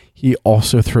 he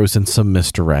also throws in some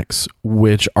misdirects,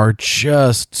 which are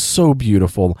just so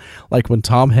beautiful. Like when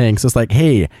Tom Hanks is like,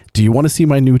 hey, do you want to see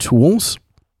my new tools?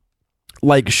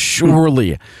 Like,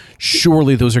 surely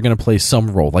those are going to play some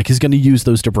role. Like, he's going to use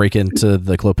those to break into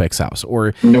the Klopek's house.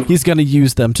 Or he's going to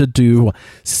use them to do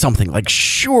something. Like,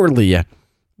 surely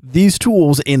these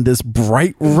tools in this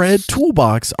bright red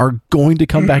toolbox are going to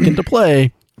come back into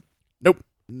play.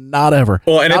 Not ever.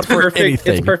 Well, and Not it's for perfect.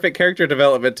 anything. It's perfect character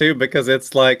development too, because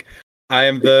it's like I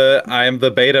am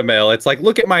the beta male. It's like,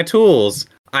 look at my tools.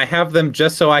 I have them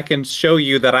just so I can show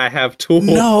you that I have tools.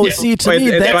 No, see, to me,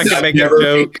 so I can make a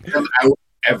joke.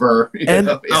 Ever. And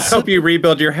I'll help you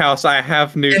rebuild your house. I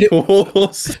have new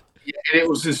tools. And it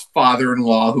was his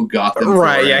father-in-law who got them.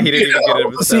 Right, yeah, he didn't even get it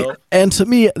himself. See, and to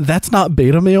me, that's not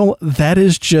beta male. That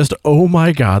is just, oh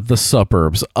my God, the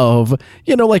suburbs of,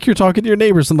 like you're talking to your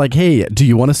neighbors and like, hey, do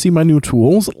you want to see my new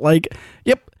tools? Like,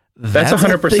 yep. That's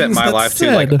 100% my life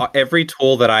too. Like every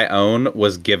tool that I own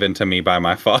was given to me by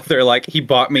my father. Like he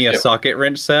bought me a socket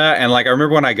wrench set, and like I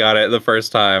remember when I got it the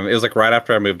first time, it was like right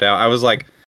after I moved out. I was like,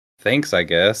 thanks, I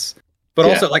guess. But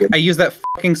also like I use that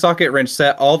fucking socket wrench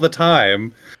set all the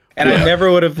time. And I never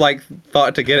would have like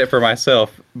thought to get it for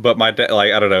myself, but my dad,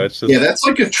 like I don't know, it's just that's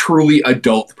like a truly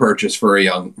adult purchase for a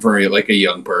young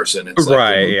person. It's like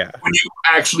right, when you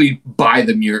actually buy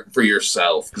them for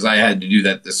yourself. Because I had to do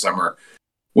that this summer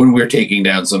when we were taking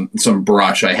down some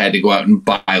brush. I had to go out and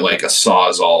buy like a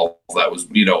Sawzall that was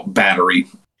battery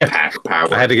pack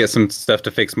power. I had to get some stuff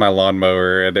to fix my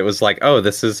lawnmower, and it was like, oh, I've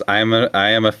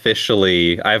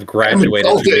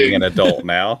graduated to being an adult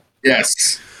now.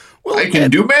 Yes. Well, I can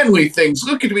do manly things.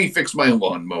 Look at me fix my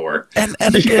lawnmower. And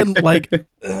again, like,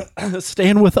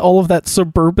 staying with all of that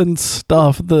suburban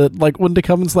stuff, like, when it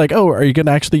comes, like, oh, are you going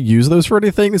to actually use those for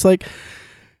anything? It's like,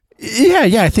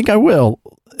 yeah, I think I will.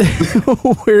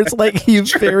 Where it's like, he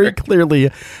very clearly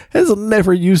has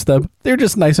never used them. They're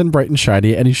just nice and bright and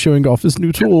shiny, and he's showing off his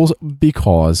new tools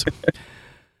because.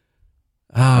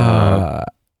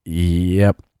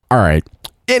 Yep. All right.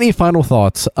 Any final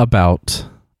thoughts about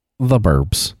The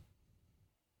Burbs?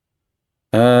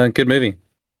 Good movie.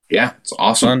 Yeah, it's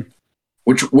awesome. Fun.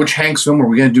 Which Hanks film are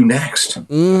we going to do next?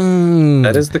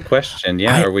 That is the question.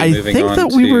 Yeah, are we moving on? I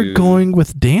think that we were going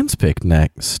with Dan's pick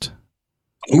next.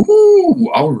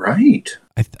 Ooh, all right.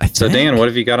 So Dan, what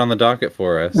have you got on the docket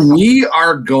for us? We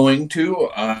are going to.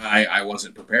 I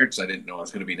wasn't prepared because I didn't know I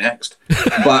was going to be next,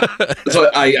 but so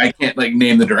I can't like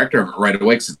name the director of it right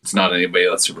away because it's not anybody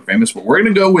that's super famous. But we're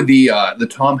going to go with the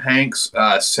Tom Hanks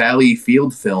Sally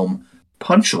Field film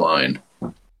Punchline.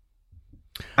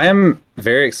 I am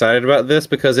very excited about this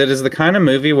because it is the kind of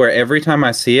movie where every time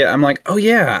I see it, I'm like, oh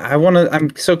yeah,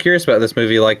 I'm so curious about this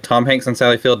movie, like Tom Hanks and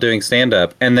Sally Field doing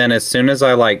stand-up. And then as soon as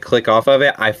I like click off of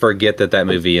it, I forget that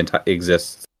movie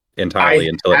exists entirely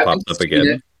until it pops up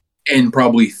again. In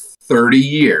probably 30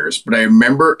 years, but I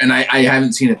remember, and I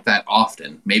haven't seen it that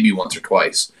often, maybe once or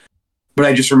twice, but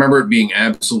I just remember it being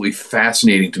absolutely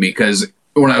fascinating to me because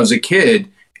when I was a kid,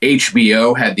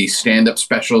 HBO had these stand-up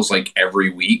specials like every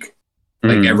week.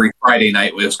 Like every Friday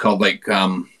night, it was called like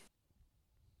I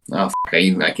can't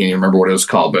even remember what it was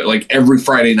called, but like every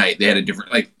Friday night they had a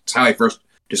different. Like it's how I first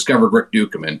discovered Rick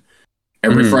Dukeman.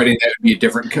 Every Friday night would be a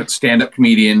different stand-up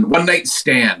comedian. One Night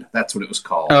Stand, that's what it was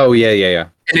called. Oh yeah.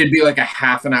 And it'd be like a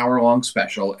half an hour long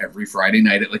special every Friday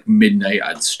night at like midnight.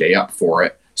 I'd stay up for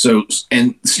it. So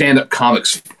and stand-up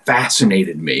comics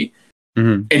fascinated me.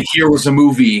 And here was a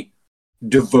movie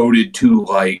devoted to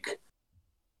like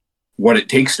what it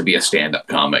takes to be a stand-up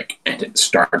comic, and it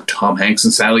starred Tom Hanks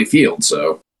and Sally Field,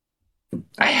 so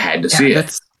I had to see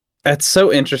it. That's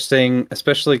so interesting,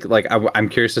 especially like I'm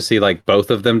curious to see like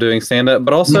both of them doing stand-up,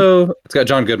 but also it's got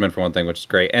John Goodman for one thing, which is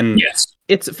great. And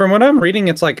it's from what I'm reading,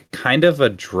 it's like kind of a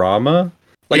drama.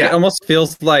 Like it almost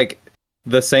feels like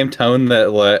the same tone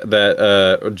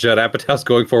that Judd Apatow's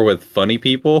going for with Funny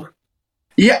People.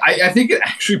 Yeah, I think it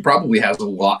actually probably has a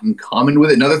lot in common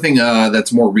with it. Another thing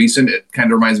that's more recent, it kind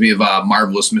of reminds me of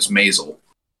Marvelous Miss Maisel.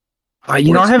 I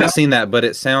haven't seen that, but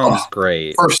it sounds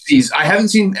great. First season, I haven't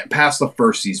seen past the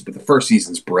first season, but the first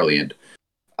season's brilliant.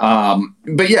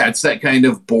 But yeah, it's that kind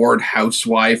of bored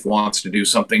housewife wants to do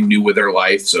something new with her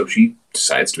life, so she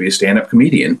decides to be a stand-up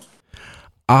comedian.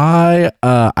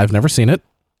 I've never seen it.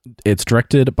 It's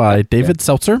directed by David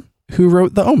Seltzer, who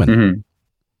wrote The Omen.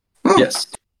 Yes,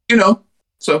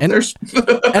 So there's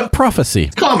and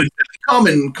Prophecy.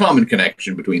 Common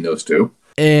connection between those two.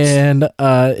 And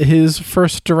his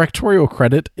first directorial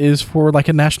credit is for like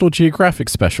a National Geographic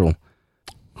special.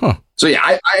 Huh. So yeah,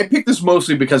 I picked this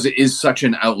mostly because it is such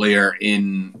an outlier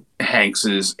in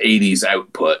Hanks's 80s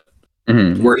output,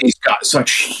 where he's got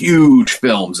such huge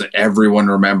films that everyone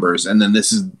remembers, and then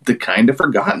this is the kind of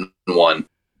forgotten one.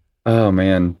 Oh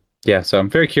man, yeah. So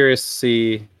I'm very curious to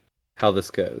see how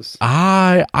this goes.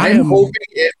 I'm hoping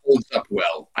it holds up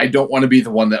well. I don't want to be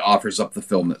the one that offers up the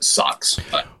film that sucks.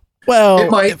 But well, it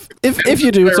might, if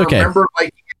you do, it's okay. I remember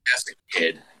liking it as a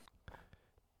kid.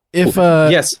 If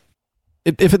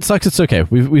if it sucks, it's okay.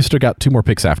 We've still got 2 more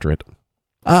picks after it.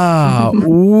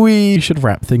 We should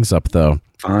wrap things up though.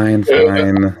 Fine.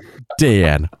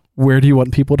 Dan, where do you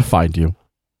want people to find you?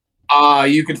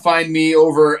 You can find me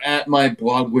over at my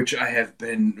blog, which I have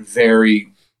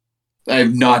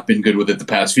not been good with it the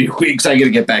past few weeks. I got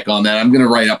to get back on that. I'm going to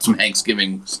write up some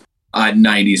HANKSgiving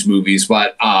 90s movies,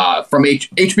 but from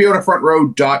HBO to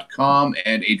frontrow.com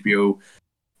and HBO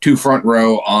to Front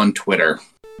Row on Twitter.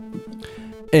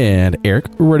 And Eric,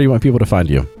 where do you want people to find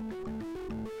you?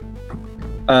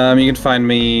 You can find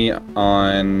me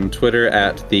on Twitter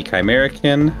at the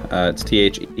Chimerican. It's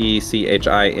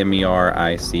TheChimerican.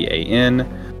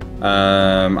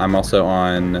 I'm also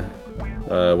on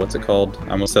what's it called?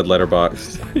 I almost said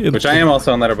Letterboxd, which I am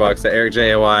also on Letterboxd at Eric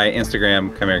JOY,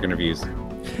 Instagram Chimerican Reviews.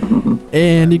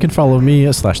 And you can follow me /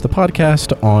 the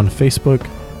podcast on Facebook,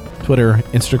 Twitter,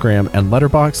 Instagram, and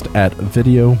Letterboxd at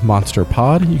Video Monster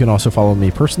Pod. You can also follow me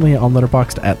personally on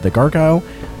Letterboxd at The Gargoyle.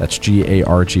 That's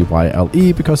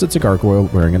GARGYLE, because it's a gargoyle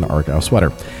wearing an Argyle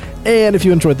sweater. And if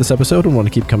you enjoyed this episode and want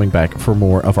to keep coming back for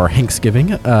more of our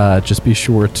HANKSgiving, just be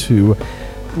sure to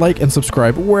like and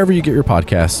subscribe wherever you get your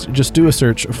podcasts. Just do a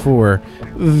search for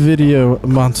Video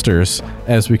Monsters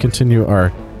as we continue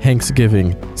our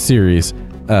HANKSgiving series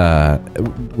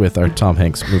with our Tom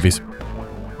Hanks movies.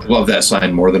 Love that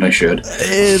sign more than I should.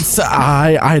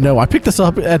 I know. I picked this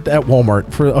up at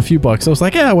Walmart for a few bucks. I was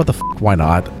like, yeah, what the why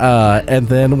not? And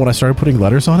then when I started putting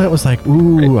letters on it, I was like,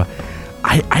 ooh,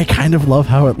 I kind of love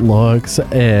how it looks.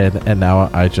 And now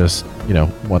I just,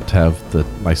 want to have the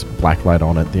nice black light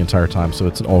on it the entire time, so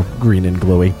it's all green and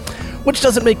glowy, which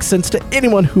doesn't make sense to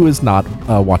anyone who is not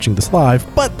watching this live,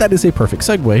 but that is a perfect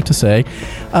segue to say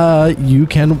you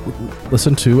can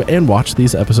listen to and watch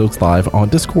these episodes live on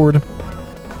Discord.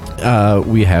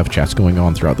 We have chats going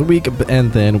on throughout the week,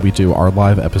 and then we do our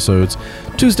live episodes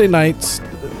Tuesday nights,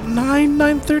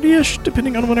 9:30ish,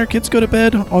 depending on when our kids go to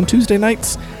bed on Tuesday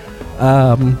nights.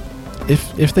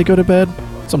 If they go to bed,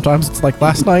 sometimes it's like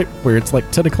last night where it's like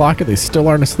 10 o'clock and they still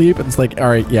aren't asleep, and it's like, all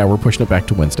right, yeah, we're pushing it back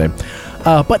to Wednesday.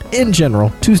 But in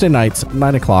general, Tuesday nights,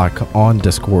 9 o'clock on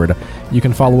Discord. You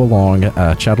can follow along,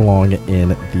 chat along in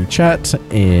the chat,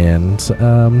 and,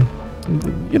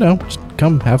 just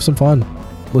come have some fun.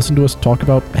 Listen to us talk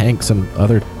about Hanks and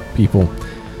other people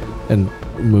and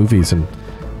movies, and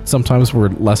sometimes we're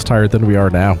less tired than we are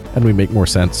now, and we make more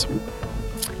sense.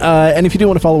 And if you do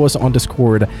want to follow us on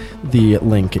Discord, the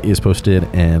link is posted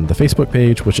in the Facebook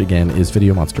page, which again is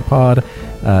Video Monster Pod.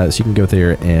 So you can go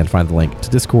there and find the link to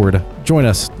Discord, join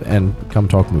us, and come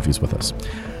talk movies with us.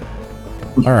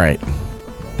 All right.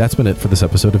 That's been it for this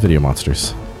episode of Video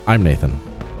Monsters. I'm Nathan.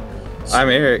 I'm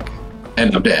Eric.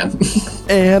 And I'm Dan.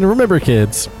 And remember,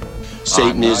 kids,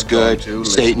 Satan is good.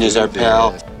 Satan is our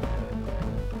pal.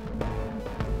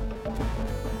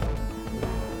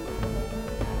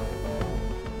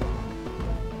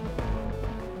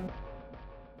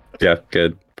 Yeah,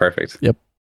 good. Perfect. Yep.